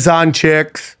 Amazon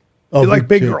chicks. Oh, You like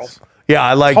big chicks. girls? Yeah,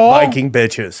 I like Tall? Viking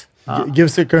bitches. Give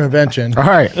us a convention. All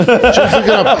right. Just looking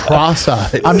up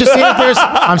cross-eyed. I'm just seeing if there's.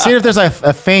 I'm seeing if there's a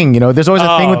thing. You know, there's always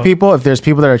a thing with people. If there's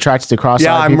people that are attracted to cross-eyed.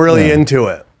 Yeah, I'm people, really yeah. into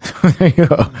it. There you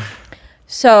go.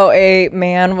 So a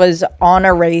man was on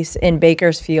a race in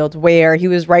Bakersfield where he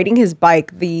was riding his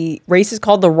bike. The race is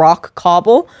called the Rock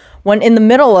Cobble. When in the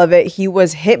middle of it, he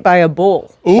was hit by a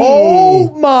bull. Oh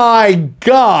my Did he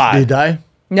God. die?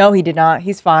 No, he did not.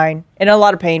 He's fine. In a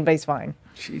lot of pain, but he's fine.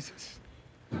 Jesus.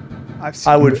 I've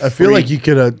seen I would I feel like you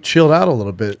could have chilled out a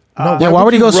little bit. No, Yeah, why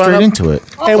would he go you run straight up- into it?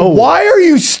 And why are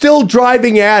you still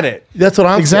driving at it? That's what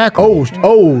I'm Exactly. saying.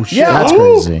 Oh shit. Yeah. That's Ooh.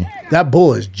 crazy. That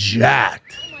bull is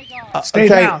jacked. Stay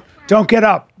okay. down. Don't get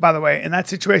up. By the way, in that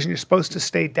situation, you're supposed to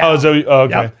stay down. Oh, so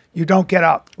okay. Yep. You don't get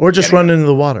up. Or just run into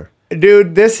the water.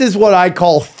 Dude, this is what I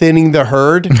call thinning the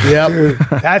herd. Yep.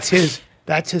 That's his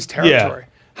territory.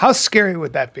 How scary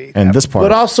would that be? And this part.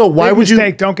 But also, why Big would you?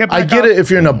 mistake. Don't get I back get up. it if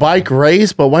you're in a bike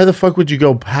race, but why the fuck would you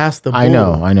go past the bull? I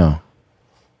know.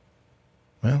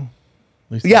 Well,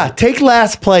 at least Yeah, take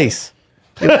last place.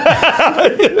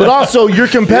 But also, your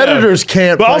competitors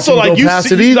can't. But also, fucking like go you past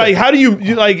see, it either. like how do you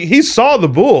like? He saw the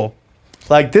bull.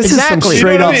 Like this is some Exactly. You know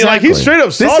straight what up. I mean? Like he straight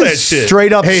up saw This that is shit.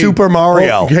 straight up Super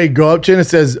Mario. Hey, go up, Chin. It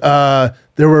says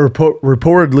there were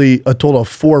reportedly a total of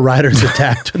 4 riders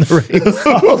attacked in the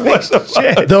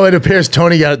race. Though it appears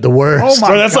Tony got it the worst. Oh my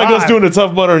Bro, that's like us God. doing a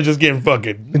tough mudder and just getting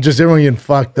fucking. And just everyone getting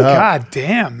fucked up. God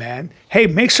damn, man. Hey,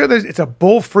 make sure it's a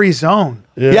bull-free zone.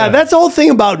 Yeah, that's the whole thing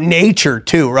about nature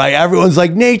too, right? Everyone's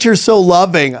like, nature's so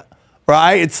loving,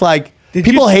 right? It's like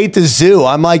people hate the zoo.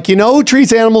 I'm like, you know who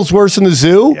treats animals worse in the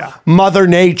zoo? Yeah. Mother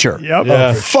Nature. Yep.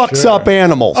 Yeah. Fucks up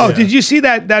animals. Oh, did you see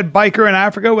that biker in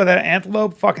Africa where that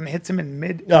antelope fucking hits him in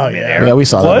midair? Yeah, we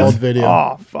saw What? that. Old video.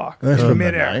 Oh, fuck. That's from the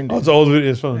midair. 90s. Oh, it's an old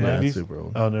video. It's from the Yeah, 90s. it's super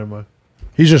old. Oh, never mind.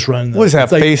 He's just running. What is that?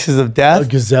 It's like Faces of a Death?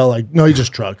 gazelle. Like no, he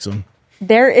just trucks him.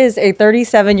 There is a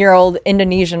 37-year-old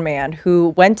Indonesian man who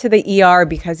went to the ER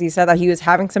because he said that he was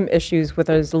having some issues with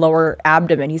his lower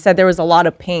abdomen. He said there was a lot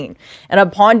of pain. And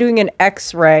upon doing an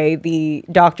x-ray, the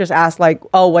doctors asked like,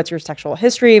 oh, what's your sexual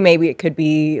history? Maybe it could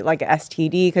be like an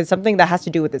STD because something that has to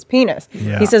do with his penis.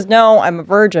 He says, no, I'm a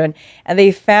virgin. And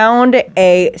they found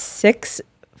a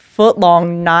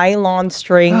 6-foot-long nylon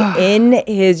string in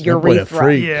his That boy a urethra.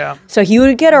 freak. Yeah. So he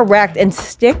would get erect and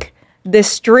stick the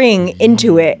string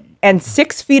into it, and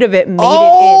 6 feet of it made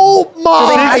Oh it in. my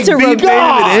they had to remove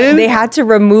God. it. They had to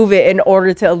remove it in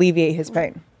order to alleviate his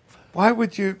pain. Why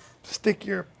would you stick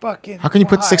your fucking... How can you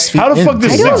put 6 feet? How the in? fuck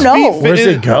does I don't 6 know. feet fit Where's in?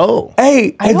 it go?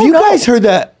 Hey, have don't you know. guys heard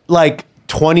that like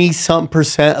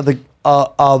 20-something% of the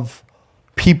of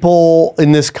people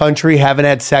in this country haven't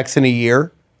had sex in a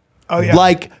year? Oh, yeah.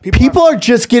 Like people are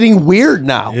just getting weird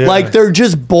now. Yeah. Like they're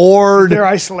just bored. They're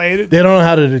isolated. They don't know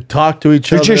how to talk to each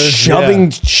They're other. just shoving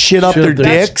shit up Shit their up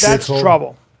their dicks. That's Dickhole.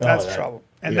 trouble. That's yeah. trouble.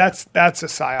 And that's a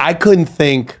psyop. I couldn't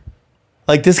think.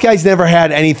 Like this guy's never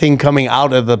had anything coming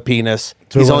out of the penis.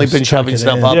 So He's he only wants to been tuck shoving it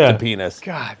stuff in. up Yeah. the penis.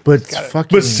 God. But it's gotta-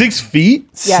 fucking. But 6 feet?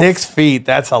 Yes. 6 feet.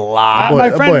 That's a lot. Boy, my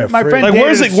that friend, boy my afraid. friend Like dated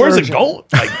where's a it? Where's it surgeon. going?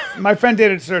 Like My friend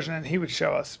dated a surgeon, and he would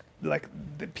show us like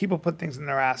people put things in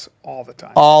their ass all the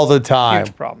time. All the time.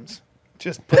 Huge problems.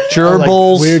 Just put, like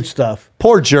Gerbils. weird stuff.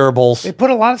 Poor gerbils. they put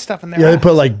a lot of stuff in their Yeah, ass. they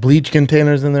put like bleach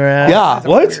containers in their ass. Yeah. It's a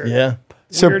What? weird- Yeah.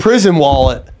 It's a weird- prison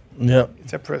wallet. Yep.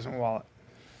 It's a prison wallet.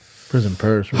 Prison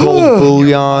purse. Gold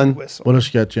bullion. Whistle. What else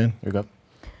you got, Jen? Here we go.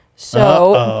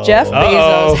 So Jeff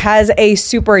Bezos has a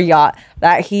super yacht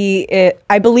that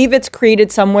I believe it's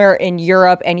created somewhere in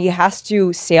Europe, and he has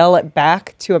to sail it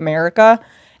back to America.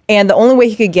 And the only way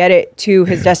he could get it to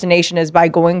his destination is by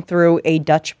going through a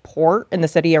Dutch port in the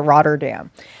city of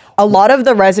Rotterdam. A lot of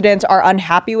the residents are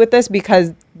unhappy with this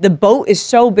because the boat is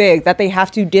so big that they have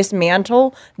to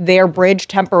dismantle their bridge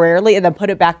temporarily and then put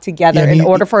it back together in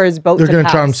order for his boat to They're going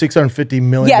to pass. charge him $650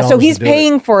 million. Yeah, so he's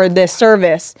paying for this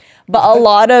service. But a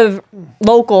lot of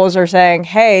locals are saying,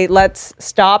 hey, let's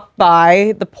stop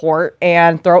by the port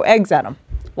and throw eggs at him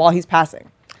while he's passing.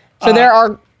 So there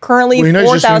are currently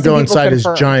Well, he's just going 4,000 to go people inside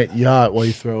confirmed. his giant yacht while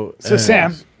you throw. So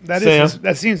Sam, that Sam.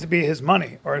 that seems to be his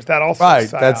money, or is that also Right. a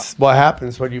psyop? That's what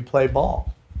happens when you play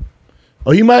ball.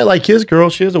 Oh, you might like his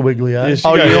girl. She has a wiggly eye. Yeah, she-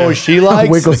 Oh, you know what she likes?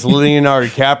 Wiggly. It's Leonardo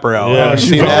DiCaprio. Yeah, Have you she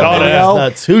seen was that all that. video?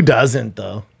 That's who doesn't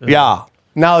though. Yeah.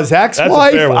 Now his ex-wife,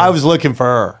 That's a fair one. I was looking for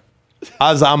her.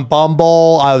 I was on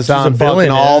Bumble. I was on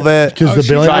fucking all of it. Because the she's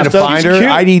billionaire Trying to stuff. find She's her.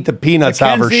 cute. I'd eat the peanuts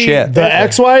out of her Mackenzie- shit. The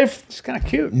ex-wife? She's kind of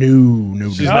cute.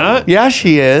 No. She's not? Yeah,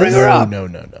 she Bring her is. up.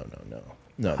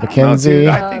 No. Mackenzie.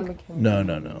 I think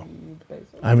No.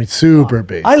 I mean, super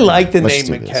basic. I like the Let's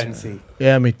name do this. Mackenzie.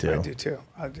 Yeah, me I too. do too.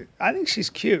 I think she's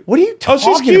cute. What are you Oh, she's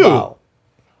talking cute. about?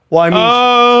 Well,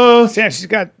 I mean, Sam, she's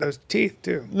got those teeth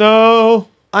too. No.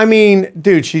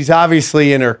 dude, she's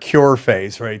obviously in her cure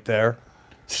phase right there.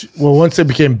 Well, once they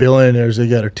became billionaires, they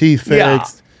got her teeth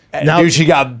fixed. Now, dude, she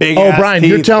got big. Oh, ass Brian, teeth,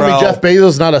 you're telling bro. me Jeff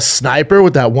Bezos not a sniper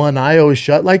with that one eye always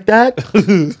shut like that?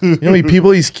 You know how many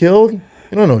people he's killed? You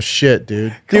don't know shit,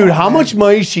 dude. Dude, how much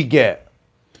money did she get?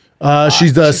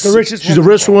 She's the richest She's the woman in the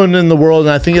richest woman in the world, and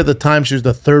I think at the time she was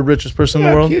the third richest person in Look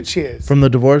the how world cute she is. from the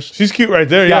divorce. She's cute right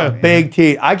there, Yeah, yeah. big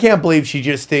teeth. I can't believe she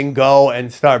just didn't go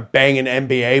and start banging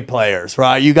NBA players,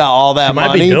 right? You got all that Might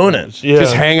money. be doing it. Yeah.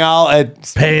 Just hang out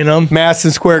at Paying them.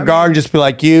 Madison Square Garden, just be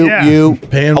like, you.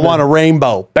 Paying I want a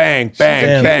rainbow. Bang, bang,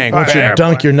 Damn, bang, why don't you bang.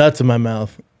 dunk your nuts in my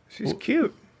mouth? She's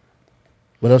cute.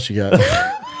 What else you got?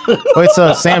 Wait,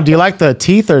 so Sam, do you like the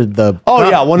teeth or the Oh,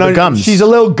 yeah, the 100. gums? She's a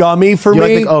little gummy for You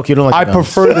me. like the- okay, you don't like I the gums.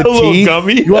 prefer the A little teeth.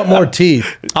 gummy. You want more teeth?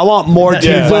 I want more teeth.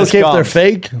 Is it less okay if they're gums.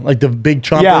 fake? Like the big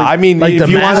chomper? Yeah, I mean, like if the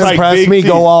you want mask, to like impress big me,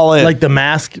 teeth. go all in. like the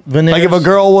mask veneers. Like if a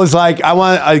girl was like,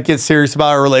 I get serious about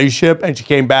our relationship, and she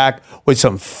came back with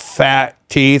some fat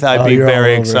teeth, I'd be you're all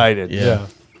very over it. excited. Yeah.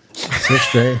 So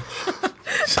straight.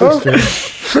 So straight.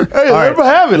 Hey, let him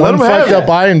have it. Let One him have fucked it. up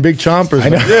eye and big chompers.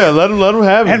 Yeah, let him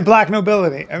have And it. black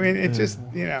nobility. I mean, it just,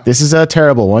 you know. This is a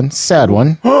terrible one, sad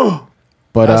one.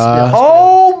 But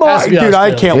Oh my, Has to be dude,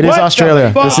 I Australia. can't it is wait.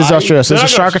 Australia. This is Australia. So They're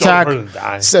it's a not shark gonna show attack. her to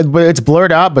die. Said, but it's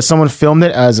blurred out. But someone filmed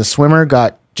it as a swimmer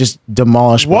got just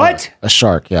demolished. What? By a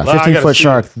shark? Yeah, I gotta 15-foot see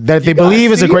shark it. that they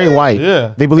believe is a see great it? white.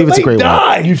 Yeah. They believe it's a great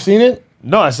white. You've seen it?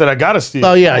 No, I said I gotta see it.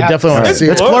 Oh yeah, I definitely want to It's see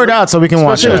it. It's blurred out, so we can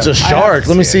watch Especially if it. it's a shark. to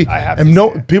Let me see it. see. I have And to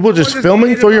no see it. people just just filming.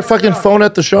 waiting Throw for your the fucking shark. phone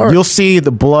at the shark. You'll see the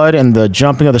blood and the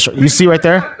jumping of the shark. You see right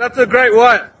there? That's a great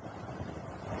white.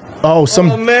 Oh, Oh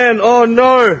some. man, oh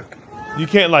no, You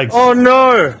can't like. oh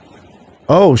no.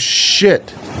 Oh shit!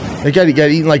 They got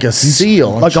eaten like a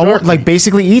seal. Like like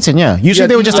basically eaten. Yeah. Usually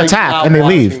they would just attack and they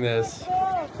leave.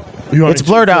 It's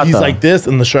blurred out, He's though. like this,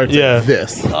 and the shark's Yeah. like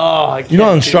this. Oh, You know,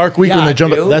 on Shark Week when they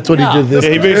jump, that's what he did. This.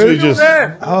 Yeah, he basically just.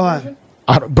 Hold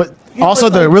on. But also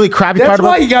the really crappy That's part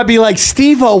why about you gotta be like,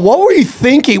 Steve-O, what were you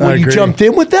thinking I when you agree. jumped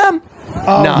in with them?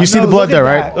 Oh, you see no, the blood look at there,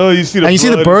 that. right? Oh, you see the And you see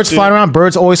the blood birds and flying around.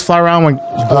 Birds always fly around when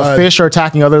fish are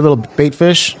attacking other little bait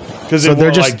fish. because So they're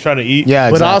they're just like trying to eat. Yeah,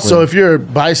 But exactly. also, if you're a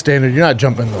bystander, you're not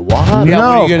jumping in the water. Yeah, what no,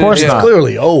 are you of gonna course do? It's not.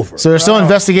 clearly over. So they're still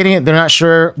investigating it. They're not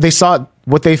sure. They saw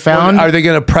what they found. Are they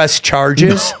gonna press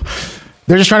charges?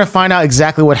 They're just trying to find out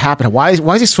exactly what happened. Why is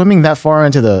he swimming that far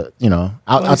into the Well, it's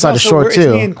outside the also shore where-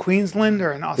 Isn't he in too? Queensland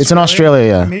or in Australia? It's in Australia,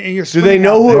 yeah. I mean, and you're Do they swimming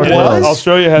know out who there. it was?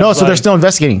 Australia has. No, so they're like- still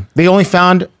investigating. They only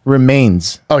found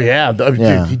remains. Oh yeah, Yeah.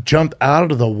 Dude, he jumped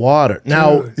out of the water.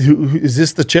 Now, is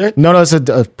this the chick? No, it's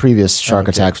a previous shark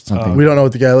attack. Something. We don't know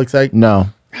what the guy looks like. No.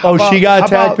 Oh, about- she got how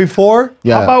attacked about- before?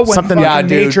 Yeah. How about when something. fucking Yeah,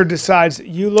 dude. nature decides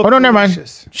you look Oh no, never mind.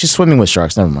 delicious? She's swimming with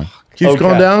sharks. Never mind. Keeps Okay.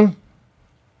 going down.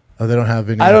 Oh, they don't have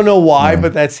any. I don't know why,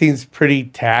 but that seems pretty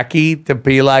tacky to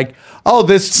be like, oh,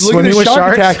 this look at Swimming this with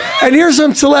shark sharks? attack, and here's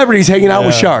some celebrities hanging out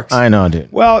with sharks. I know,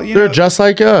 dude. Well, you They're know, just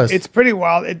like us. it's pretty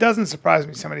wild. It doesn't surprise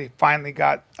me somebody finally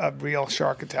got a real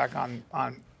shark attack on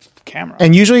camera.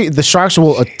 And usually the sharks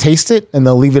will taste it and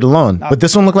they'll leave it alone. But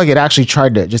this one looked like it actually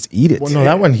tried to just eat it. Well, no,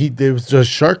 that one it was just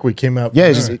Shark Week came out. Yeah, from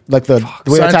it's just there. like the way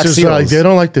they attack Scientists are seals. like they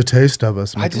don't like the taste of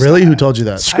us. I'm like, just- really? Who told you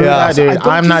that? Screw Yeah. that, dude. I don't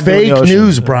I'm not doing Fake the ocean.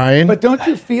 news, Brian. But don't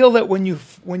you feel that when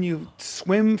you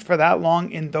swim for that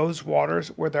long in those waters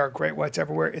where there are great whites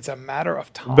everywhere, it's a matter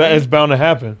of time, But it's bound to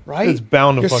happen. right? It's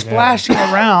bound to You're fucking splashing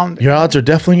around. Your odds are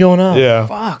definitely going up. happen. Yeah.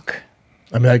 Fuck.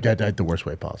 I mean, that guy died the worst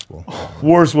way possible.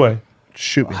 Worst way.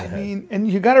 Shoot me in I the head. mean,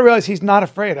 and you got to realize he's not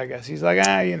afraid. I guess he's like,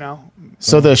 you know.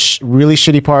 So the really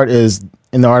shitty part is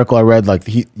in the article I read, like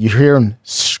you hear him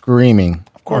screaming.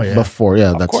 Of course. Oh, yeah. Before,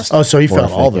 yeah, that's course. Oh, so he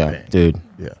felt horrific, all the yeah, pain. dude.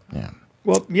 Yeah. Yeah.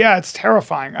 Well, yeah, it's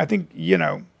terrifying. I think,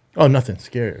 Oh, nothing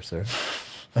scarier, sir.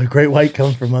 A great white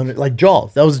coming from under, like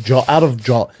Jaws. That was out of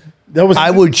Jaws. That was.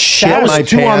 I would shit that was my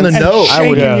two on the pants. nose.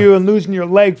 shaking you and losing your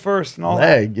leg first and all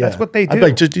Leg, that. yeah. That's what they do. I'd be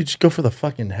like, just go for the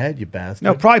fucking head, you bastard.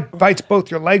 no, probably bites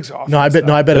both your legs off. No, I bet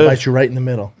it bites you right in the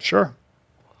middle. Sure.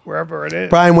 Wherever it is.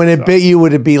 Brian, when it bit you,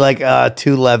 would it be like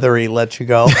too leathery? Let you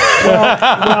go.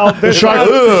 Well, The shark,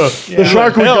 the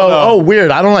shark would go, oh, weird.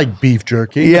 I don't like beef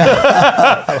jerky.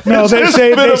 Yeah. no, they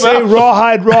say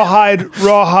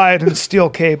rawhide, and steel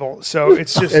cable. So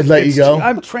it's just. It'd let you go?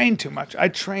 I'm trained too much. I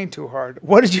train too hard.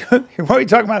 What are you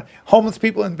talking about? Homeless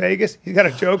people in Vegas? You got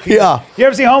a joke? Yeah. You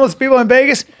ever see homeless people in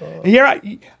Vegas?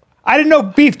 I didn't know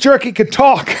beef jerky could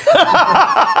talk.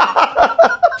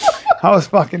 I was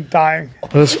fucking dying.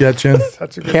 Let's get you.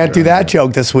 Such a good Can't do that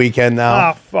joke this weekend now.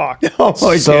 Ah, fuck. Oh,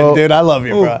 So- dude, I love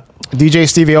you, bro. DJ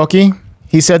Stevie Aoki,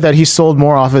 he said that he sold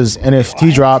more off his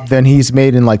NFT drop than he's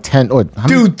made in like 10 or how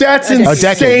many- Dude, that's decade,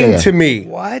 insane yeah. to me.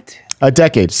 What? a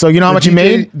decade. So you know how much he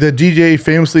made? The DJ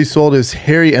famously sold his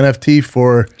Harry NFT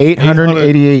for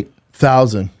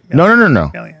 888,000. No.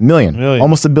 Million.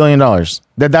 Almost $1 billion.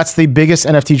 That's the biggest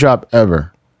NFT drop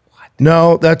ever.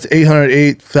 No, that's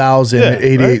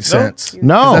 808,088 cents.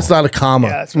 No. That's not a comma.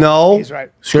 Yeah, that's right. No. He's right.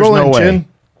 Scroll no in, way. Chin.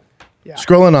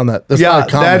 Scroll in on that. That's Yeah, not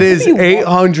a comma. that is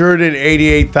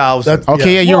 888,000.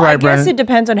 Okay, yeah, you're Well, right, I guess Brandon. it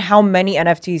depends on how many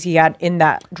NFTs he had in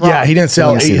that drop. Yeah, he didn't sell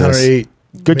Let me see this. 808.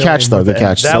 Good catch, though. Good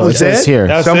catch. That So was says it? here.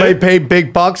 That's Somebody it? paid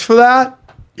big bucks for that?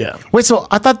 Yeah. Wait, so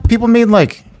I thought people made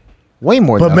like way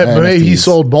more But, than but maybe he NFTs.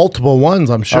 sold multiple ones,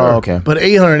 I'm sure. Oh, okay. But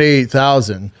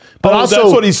 808,000. But Oh, also,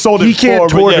 that's what he sold it he can't for,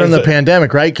 but tour yeah, during the so-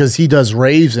 pandemic, right? Because he does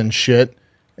raves and shit.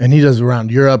 And he does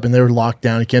around Europe, and they were locked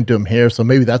down. He can't do them here, so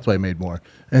maybe that's why he made more.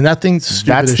 And that thing's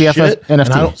stupid That's as the shit. And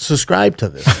NFT. I don't subscribe to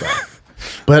this stuff.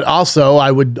 But also,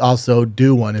 I would also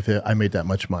do one if I made that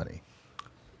much money.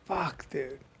 Fuck,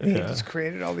 dude. He just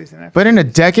created all these NFTs. But in a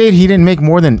decade, he didn't make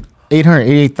more than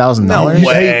 $888,000. No way.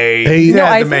 Hey, He no,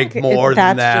 had I to make think more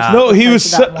than that's that. just- No, he was.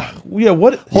 Because of that Yeah,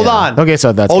 what? Hold on. Okay,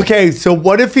 so that's Okay, so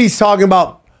what if he's talking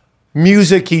about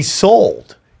music he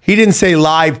sold? He didn't say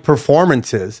live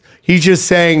performances. He's just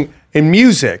saying in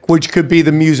music, which could be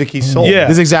the music he sold. Yeah.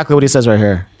 This is exactly what he says right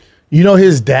here. You know,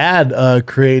 his dad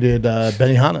created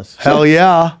Benihana's. Hell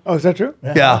yeah. Oh, is that true?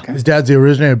 Yeah. His dad's the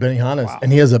originator of Benihana's,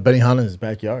 and he has a Benihana in his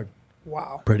backyard.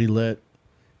 Wow. Pretty lit.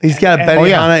 He's got a And- Benihana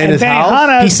yeah. in his house.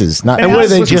 Benihana- Pieces, not- And what, do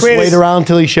they was just created- wait around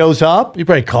till he shows up? He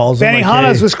probably calls him.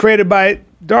 Benihana's hey, was created by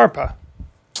DARPA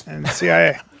and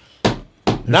CIA.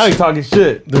 Now he's talking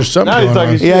shit. There's something Now he's going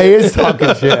talking on. shit. Yeah, he is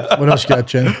talking shit. What else you got,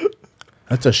 Chin?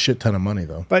 That's a shit ton of money,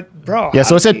 though. But, bro. Yeah,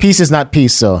 so it said pieces, not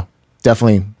piece. So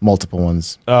definitely multiple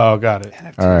ones. Oh, got it.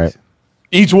 All right.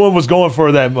 Each one was going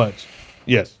for that much.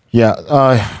 Yes. Yeah.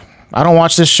 I don't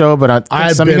watch this show, but I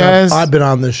think some of you guys. I've been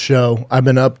on this show. I've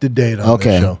been up to date on this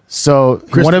Okay. show. So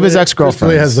one of his Chris ex-girlfriends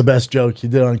D'Elia has the best joke he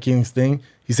did on King's thing.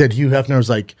 He said Hugh Hefner was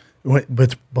like,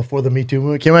 but before the Me Too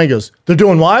movement came out, he goes, "They're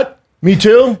doing what? Me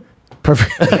Too?"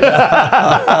 perfect.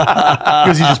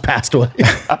 Because he just passed away.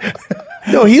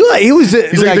 No, he was.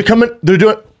 He's like, "They're coming. They're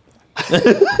doing."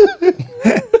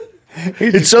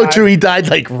 It's so true. He died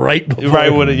like right before.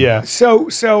 Right with it. Yeah. So,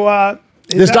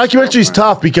 This documentary's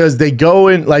tough because they go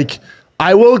in like.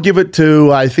 I will give it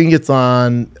to. I think it's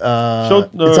on.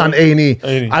 It's on A&E.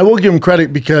 A&E. I will give them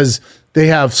credit because they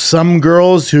have some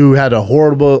girls who had a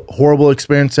horrible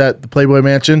experience at the Playboy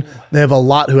Mansion. They have a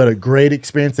lot who had a great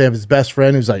experience. They have his best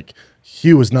friend who's like,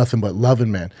 he was nothing but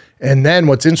loving, man. And then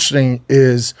what's interesting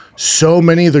is so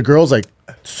many of the girls, like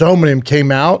so many of them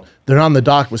came out. They're on the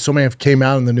dock, but so many of them came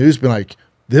out in the news, being like,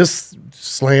 this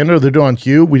slander they're doing on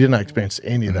Hugh, we did not experience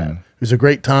any of that. It was a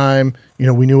great time. You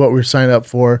know, we knew what we were signing up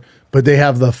for, but they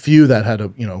have the few that had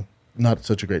a, not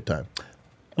such a great time.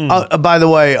 By the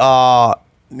way,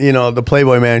 the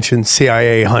Playboy Mansion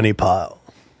CIA honeypot.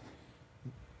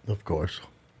 Of course.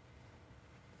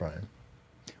 Brian.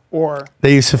 or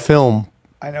They used to film,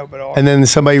 I know, but all. and then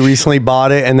somebody recently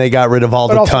bought it, and they got rid of all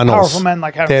but the also tunnels. powerful men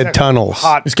like having they had sex with tunnels.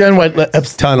 Hot. It's kind of what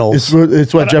Epstein, Tunnels.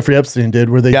 It's what Jeffrey Epstein did,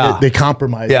 where they Yeah. they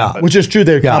compromise. Yeah. Which is true.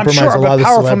 They Yeah. I'm compromise sure, a lot but of the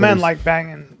powerful men celebrities. like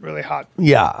banging really hot.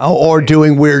 Yeah, or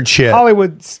doing weird shit.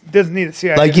 Hollywood doesn't need a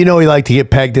CIA. Like, he like to get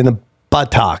pegged in the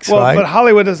buttocks, well, right? but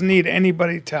Hollywood doesn't need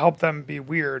anybody to help them be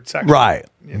weird sexually. Right.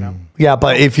 You know, Yeah,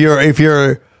 but if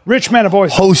you're rich men have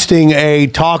always. hosting a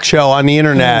talk show on the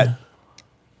internet,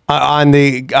 on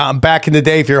the back in the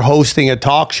day, if you're hosting a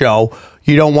talk show,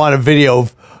 you don't want a video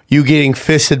of you getting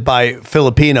fisted by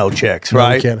Filipino chicks, No, you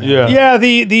right? can't have Yeah. Yeah,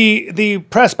 the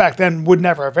press back then would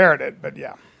never have aired it, but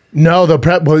yeah. No,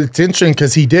 well, it's interesting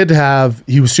because he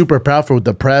was super powerful with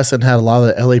the press and had a lot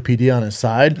of the LAPD on his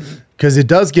side because it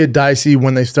does get dicey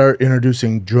when they start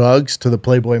introducing drugs to the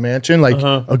Playboy Mansion. Like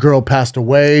a girl passed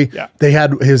away. Yeah. They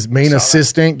had his main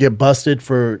assistant get busted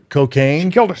for cocaine.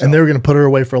 She killed herself. And they were going to put her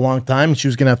away for a long time. And she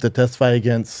was going to have to testify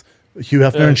against Hugh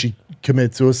Hefner, and she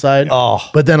committed suicide. Oh.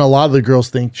 But then a lot of the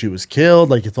girls think she was killed.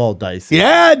 Like, it's all dicey.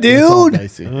 Yeah, It's all dude.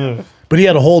 dicey. But he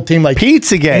had a whole team, like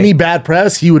Pizzagate. any bad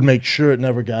press, he would make sure it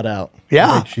never got out.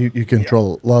 Yeah. Like, you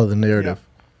control a lot of the narrative.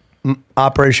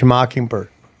 Operation Mockingbird.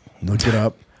 Look it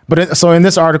up. But so in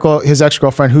this article, his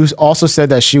ex-girlfriend, who also said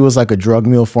that she was like a drug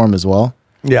mule for him as well.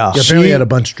 Yeah. Yeah, apparently he had a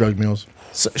bunch of drug mules.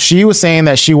 So she was saying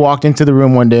that she walked into the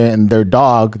room one day and their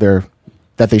dog,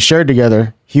 that they shared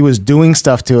together, he was doing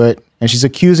stuff to it, and she's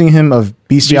accusing him of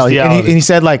bestiality. And he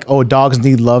said like, "Oh, dogs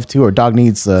need love too, or dog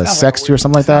needs sex too, or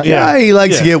something like that." Yeah, he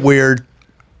likes to get weird.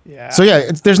 Yeah. So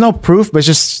yeah, there's no proof, but it's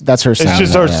just that's her saying. It's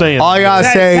just that, her yeah. saying. All I gotta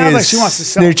That say sounds is like she wants to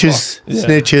sell snitches.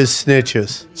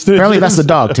 Apparently that's the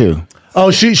dog too. Oh,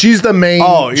 she's the main.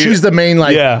 Oh, she's the main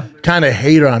kind of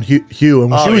hater on Hugh. And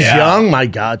when she was young, my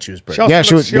God, she was pretty. Yeah,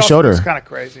 they showed her. It's kind of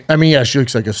crazy. I mean, yeah, she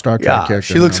looks like a Star Trek Yeah,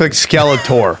 character. she looks like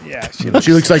Skeletor. Yeah,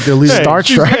 she looks like the lead Hey, Star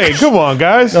she's- Trek. Hey, come on,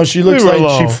 guys. No, she looks Leave her like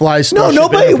alone. she flies. No,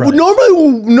 Starship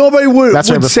Enterprise. nobody would That's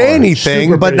her say before. anything,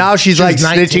 Super but pretty. now she's She like was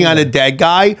 19 snitching on a then. dead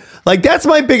guy. Like, that's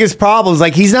my biggest problem. Is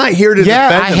like, he's not here to Yeah,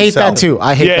 defend I hate himself. that too.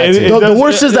 I hate Yeah, that it- too. it- The does-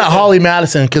 worst is that Holly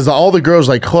Madison, because all the girls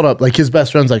like, hold up, like his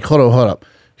best friend's like, hold up.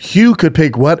 Hugh could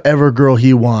pick whatever girl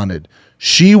he wanted.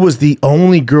 She was the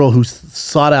only girl who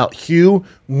sought out Hugh,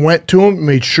 went to him,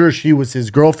 made sure she was his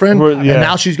girlfriend, Yeah. and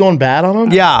now she's going bad on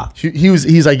him. Yeah.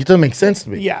 He's like, it doesn't make sense to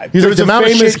me. Yeah. he's like, There's the a amount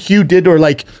of famous- shit Hugh did to her.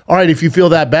 Like, all right, if you feel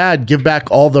that bad, give back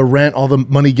all the rent, all the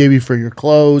money he gave you for your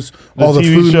clothes, all the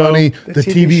TV food show. money, the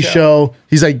TV show.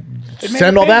 He's like, It made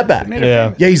send her all that famous. back. It made her Yeah.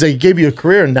 famous. Yeah, he's like, he gave you a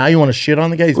career, and now you want to shit on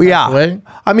the guy. He's passed away.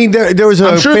 I mean, there was a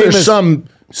I'm sure famous. there's some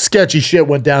sketchy shit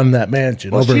went down in that mansion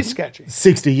Well, over she's sketchy.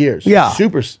 60 years. Yeah.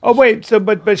 Super. Oh wait, so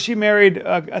but she married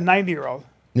a 90-year-old.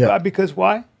 Yeah. Because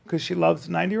why? Because she loves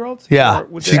 90-year-olds. Yeah. Or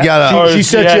would She's they got have- a- She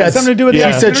said yeah, she had something to do with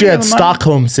the She said she had money?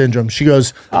 Stockholm syndrome. She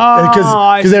goes I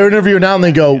because see. they were interviewing now and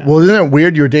they go, well, isn't it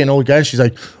weird? You were dating old guys. She's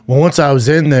like, well, once I was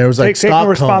in there, it was like Taking Stockholm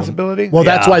responsibility? Well,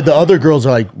 that's Yeah. why the other girls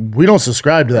are like, we don't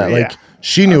subscribe to that. Yeah. Like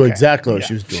she knew Okay. exactly what Yeah.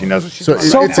 she was doing. She knows what she's so doing. it-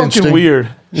 So it's fucking interesting. weird.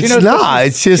 She It's knows what not. she's-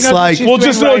 It's just she knows what like. she's Well, doing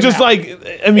just right just now.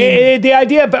 like I mean, The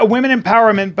idea of women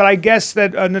empowerment, but I guess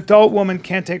that an adult woman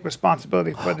can't take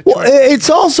responsibility for the Well, choice. it's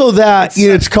also that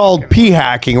it's called p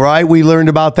hacking, right? We learned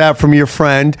about that from your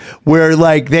friend, where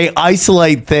like they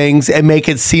isolate things and make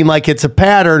it seem like it's a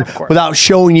pattern course. without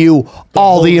showing you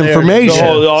all the narrative, information. the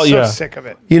whole- oh, so yeah. sick of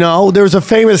it. You know, there's a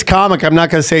famous comic, I'm not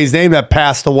going to say his name, that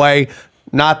passed away,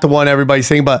 not the one everybody's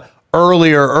saying, but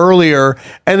earlier.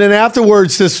 And then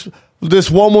afterwards, this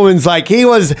one woman's like, he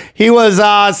was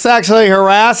sexually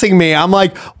harassing me. I'm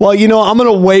like, well, you know, I'm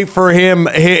going to wait for him,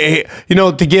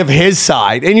 to give his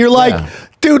side. And you're like,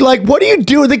 dude, like, what are you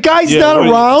doing? The guy's Yeah, not what are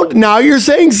you- around. Now you're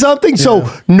saying something so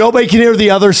nobody can hear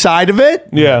the other side of it.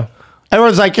 yeah.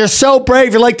 Everyone's like, you're so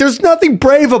brave. You're like, there's nothing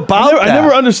brave about I that.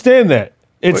 never understand that.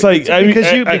 It's like I mean,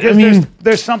 because I mean,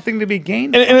 there's something to be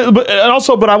gained. and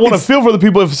also, but I want to feel for the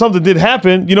people if something did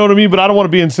happen. You know what I mean? But I don't want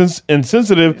to be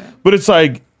insensitive. Yeah. But it's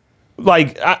like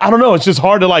I don't know. It's just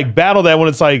hard to like battle that when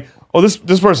it's like, oh, this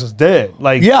person's dead.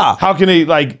 Like, Yeah. how can they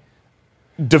like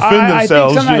defend I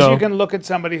themselves? think sometimes you know? you can look at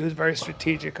somebody who's very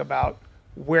strategic about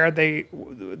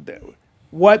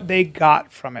what they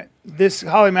got from it. This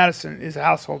Holly Madison is a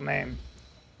household name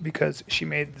because she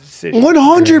made the decision.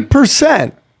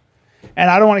 100%. And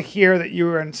I don't want to hear that you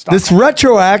were in stock. This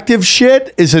retroactive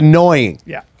shit is annoying.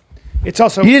 Yeah. It's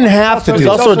also You didn't have to do It's it.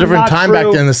 also a different not time back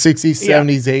true. then, the 60s, Yeah.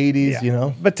 70s, 80s, Yeah. you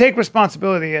know? But take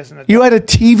responsibility as an adult. You had a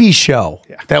TV show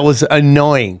Yeah. that was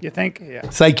annoying. You think? Yeah.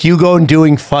 It's like you going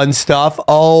doing fun stuff.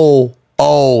 Oh,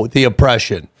 the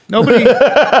oppression.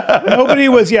 Nobody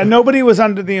was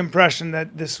under the impression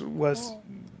that this was,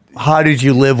 How did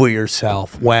you live with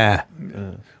yourself? Wah.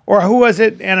 or who was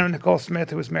it? Anna Nicole Smith,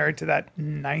 who was married to that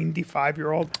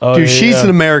 95-year-old. Oh, Dude, yeah, she's yeah. an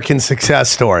American success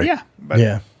story. Yeah. But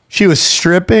Yeah. She was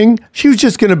stripping. She was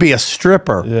just going to be a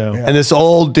stripper. Yeah. And this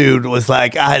old dude was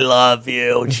like, I love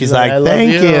you. And she's like, "I love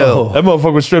thank you." you. That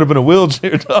motherfucker was straight up in a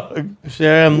wheelchair, dog.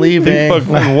 Sure, I'm He leaving. fucking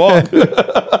couldn't walk.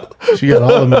 She got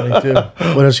all the money, too.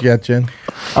 What else you got, Jen?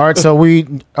 All right, so we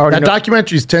already That know-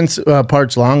 documentary's 10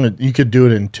 parts long. You could do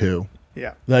it in 2.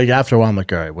 yeah. Like, after a while, I'm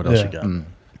like, all right, what else Yeah. you got?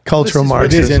 Cultural It is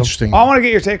Marxism. interesting. I want to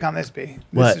get your take on this, B.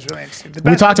 What? This is really interesting.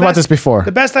 we talked about this before.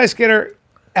 The best ice skater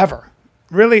ever.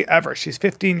 Really ever. She's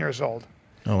 15 years old.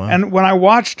 Oh, wow. And when I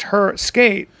watched her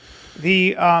skate,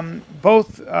 the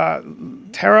both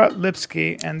Tara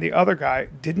Lipsky and the other guy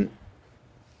didn't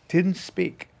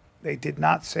speak. They did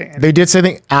not say anything. They did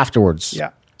something afterwards. Yeah.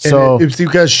 So it's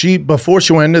because before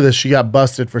she went into this, she got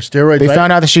busted for steroids. They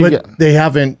found out that but they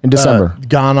haven't in December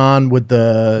gone on with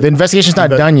the investigation's not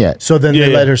done yet. So then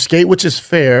they let her skate, which is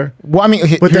fair. Well, I mean, But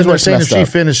then here's they're what's saying if messed she up.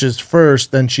 finishes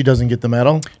first, then she doesn't get the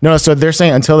medal. No, so they're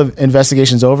saying until the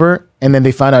investigation's over, and then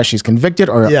they find out she's convicted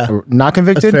or not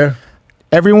convicted. That's fair.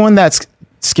 Everyone that's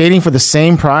skating for the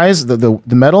same prize, the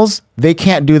medals, they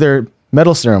can't do their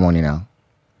medal ceremony now.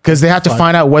 Because they have to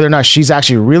find out whether or not she's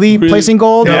actually really placing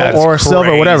gold or silver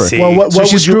or whatever. Well, what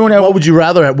she's screwing what would you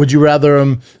rather have? Would you rather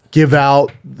them give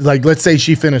out, like, let's say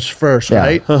she finished first,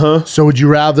 right? So would you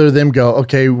rather them go,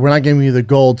 okay, we're not giving you the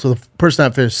gold, so the person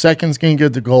that finished second is going to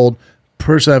get the gold,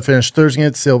 person that finished third is going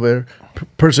to get silver,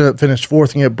 person that finished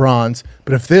fourth can get bronze.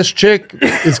 But if this chick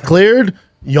is cleared,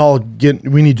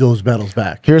 we need those medals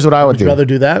back. Here's what I would do. Would you rather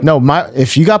do that? No,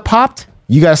 if you got popped,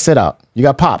 you got to sit out. You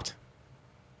got popped.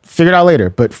 Figure it out later.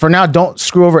 But for now, don't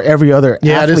screw over every other athlete.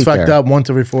 Yeah, it is fucked up once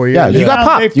every 4 years. Yeah, you got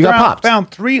popped. You got popped.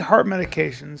 Found 3 heart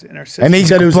medications in her system. And they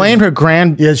blamed her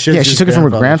she took it from her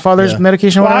grandfather's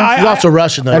medication. Well, She's also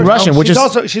Russian, though. And Russian, which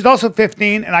she's also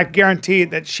 15, and I guarantee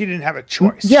that she didn't have a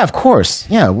choice. Yeah, of course.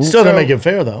 Yeah. Still don't make it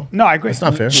fair, though. No, I agree. It's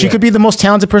not fair. She could be the most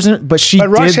talented person, but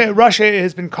Russia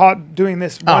has been caught doing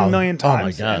this 1 million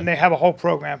times, God. and they have a whole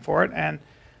program for it. And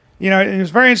you know, it was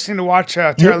very interesting to watch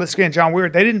Tara Litsky and John Weir.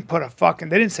 They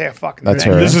didn't say a fucking That's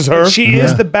thing. her. This is her? She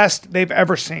is the best they've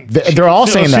ever seen. They're all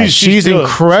saying that. She's good.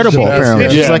 incredible,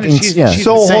 apparently. Yeah. She's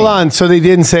So insane. hold on. So they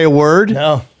didn't say a word?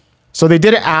 No. So they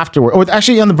did it afterward. Oh,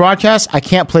 actually, on the broadcast, I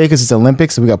can't play because it's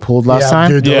Olympics, so we got pulled last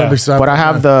time. Dude, the Olympics But I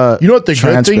have You know what the good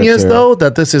thing transcript is, here. though?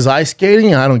 That this is ice skating,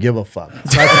 and I don't give a fuck.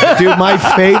 Dude, my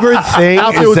favorite thing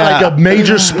If it is was that like a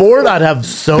major sport, I'd have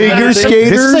so Figure many things. skaters.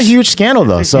 This is a huge scandal,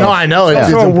 though. So No, I know. It's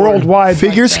also a important. worldwide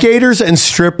figure skaters and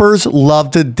strippers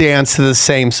love to dance to the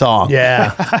same song.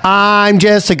 Yeah. I'm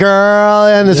just a girl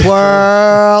in this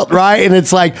world, right? And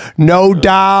it's like, no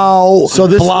doubt. So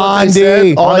this Blondie. is what they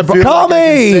said. All I feel Call like I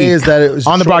can say me. is that it was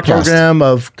On the a short broadcast. program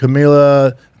of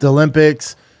Camila, the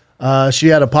Olympics. She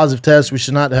had a positive test. We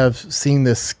should not have seen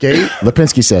this skate.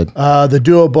 Lipinski said. The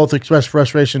duo both expressed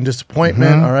frustration and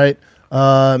disappointment. All right.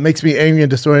 Makes me angry and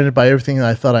disoriented by everything that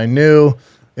I thought I knew.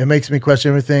 It makes me question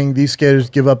everything. These skaters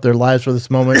give up their lives for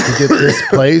this moment to get this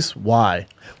place. Why?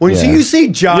 When you see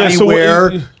Johnny Yeah, so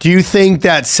Ware, do you think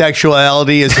that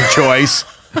sexuality is a choice?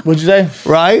 What'd you say?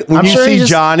 Right? When I'm you sure he see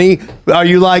just- Johnny, are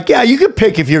you like, yeah, you can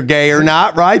pick if you're gay or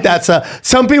not, right?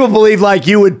 Some people believe like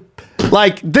you would,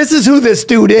 like, this is who this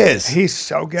dude is. He's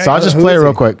so gay. So I'll just play it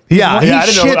real quick. Yeah, Yeah, I he didn't know- I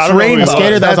shits don't know who he rainbows. was.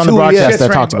 Skater that was on the who he broadcast is. that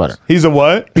Shits talked about it. rainbows. He's a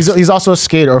what? He's also a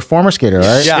skater or former skater,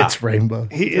 right? Yeah. It's rainbow.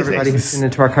 He is Everybody a, who's tuned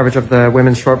into our coverage of the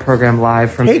women's short program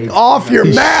live from Take off your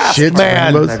mask, shits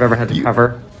man. rainbows. I've ever had to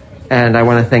cover. And I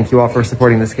want to thank you all for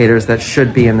supporting the skaters that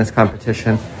should be in this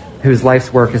competition, whose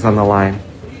life's work is on the line.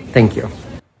 Thank you.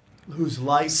 Whose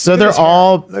life? So they're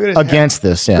all Look at his against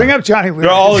this, yeah. bring up Johnny Weir.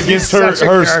 They're all He's against such a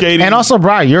her character. skating. And also,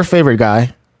 Brian, your favorite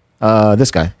guy,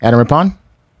 this guy, Adam Rippon.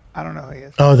 I don't know who he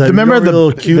is. Oh, that Remember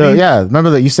little cutie? remember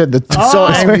that you said the So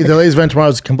angry. The ladies event tomorrow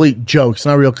is a complete joke. It's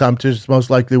not a real competition. Most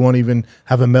likely won't even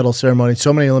have a medal ceremony.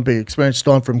 So many Olympic experience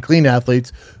stolen from clean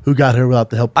athletes who got here without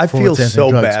the help. I of feel performance-enhancing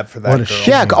so drugs. bad for that What a girl. shame.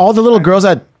 Yeah, all the little girls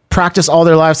that practice all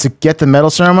their lives to get the medal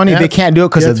ceremony, Yeah. they can't do it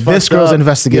because Yeah, of it's this fucked girl's up.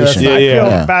 investigation. Yeah, I feel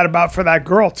Yeah. bad for that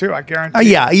girl too. I guarantee.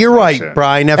 Yeah, you're right,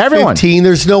 Brian. At Everyone. 15,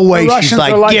 there's no way The she's Russians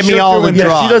like, are like, give me she'll all do the it. Yeah,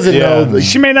 drugs. she doesn't Yeah. know.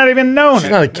 She may not even know. She's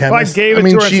not a If I chemist. gave I it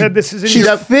mean, to her she- and said, "This is in She's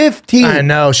your." 15. I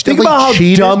know. She Think definitely about how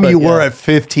cheated, dumb you but were yeah. at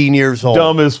 15 years old.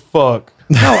 Dumb as fuck.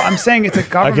 No, I'm saying it's a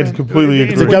government. completely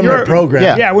agree. It's a when government you're- program.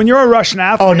 Yeah. Yeah, when you're a Russian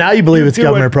athlete. Oh, now you believe it's do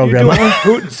government what- you program.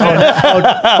 do what Putin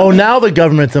said. Oh, now the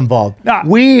government's involved. No.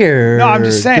 Weird. No, I'm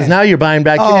just saying. Because now you're buying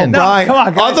back Oh, in. Brian, come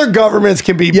on, guys. other governments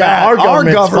can be Yeah, bad. our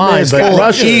government's government fine, is but full of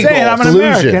Russia- eagles. Saying I'm an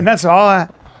Collusion. American. That's all.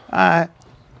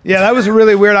 Yeah, that was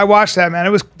really weird. I watched that, man. It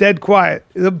was dead quiet.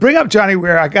 Bring up Johnny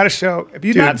Weir. I got to show. Have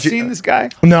you not seen this guy?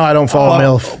 No, I don't follow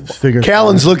male figures.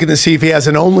 Callan's looking to see if he has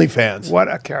an OnlyFans.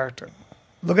 What a character!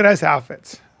 Look at his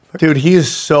outfits. Dude, he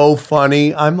is so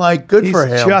funny. I'm like, good He's for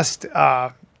him. just.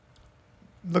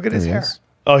 Look at his hair.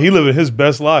 Oh, he living his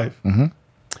best life.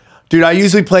 Dude, I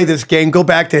usually play this game. Go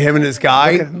back to him and his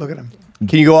guy. Look at him.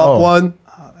 Can you go up one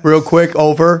real quick?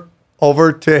 Over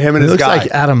to him and It his looks guy. like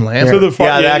Adam Lambert. To the far-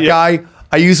 yeah, that guy.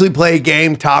 I usually play a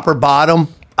game top or bottom.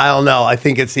 I don't know. I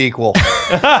think it's equal.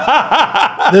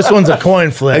 This one's a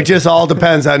coin flip. It just all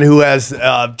depends on who has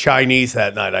Chinese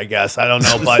that night, I guess. I don't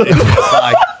know, but it's just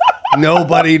like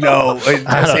nobody knows. I'm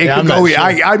not sure.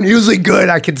 I'm usually good.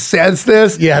 I can sense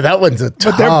this. Yeah, that one's a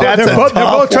tough. They're both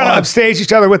trying to upstage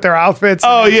each other with their outfits.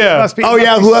 Oh, yeah. Oh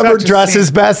yeah, whoever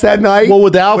dresses best that night. Well,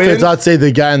 with the outfits, wins. I'd say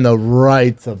the guy on the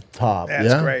right's a top. That's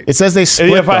Yeah. great. It says they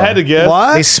split. If I had to guess,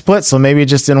 What? they split, so maybe it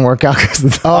just didn't work out.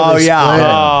 'Cause Oh, they yeah. split.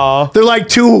 Aw. They're like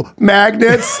two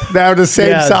magnets that are the same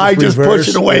Yeah, side, just just reverse.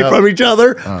 pushing away Yep. from each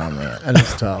other. And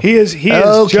it's tough. He is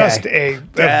Okay. just a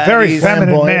very he's feminine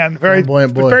flamboyant, man, very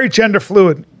flamboyant boy. very gender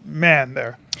fluid man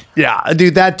there. Yeah,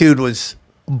 dude, that dude was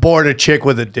born a chick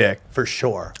with a dick for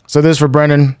sure. So this is for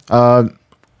Brendan.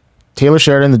 Taylor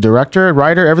Sheridan, the director,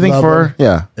 writer, everything Love for him.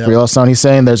 Yep. For Yellowstone. He's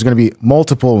saying there's going to be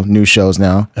multiple new shows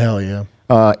now. Hell yeah.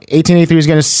 1883 is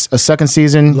getting a second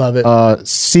season. Love it. Another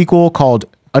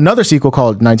sequel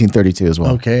called 1932 as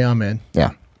well. Okay, I'm in.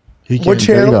 Yeah. He What can-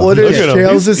 channel? go. What is Look at him.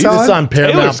 channels is It's on? on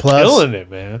Paramount Taylor's Plus. killing it,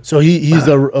 man. So he's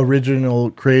the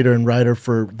original creator and writer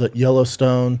for the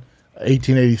Yellowstone,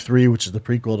 1883, which is the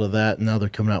prequel to that. And now they're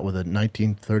coming out with a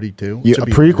 1932. which Yeah, would a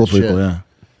be prequel, good shit. yeah.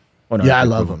 Oh, no, Yeah, I prequel.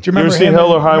 love him. Do you remember seen him?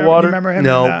 Hell or High Water? You remember him?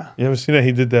 No. In, You haven't seen that?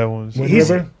 He did that one. he's,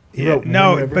 River? He wrote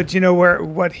no, Wind River? but you know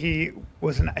what he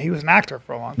was an actor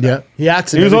for a long time. Yeah, he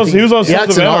acts. In He was on- everything. he was on Sons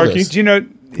acts of in all Anarchy. this. Do you know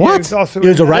What? He was also He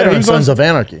was a writer he in was on- Sons of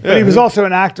Anarchy. but he was also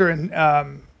an actor in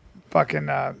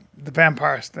the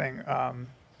vampires thing.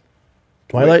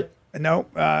 Twilight No,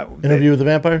 Interview with the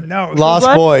Vampire. No, it was Lost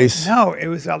Blood? Boys. No, it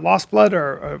was Lost Blood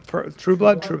or True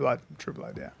Blood. True Blood.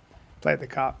 Yeah, played the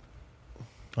cop.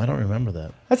 I don't remember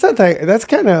that. That's not that. That's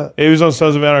kind of. He was on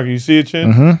Sons of Anarchy. You see it,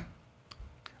 Chin? Mm-hmm.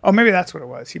 Oh, maybe that's what it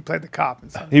was. He played the cop.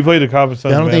 And He played the cop in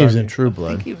Sons I don't of think he was Anarchy. in True I Blood.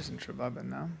 think he was in True Blood, but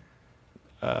no.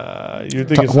 You're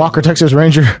thinking Walker, Texas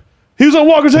Ranger. He was on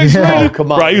Walker Texas Yeah. Ranger. Oh,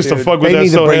 come on, Bro, I used to dude. fuck with They that need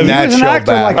to so bring heavy. that He was an show actor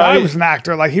back. like I Right. was an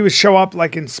actor. Like he would show up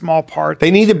like in small parts.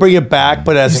 They need to bring it back,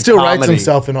 but as He a still comedy. writes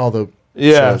himself in all the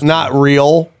Yeah. Not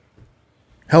real.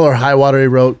 Hell or High Water. He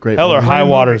wrote great. Hell or movie. High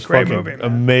Water is Great fucking movie, man.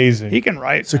 amazing. He can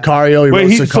write. Sicario. He Wait, wrote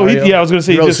he- so he- Sicario. yeah, I was gonna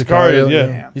say he wrote did Sicario,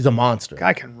 yeah. He's a monster.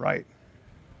 Guy can write.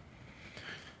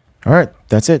 All right,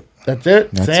 that's it. That's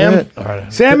it. That's Sam.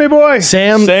 it. Sammy boy.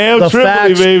 Sam the Tripoli,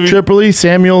 facts, baby. Tripoli.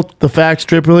 Samuel the facts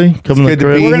Tripoli. Coming Good to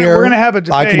crib. be We're here. gonna have a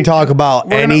debate. I can talk about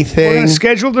We're anything. going to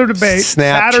schedule the debate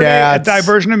Saturday at Snapchats.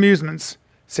 Diversion Amusements.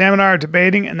 Sam and I are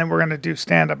debating, and then we're going to do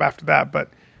stand up after that. But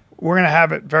we're going to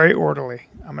have it very orderly.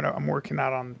 I'm working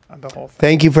out on the whole thing.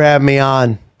 Thank you for having me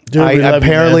on. Dude, we love you,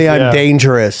 Apparently, man. I'm Yeah.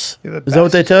 dangerous. You're the Is that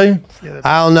what they best. tell you?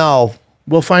 I don't know.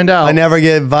 We'll find out. I never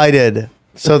get invited.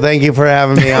 So thank you for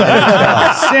having me on.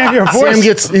 Sam, your voice. Sam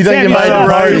gets. He doesn't Sam, get invited to you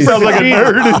parties. sound like a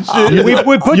nerd and shit.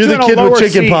 We put You're you the in a kid lower with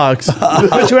chicken seat. pox. We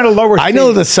put you in a lower I seat.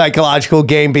 know the psychological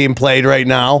game being played right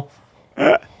now.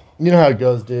 You know how it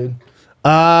goes, dude.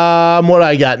 What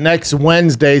I got next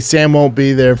Wednesday? Sam won't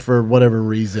be there for whatever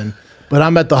reason, but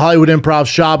I'm at the Hollywood Improv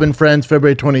Shop and Friends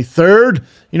February 23rd.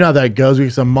 You know how that goes. We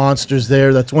get some monsters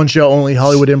there. That's one show only.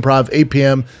 Hollywood Improv, 8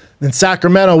 p.m. Then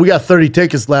Sacramento, we got 30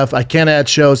 tickets left. I can't add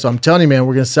shows, so I'm telling you, man,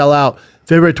 we're gonna sell out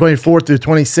February 24th through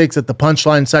 26th at the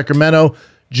Punchline Sacramento.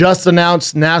 Just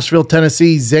announced Nashville,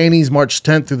 Tennessee, Zanies March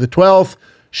 10th through the 12th.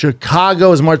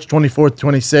 Chicago is March 24th,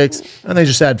 26th, and they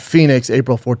just had Phoenix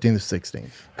April 14th to 16th.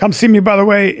 Come see me, by the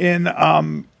way, in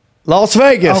Las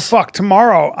Vegas. oh fuck,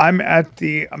 tomorrow I'm at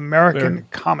the American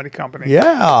Comedy Company.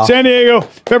 Yeah. San Diego,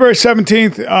 February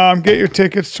 17th. Get your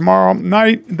tickets tomorrow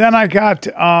night. Then I got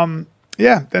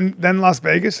then Las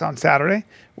Vegas on Saturday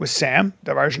with Sam,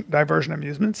 Diversion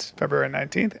Amusements, February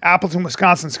 19th. Appleton,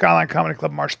 Wisconsin, Skyline Comedy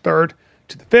Club, March 3rd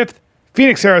to the 5th.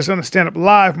 Phoenix, Arizona, Stand Up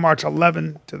Live, March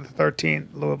 11 to the 13th.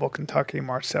 Louisville, Kentucky,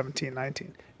 March 17,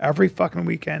 19. Every fucking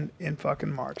weekend in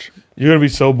fucking March. You're gonna be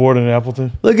so bored in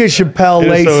Appleton. Look at Chappelle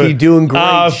It is so- Lacey doing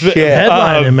great shit.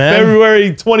 Headlining, man.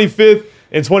 February 25th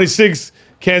and 26th,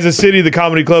 Kansas City, the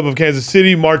Comedy Club of Kansas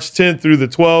City, March 10th through the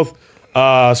 12th.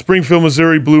 Springfield,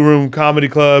 Missouri, Blue Room Comedy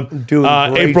Club. Doing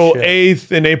great April shit.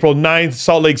 8th and April 9th,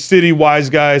 Salt Lake City, Wise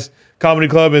Guys Comedy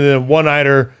Club. And then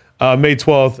one-nighter, May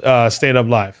 12th, Stand Up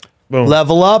Live. Boom.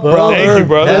 Level up, brother. Thank you,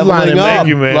 brother. Leveling Headlining, up. thank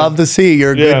you, man. Love to see you.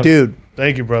 You're a Yeah. good dude.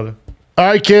 Thank you, brother. All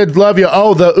right, kids, love you.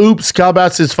 Oh, the Oops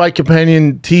Cowbats' Fight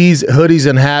Companion tees, hoodies,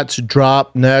 and hats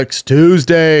drop next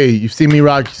Tuesday. You've seen me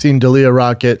rock, you've seen Dalia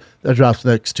rock it. That drops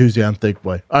next Tuesday on Thick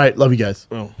Boy. All right, love you guys.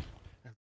 Boom.